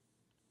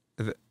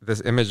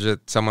this image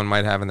that someone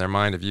might have in their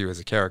mind of you as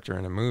a character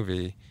in a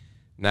movie,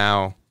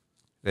 now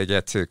they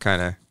get to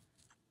kind of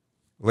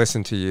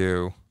listen to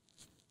you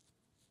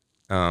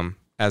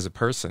as a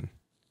person,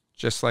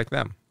 just like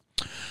them.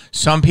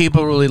 Some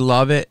people really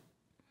love it,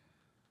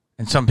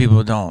 and some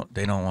people don't.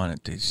 They don't want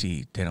it to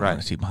see. They don't Right.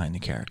 want to see behind the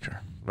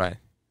character. Right.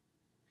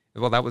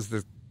 Well, that was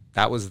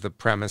the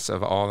premise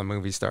of all the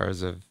movie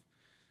stars of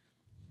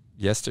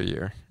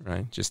yesteryear,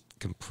 right? Just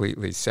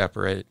completely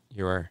separate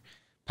your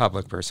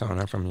public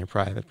persona from your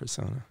private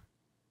persona.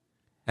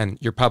 And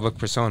your public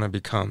persona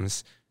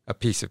becomes a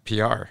piece of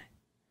PR,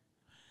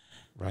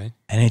 right?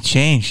 And it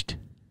changed.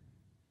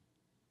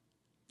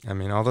 I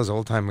mean, all those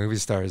old-time movie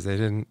stars, they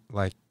didn't,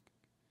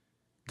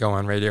 go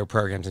on radio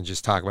programs and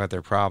just talk about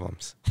their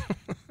problems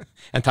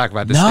and talk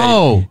about the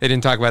state. They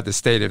didn't talk about the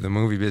state of the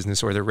movie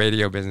business or the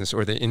radio business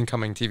or the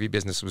incoming TV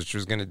business, which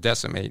was going to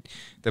decimate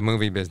the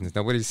movie business.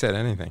 Nobody said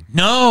anything.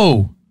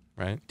 No.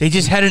 Right? They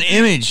just had an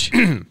image.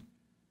 They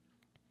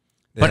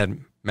had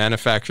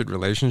manufactured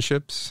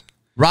relationships.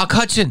 Rock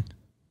Hudson.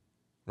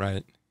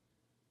 Right.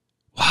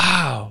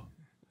 Wow.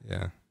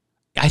 Yeah.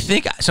 I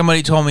think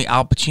somebody told me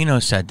Al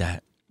Pacino said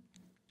that.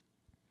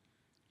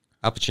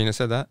 Al Pacino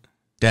said that?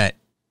 That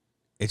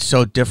it's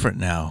so different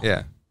now.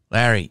 Yeah.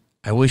 Larry,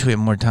 I wish we had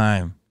more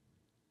time.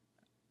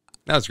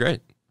 That was great.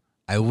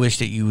 I wish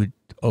that you would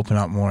open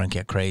up more and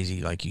get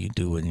crazy like you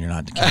do when you're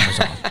not the camera's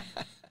off.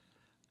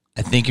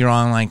 I think your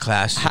online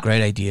class is a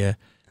great idea.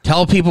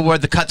 Tell people where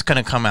the cut's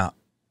going to come out.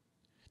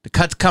 The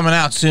cut's coming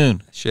out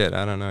soon. Shit,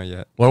 I don't know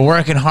yet. We're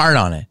working hard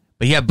on it.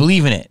 But yeah,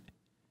 believe in it.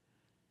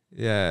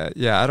 Yeah,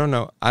 I don't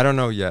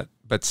know yet,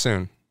 but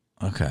soon.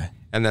 Okay.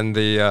 And then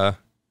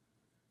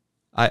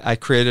I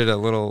created a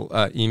little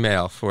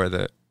email for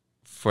the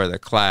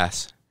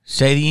class.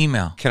 Say the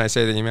email. Can I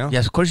say the email?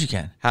 Yes, of course you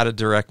can.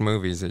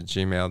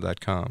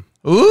 howtodirectmovies@gmail.com.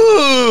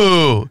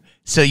 Ooh.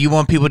 So you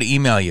want people to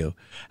email you.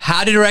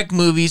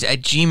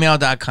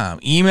 howtodirectmovies@gmail.com.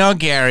 Email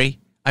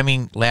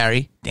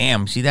Larry.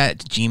 Damn, see that?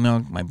 It's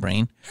Gmail, my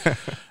brain.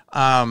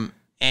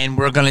 And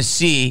we're going to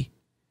see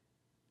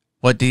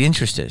what the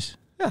interest is.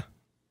 Yeah.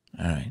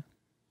 All right.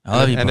 I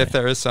love you, And buddy. if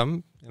there is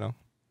some,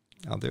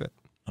 I'll do it.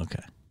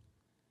 Okay.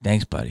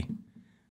 Thanks, buddy.